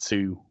related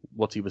to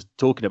what he was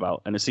talking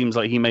about. And it seems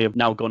like he may have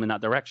now gone in that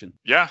direction.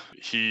 Yeah,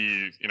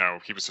 he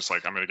was just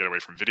like, I'm going to get away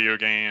from video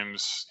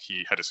games.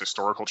 He had his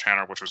historical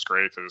channel, which was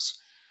great because,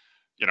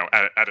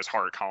 at his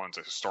heart, Colin's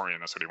a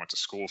historian. That's what he went to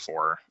school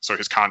for. So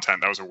his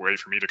content, that was a way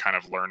for me to kind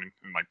of learn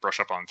and like brush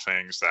up on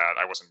things that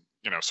I wasn't,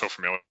 so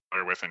familiar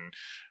with. And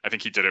I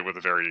think he did it with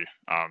a very,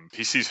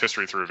 he sees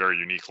history through a very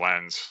unique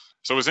lens.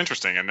 So it was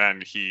interesting. And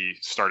then he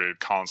started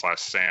Colin's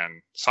Last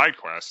Stand side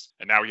quest,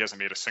 and now he hasn't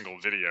made a single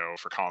video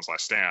for Colin's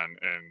Last Stand.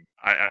 And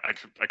I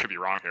could be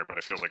wrong here, but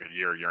it feels like a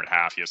year and a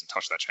half, he hasn't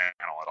touched that channel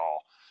at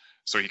all.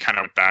 So he kind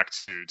of went back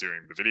to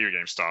doing the video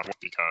game stuff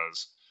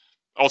because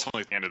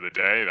ultimately, at the end of the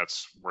day,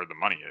 that's where the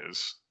money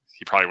is.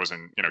 He probably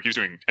wasn't, I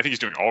think he's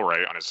doing all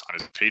right on his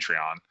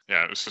Patreon.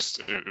 Yeah, it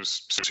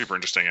was super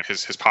interesting. And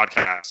his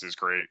podcast is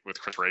great with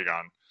Chris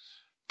Reagan.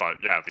 But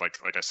yeah, like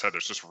I said,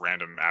 there's just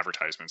random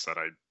advertisements that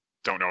I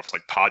don't know if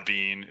like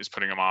Podbean is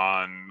putting them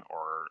on,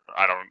 or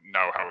I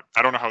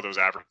don't know how those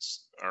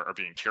adverts are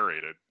being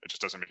curated. It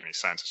just doesn't make any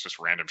sense. It's just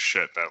random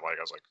shit that, like,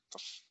 I was like, the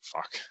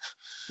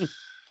fuck.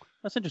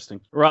 That's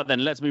interesting. Right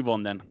then, let's move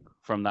on then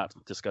from that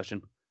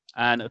discussion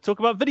and talk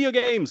about video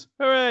games.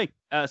 Hooray!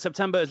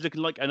 September is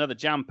looking like another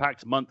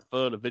jam-packed month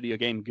full of video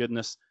game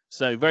goodness.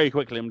 So very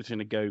quickly, I'm just going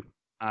to go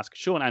ask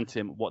Sean and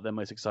Tim what they're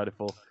most excited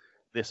for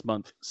this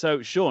month.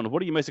 So Sean,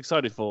 what are you most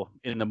excited for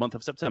in the month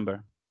of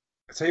September?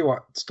 I tell you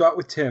what, start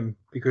with Tim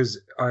because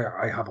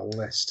I have a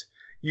list.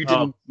 You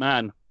didn't. Oh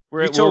man,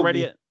 we're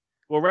already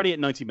at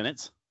 90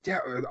 minutes. Yeah,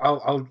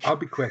 I'll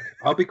be quick.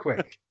 I'll be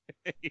quick.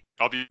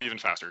 I'll be even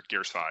faster.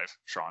 Gears 5,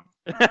 Sean.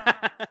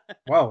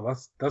 Wow,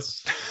 that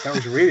was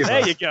really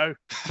there fast. you go.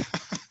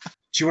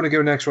 Do you want to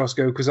go next,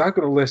 Roscoe? Because I've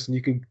got a list and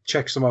you can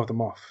check some of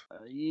them off.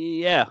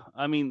 Yeah,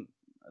 I mean,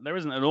 there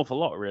isn't an awful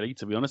lot really,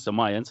 to be honest, on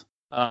my end.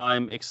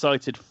 I'm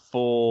excited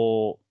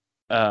for.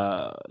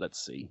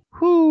 Let's see.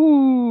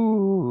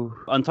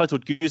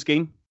 Untitled Goose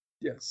Game.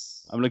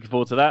 Yes. I'm looking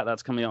forward to that.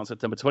 That's coming out on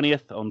September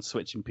 20th on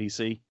Switch and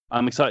PC.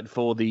 I'm excited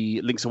for the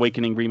Link's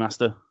Awakening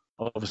remaster.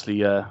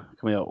 Obviously,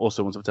 coming out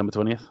also on September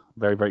 20th.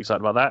 Very, very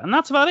excited about that. And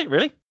that's about it,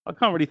 really. I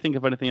can't really think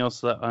of anything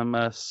else that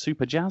I'm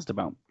super jazzed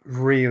about.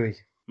 Really?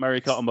 Mario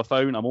Kart on my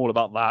phone. I'm all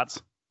about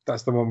that.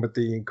 That's the one with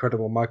the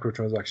incredible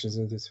microtransactions,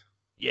 isn't it?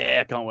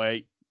 Yeah, can't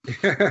wait.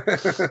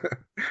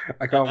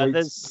 I can't wait.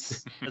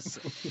 There's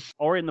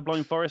Ori and the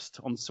Blind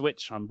Forest on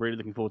Switch. I'm really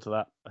looking forward to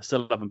that. I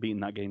still haven't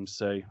beaten that game,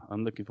 so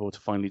I'm looking forward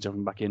to finally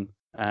jumping back in.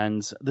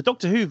 And the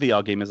Doctor Who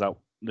VR game is out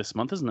this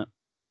month, isn't it?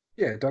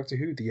 Yeah, Doctor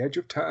Who, The Edge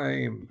of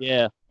Time.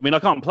 Yeah. I mean, I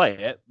can't play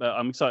it, but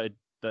I'm excited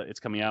that it's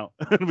coming out.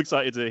 I'm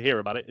excited to hear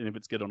about it and if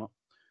it's good or not.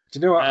 Do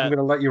you know what? I'm going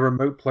to let you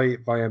remote play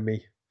it via me.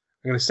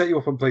 I'm going to set you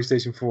up on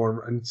PlayStation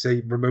 4 and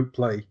say remote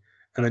play,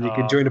 and then you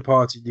can join a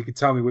party. You can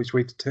tell me which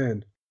way to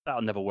turn.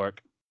 That'll never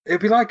work.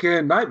 It'd be like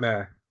a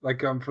nightmare.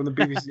 like I'm from the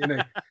BBC, you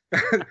know.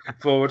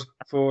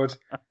 Forward,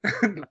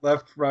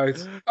 left,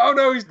 right. Oh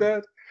no, he's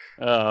dead.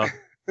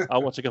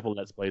 I'll watch a couple of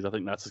Let's Plays. I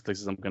think that's as close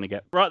as I'm going to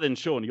get. Right then,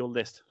 Sean, your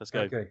list. Let's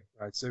go. Okay,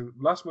 right. So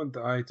last month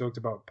I talked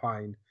about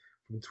Pine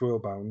from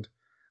Twirlbound,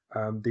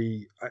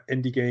 the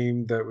indie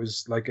game that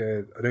was like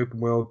an open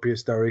world,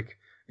 prehistoric,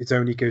 its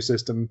own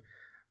ecosystem.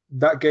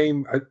 That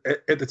game,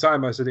 at the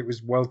time, I said it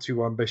was well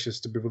too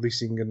ambitious to be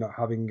releasing and not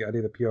having any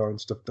of the PR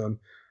and stuff done.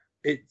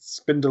 It's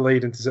been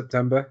delayed into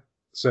September,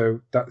 so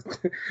that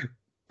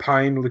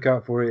Pine, look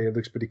out for it. It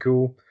looks pretty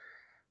cool.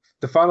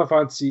 The Final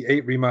Fantasy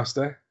VIII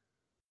remaster.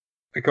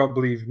 I can't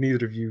believe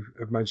neither of you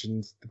have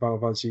mentioned the Final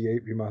Fantasy VIII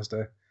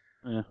remaster.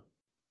 Yeah.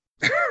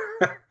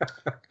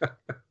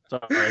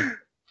 Sorry.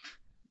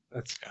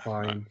 That's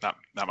fine. Not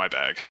my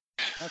bag.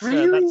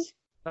 Really?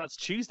 That's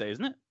Tuesday,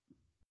 isn't it?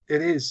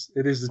 It is.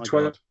 It is the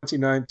God.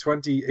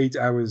 28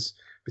 hours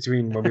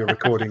between when we were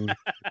recording.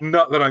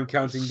 Not that I'm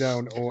counting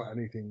down or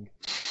anything.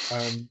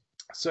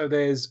 So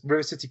there's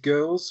River City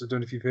Girls. I don't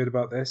know if you've heard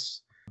about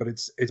this, but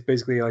it's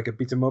basically like a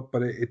beat 'em up,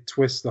 but it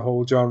twists the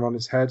whole genre on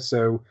its head.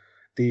 So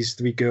these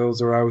three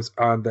girls are out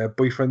and their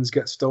boyfriends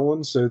get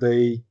stolen, so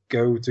they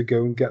go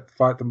and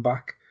fight them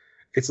back.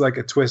 It's like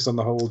a twist on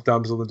the whole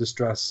damsel in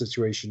distress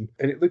situation,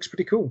 and it looks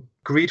pretty cool.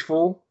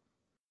 Greedfall.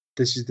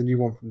 This is the new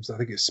one from, I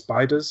think it's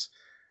Spiders.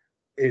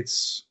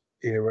 It's,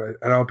 you know,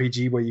 an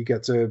RPG where you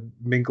get to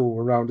mingle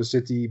around a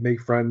city,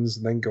 make friends,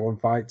 and then go on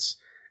fights.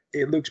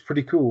 It looks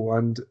pretty cool,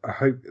 and I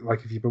hope,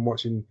 like, if you've been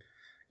watching,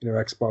 you know,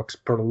 Xbox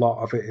put a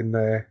lot of it in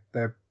their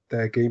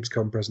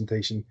Gamescom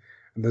presentation,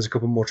 and there's a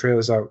couple more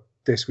trailers out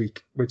this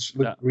week, which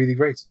look really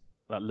great.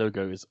 That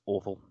logo is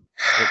awful.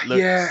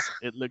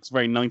 It looks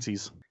very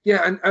 90s.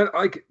 Yeah, and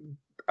like,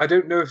 I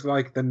don't know if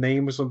like the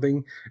name or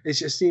something. It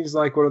just seems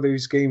like one of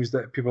those games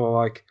that people are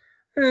like,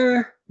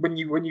 when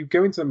you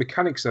go into the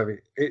mechanics of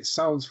it, it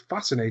sounds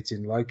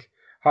fascinating. Like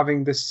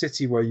having this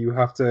city where you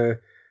have to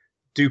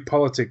do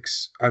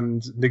politics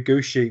and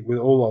negotiate with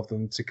all of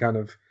them to kind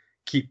of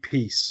keep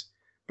peace,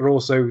 but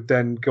also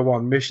then go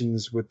on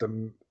missions with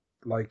them,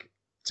 like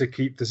to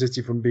keep the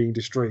city from being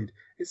destroyed.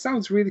 It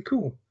sounds really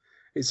cool.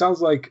 It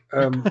sounds like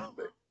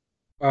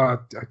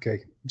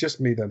okay, just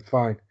me then,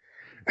 fine.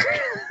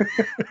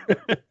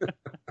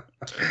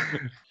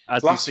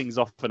 As these things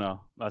often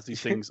are.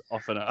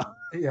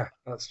 Yeah,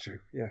 that's true.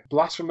 Yeah.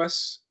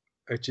 Blasphemous,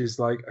 which is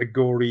like a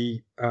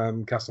gory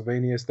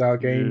Castlevania style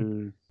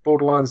game.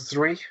 Borderlands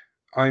 3.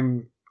 I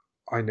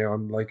know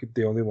I'm like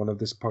the only one of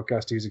this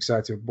podcast who's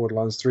excited with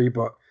Borderlands 3,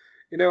 but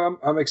you know,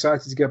 I'm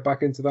excited to get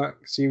back into that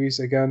series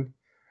again.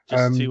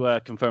 Just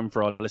to confirm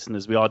for our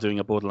listeners, we are doing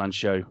a Borderlands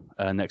show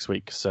next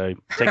week, so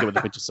take it with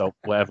a pinch of salt,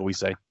 whatever we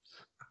say.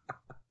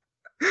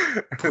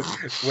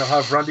 We'll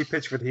have Randy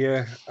Pitchford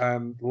here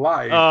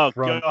live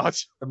from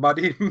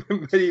the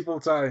medieval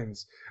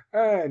times.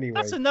 Anyway,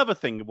 that's another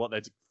thing. What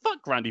they're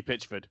fuck Randy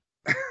Pitchford.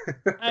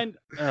 And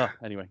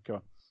anyway,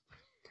 go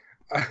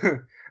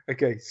on.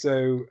 Okay,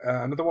 so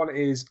another one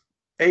is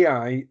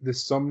AI, the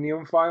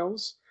Somnium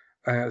Files.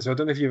 So I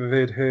don't know if you've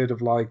ever heard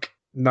of like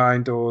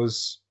Nine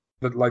Doors,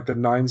 but like the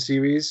 9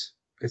 series.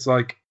 It's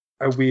like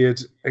a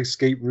weird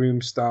escape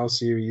room style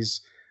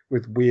series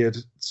with weird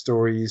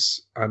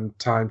stories and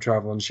time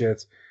travel and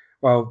shit.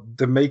 Well,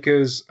 the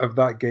makers of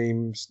that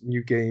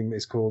new game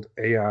is called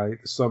AI,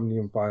 the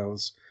Somnium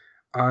Files,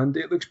 and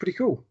it looks pretty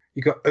cool.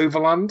 You got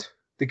Overland,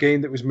 the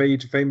game that was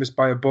made famous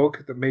by a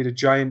bug that made a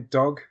giant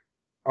dog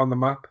on the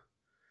map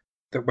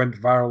that went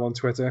viral on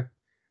Twitter.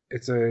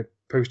 It's a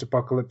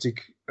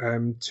post-apocalyptic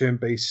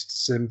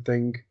turn-based sim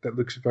thing that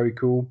looks very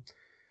cool.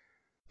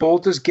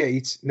 Baldur's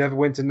Gate,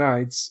 Neverwinter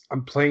Nights,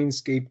 and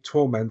Planescape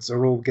Torments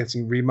are all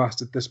getting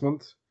remastered this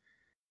month.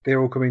 They're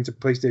all coming to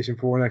PlayStation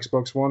 4 and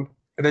Xbox One.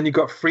 And then you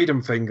got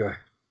Freedom Finger,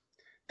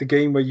 the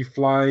game where you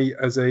fly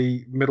as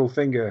a middle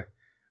finger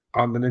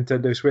on the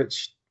Nintendo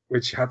Switch,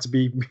 which had to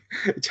be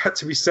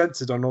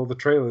censored on all the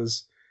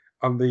trailers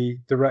on the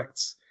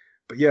directs.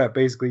 But yeah,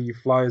 basically you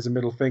fly as a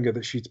middle finger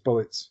that shoots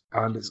bullets,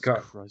 and it's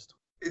got. Christ.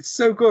 It's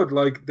so good.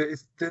 Like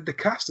the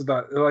cast of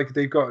that, like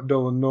they've got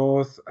Nolan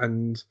North,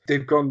 and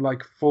they've gone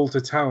like full to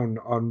town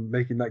on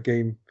making that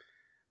game.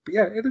 But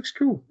yeah, it looks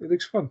cool. It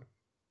looks fun.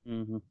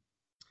 Mm-hmm.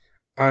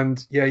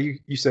 And yeah,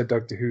 you said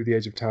Doctor Who, The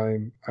Age of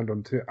Time, and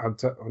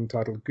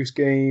Untitled Goose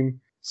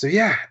Game. So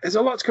yeah, there's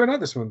a lot going out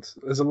this month.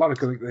 There's a lot of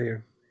going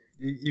there.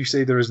 You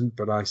say there isn't,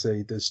 but I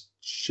say there's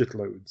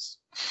shitloads.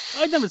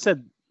 I never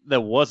said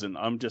there wasn't.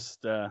 I'm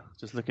just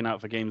looking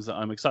out for games that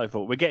I'm excited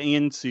for. We're getting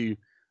into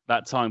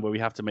that time where we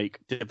have to make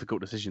difficult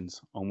decisions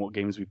on what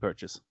games we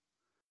purchase.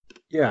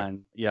 Yeah.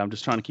 And yeah, I'm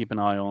just trying to keep an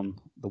eye on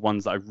the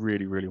ones that I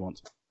really, really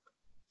want.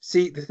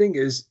 See, the thing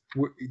is,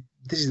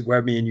 this is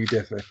where me and you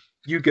differ.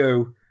 You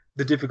go,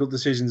 the difficult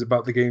decisions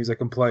about the games I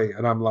can play,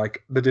 and I'm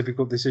like, the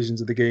difficult decisions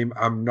of the game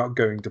I'm not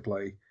going to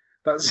play.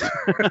 That's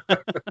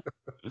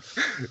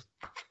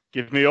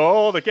give me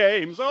all the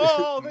games,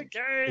 all the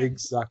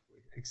games.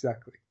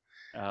 Exactly.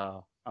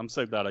 I'm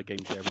so glad I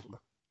gamed everything.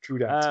 True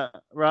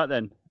that. Right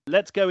then,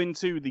 let's go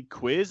into the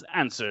quiz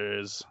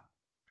answers.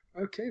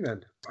 Okay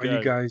then. Are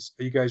you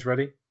guys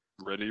ready?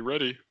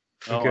 Ready.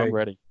 Oh, Okay. I'm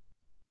ready.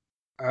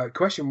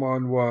 Question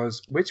 1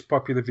 was, which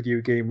popular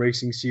video game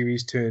racing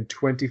series turned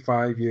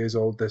 25 years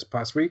old this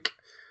past week?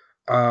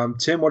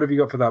 Tim, what have you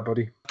got for that,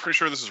 buddy? Pretty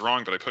sure this is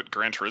wrong, but I put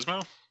Gran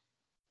Turismo.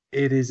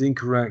 It is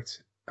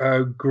incorrect.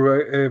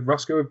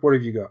 Roscoe, what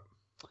have you got?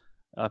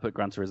 I put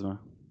Gran Turismo.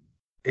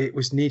 It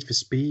was Need for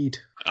Speed.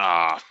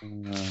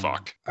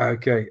 Fuck.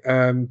 Okay.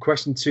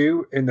 Question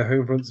 2, in the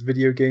Homefront's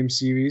video game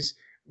series,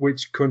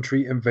 which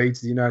country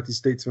invades the United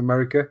States of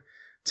America?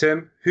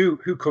 Tim, who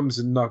comes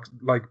and knocks,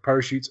 like,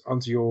 parachutes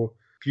onto your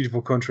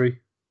beautiful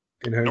country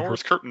in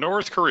Homefront?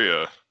 North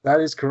Korea. That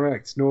is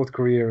correct. North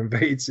Korea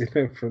invades in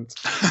Homefront.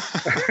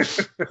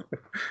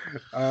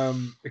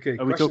 Okay.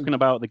 Are we talking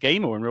about the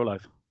game or in real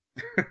life?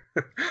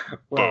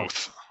 Well,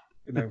 Both.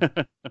 you know,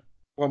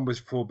 one was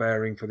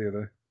forbearing for the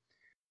other.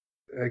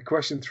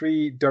 Question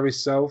 3,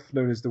 Doris Self,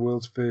 known as the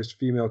world's first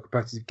female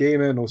competitive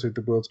gamer and also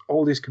the world's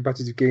oldest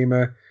competitive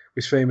gamer,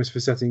 was famous for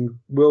setting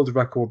world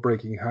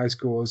record-breaking high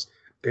scores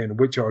in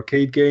which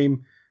arcade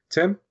game?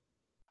 Tim?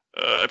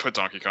 I put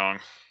Donkey Kong.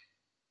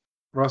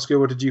 Roscoe,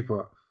 what did you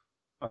put?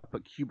 I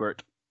put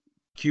Qbert.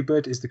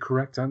 Qbert is the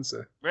correct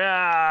answer.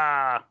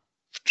 Yeah.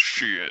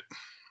 Shit.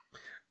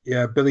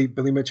 Yeah, Billy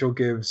Mitchell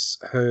gives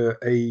her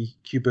a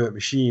Qbert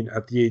machine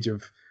at the age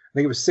of, I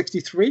think it was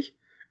 63,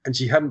 and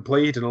she hadn't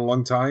played in a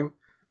long time.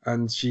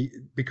 And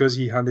because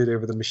he handed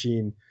over the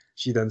machine,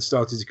 she then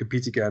started to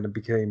compete again and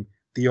became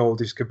the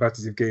oldest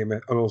competitive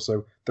gamer and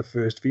also the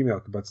first female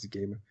competitive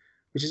gamer,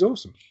 which is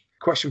awesome.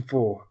 Question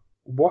 4.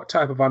 What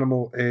type of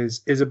animal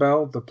is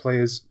Isabelle, the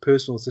player's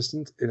personal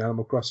assistant in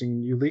Animal Crossing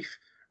New Leaf?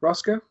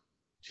 Roscoe?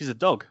 She's a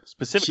dog,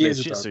 specifically a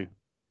Shih Tzu.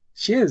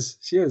 She is,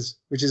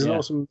 which is an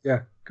awesome,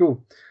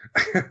 cool.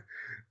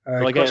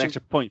 Will I get an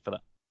extra point for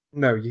that?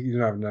 No, you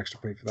don't have an extra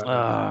point for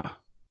that.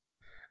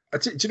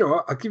 Do you know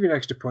what? I'll give you an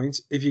extra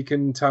point if you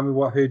can tell me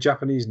what her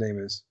Japanese name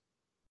is.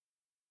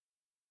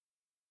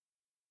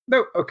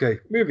 No, okay,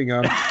 moving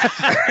on.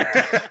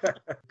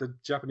 The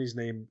Japanese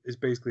name is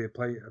basically a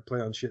play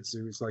on Shih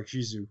Tzu. It's like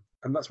Shizu,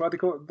 and that's why they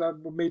call it, that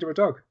made her a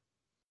dog.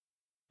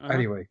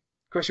 Anyway,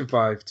 question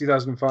 5.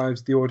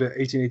 2005's The Order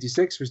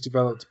 1886 was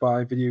developed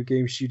by video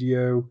game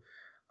studio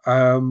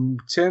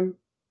Tim,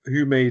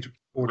 who made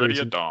Order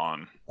Ready at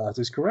Dawn. That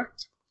is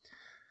correct.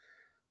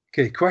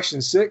 Okay,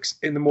 question 6.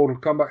 In the Mortal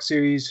Kombat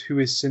series, who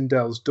is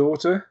Sindel's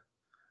daughter?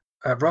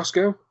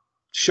 Roscoe,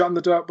 shot in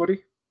the dark,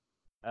 buddy.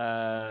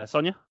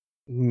 Sonya?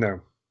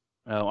 No.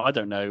 Oh, I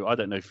don't know. I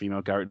don't know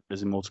female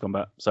characters in Mortal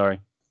Kombat. Sorry.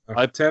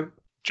 Tim?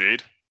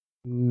 Jade?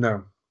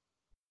 No.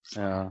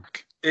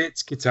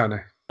 It's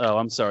Kitana. Oh,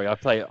 I'm sorry. I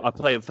play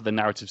it for the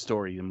narrative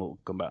story in Mortal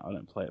Kombat. I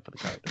don't play it for the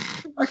character.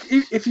 Like,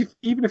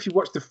 even if you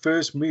watch the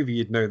first movie,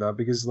 you'd know that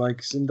because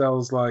like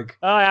Sindel's like.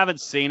 Oh, I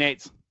haven't seen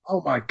it. Oh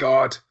my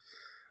god!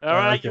 All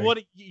right,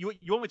 okay. you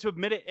want me to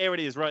admit it? Here it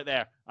is, right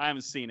there. I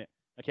haven't seen it.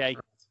 Okay.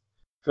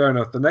 Fair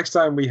enough. The next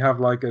time we have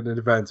like an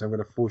event, I'm going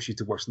to force you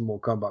to watch the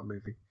Mortal Kombat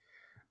movie.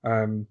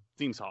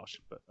 Seems harsh,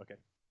 but okay.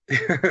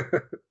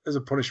 As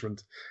a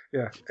punishment,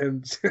 yeah.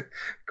 And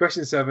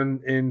question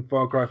 7 in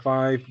Far Cry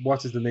 5: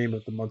 what is the name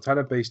of the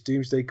Montana-based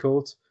Doomsday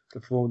Cult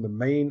that form the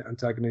main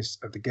antagonists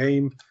of the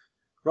game?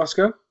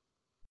 Roscoe?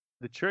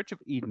 The Church of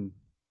Eden.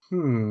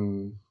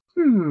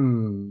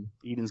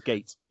 Eden's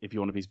Gate, if you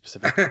want to be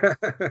specific.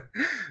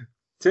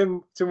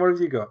 Tim, what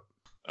have you got?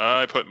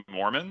 I put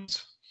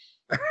Mormons.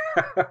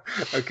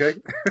 Okay.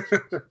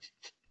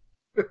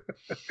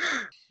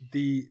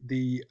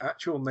 The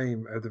actual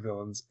name of the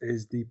villains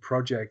is the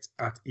Project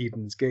at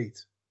Eden's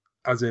Gate,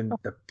 as in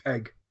the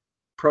Peg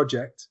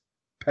Project,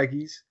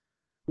 Peggies,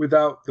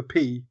 without the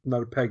P,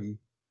 not a Peggy.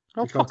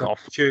 Oh, fuck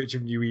off. Church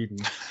of New Eden.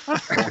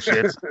 That's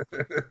bullshit.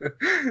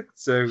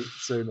 So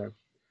no.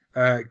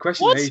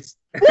 Question What? 8.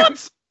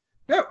 What?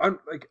 No,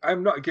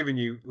 I'm not giving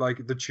you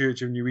like the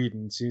Church of New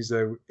Eden, seems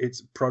though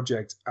it's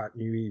Project at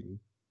New Eden.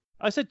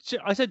 I said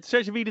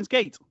Church of Eden's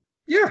Gate.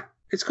 Yeah,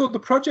 it's called the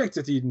Project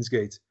at Eden's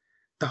Gate.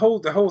 The whole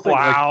thing.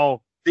 Wow.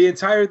 Like, the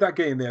entire of that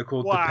game, they are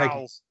called Wow. the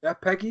Peggies. They're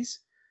Peggies.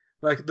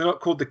 Like they're not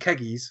called the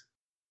Keggies,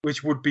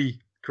 which would be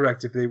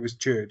correct if it was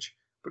church.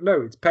 But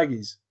no, it's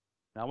Peggies.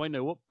 Now I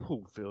know what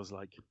pool feels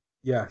like.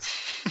 Yes.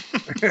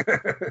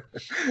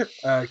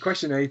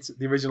 Question 8.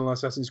 The original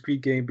Assassin's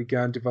Creed game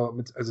began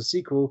development as a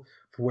sequel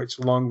for which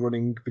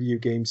long-running video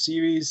game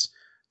series?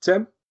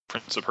 Tim?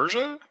 Prince of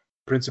Persia?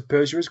 Prince of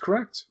Persia is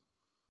correct.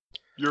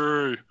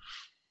 Yay.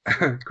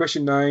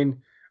 Question 9.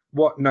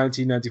 What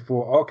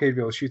 1994 arcade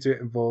rail shooter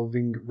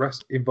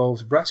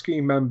involves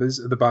rescuing members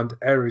of the band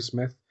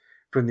Aerosmith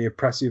from the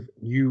oppressive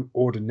New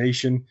Order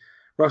Nation?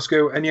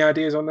 Roscoe, any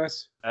ideas on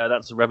this?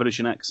 That's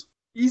Revolution X.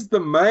 He's the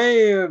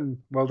man.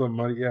 Well done,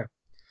 Mike. Yeah.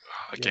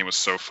 That game was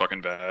so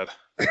fucking bad.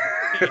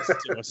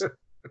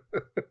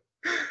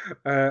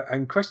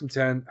 And question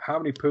 10. How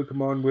many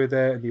Pokemon were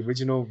there in the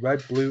original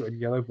red, blue, and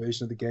yellow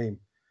version of the game?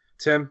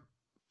 Tim?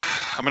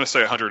 I'm going to say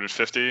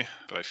 150,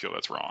 but I feel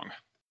that's wrong.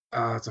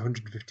 It's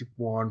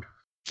 151.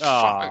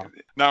 Ah.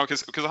 No,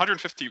 because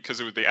 150,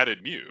 because they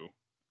added Mew.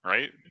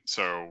 right?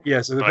 So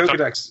yeah, so the but I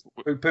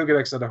thought-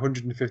 Pokédex had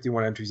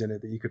 151 entries in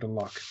it that you could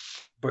unlock,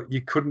 but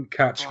you couldn't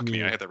catch Fuck me,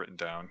 Mew. I had that written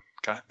down.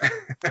 God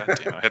damn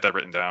it, I had that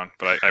written down,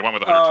 but I went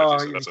with Oh, 150.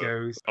 So here that's he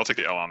goes. I'll take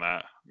the L on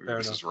that. Fair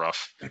This enough. is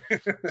rough.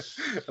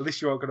 At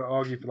least you aren't going to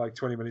argue for like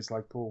 20 minutes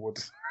like Paul would.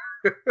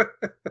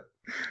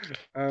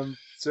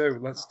 So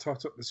let's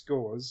tot up the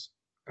scores.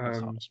 That's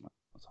harsh, man.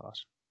 That's harsh.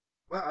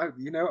 Well,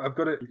 I've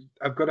got to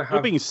You're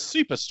have being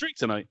super strict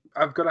tonight.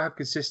 I've got to have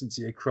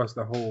consistency across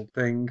the whole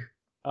thing.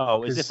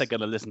 Oh, as if 'Cause- they're going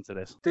to listen to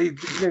this. They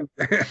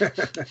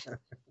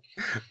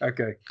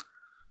Okay.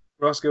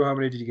 Roscoe, how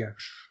many did you get?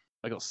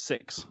 I got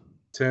 6.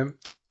 Tim?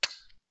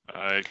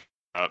 I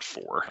got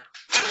 4.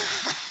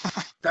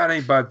 That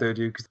ain't bad though,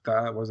 dude, because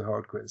that was a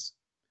hard quiz.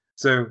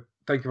 So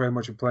thank you very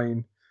much for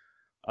playing.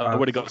 I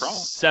would have got no problem.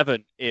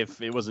 7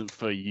 if it wasn't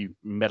for you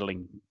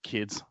meddling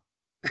kids.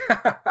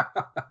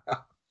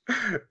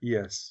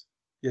 Yes,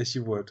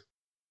 you would.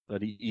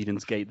 Bloody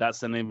Eden's Gate. That's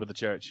the name of the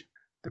church.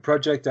 The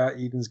project at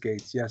Eden's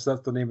Gates. Yes,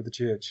 that's the name of the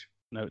church.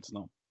 No, it's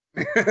not.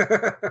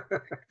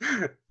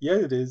 Yeah,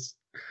 it is.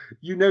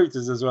 You know it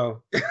is as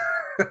well.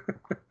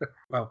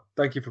 Well,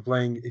 thank you for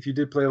playing. If you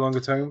did play along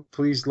at home,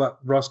 please let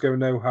Roscoe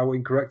know how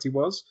incorrect he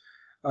was.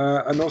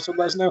 And also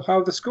let us know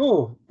how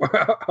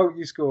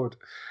you scored.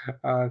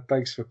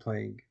 Thanks for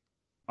playing.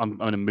 I'm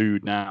in a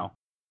mood now.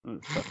 I'm in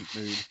a fucking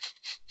mood.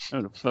 I'm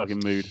in a fucking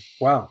mood.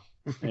 Wow.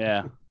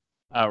 Yeah.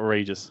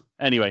 Outrageous.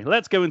 Anyway,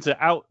 let's go into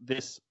Out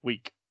This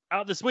Week.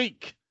 Out this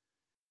week!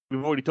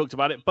 We've already talked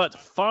about it, but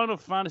Final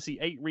Fantasy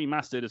VIII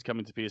Remastered is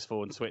coming to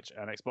PS4 and Switch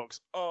and Xbox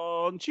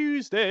on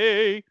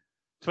Tuesday.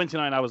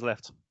 29 hours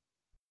left.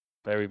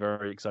 Very,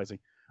 very exciting.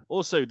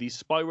 Also, the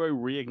Spyro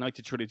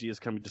Reignited trilogy is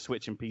coming to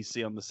Switch and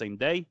PC on the same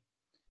day.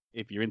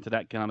 If you're into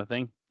that kind of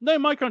thing. No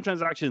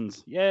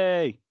microtransactions.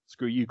 Yay!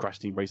 Screw you, Crash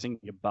Team Racing,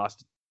 you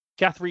bastard.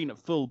 Catherine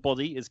Full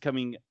Body is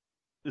coming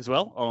as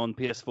well on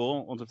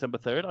PS4 on September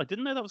 3rd. I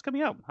didn't know that was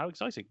coming out. How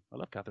exciting. I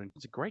love Catherine.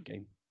 It's a great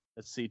game.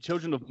 Let's see.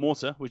 Children of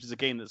Mortar, which is a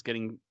game that's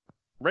getting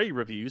rave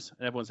reviews,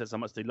 and everyone says how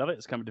much they love it.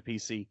 It's coming to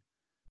PC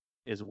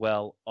as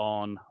well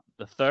on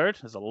the 3rd.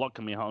 There's a lot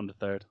coming out on the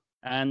 3rd.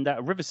 And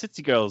River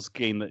City Girls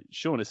game that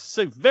Sean is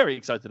so very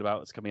excited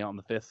about. It's coming out on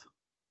the 5th.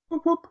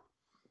 Whoop, whoop.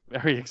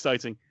 Very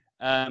exciting.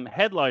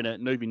 Headliner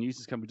Novi News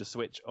is coming to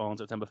Switch on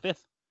September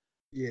 5th,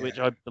 Yeah, which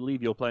I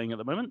believe you're playing at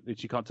the moment,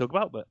 which you can't talk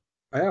about, but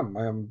I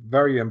am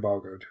very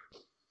embargoed.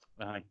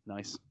 aye,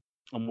 nice.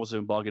 I'm also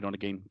embargoed on a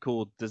game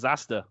called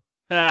Disaster.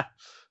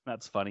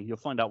 That's funny. You'll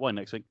find out why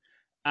next week.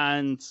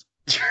 And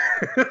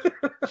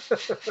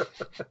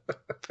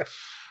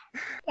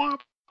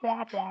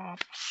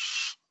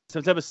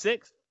September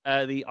 6th,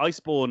 the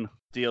Iceborne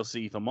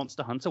DLC for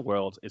Monster Hunter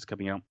World is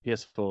coming out.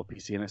 PS4,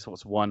 PC, and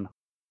Xbox One.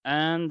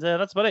 And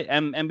that's about it.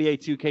 NBA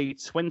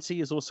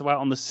 2K20 is also out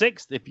on the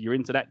 6th, if you're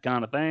into that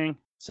kind of thing.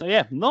 So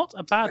yeah, not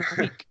a bad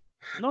week.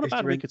 Not a If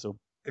bad you're week at all.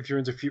 If you're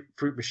into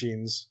fruit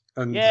machines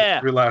and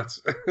Yeah. roulette.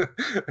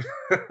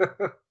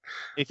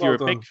 If Well you're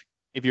done.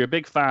 if you're a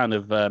big fan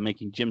of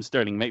making Jim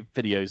Sterling make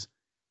videos,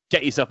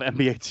 get yourself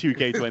NBA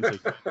 2K20.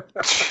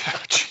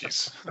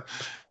 Jeez,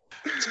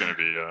 it's gonna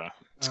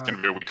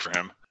be a week for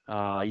him.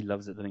 Ah, he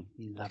loves it, doesn't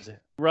he? He loves it.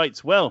 Right,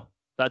 well,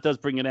 that does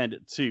bring an end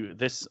to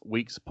this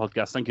week's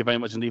podcast. Thank you very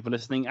much indeed for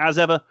listening. As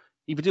ever,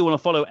 if you do want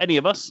to follow any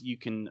of us, you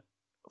can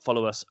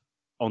follow us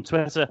on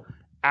Twitter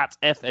at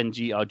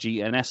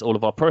FNGRGNS. All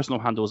of our personal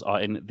handles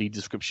are in the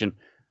description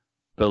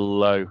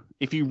below.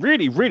 If you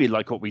really, really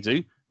like what we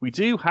do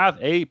have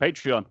a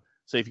Patreon.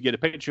 So if you go to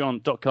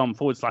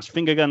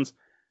patreon.com/fingerguns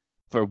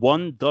for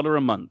 $1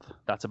 a month,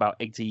 that's about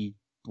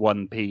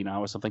 81p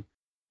now or something,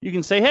 you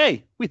can say,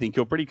 hey, we think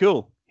you're pretty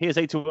cool. Here's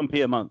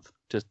 81p a month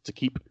just to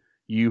keep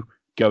you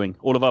going.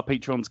 All of our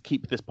patrons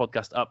keep this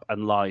podcast up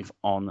and live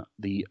on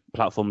the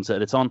platforms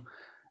that it's on.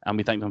 And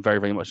we thank them very,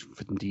 very much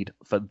indeed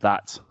for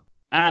that.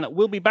 And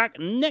we'll be back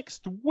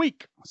next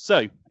week.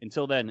 So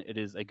until then, it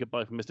is a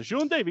goodbye from Mr.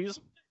 Sean Davies.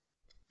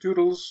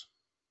 Doodles.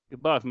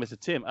 Goodbye from Mr.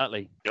 Tim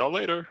Utley. Y'all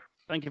later.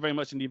 Thank you very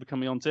much indeed for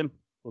coming on, Tim.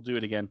 We'll do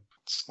it again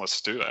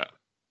Let's do that.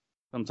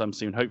 sometime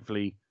soon,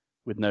 hopefully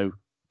with no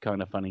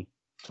kind of funny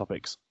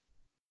topics.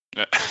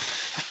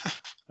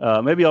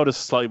 Maybe I'll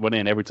just slide one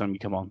in every time you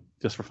come on,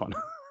 just for fun.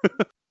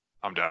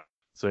 I'm down.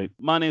 Sweet.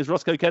 My name is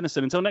Roscoe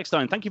Kennison. Until next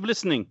time, thank you for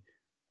listening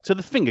to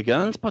the Finger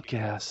Guns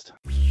Podcast.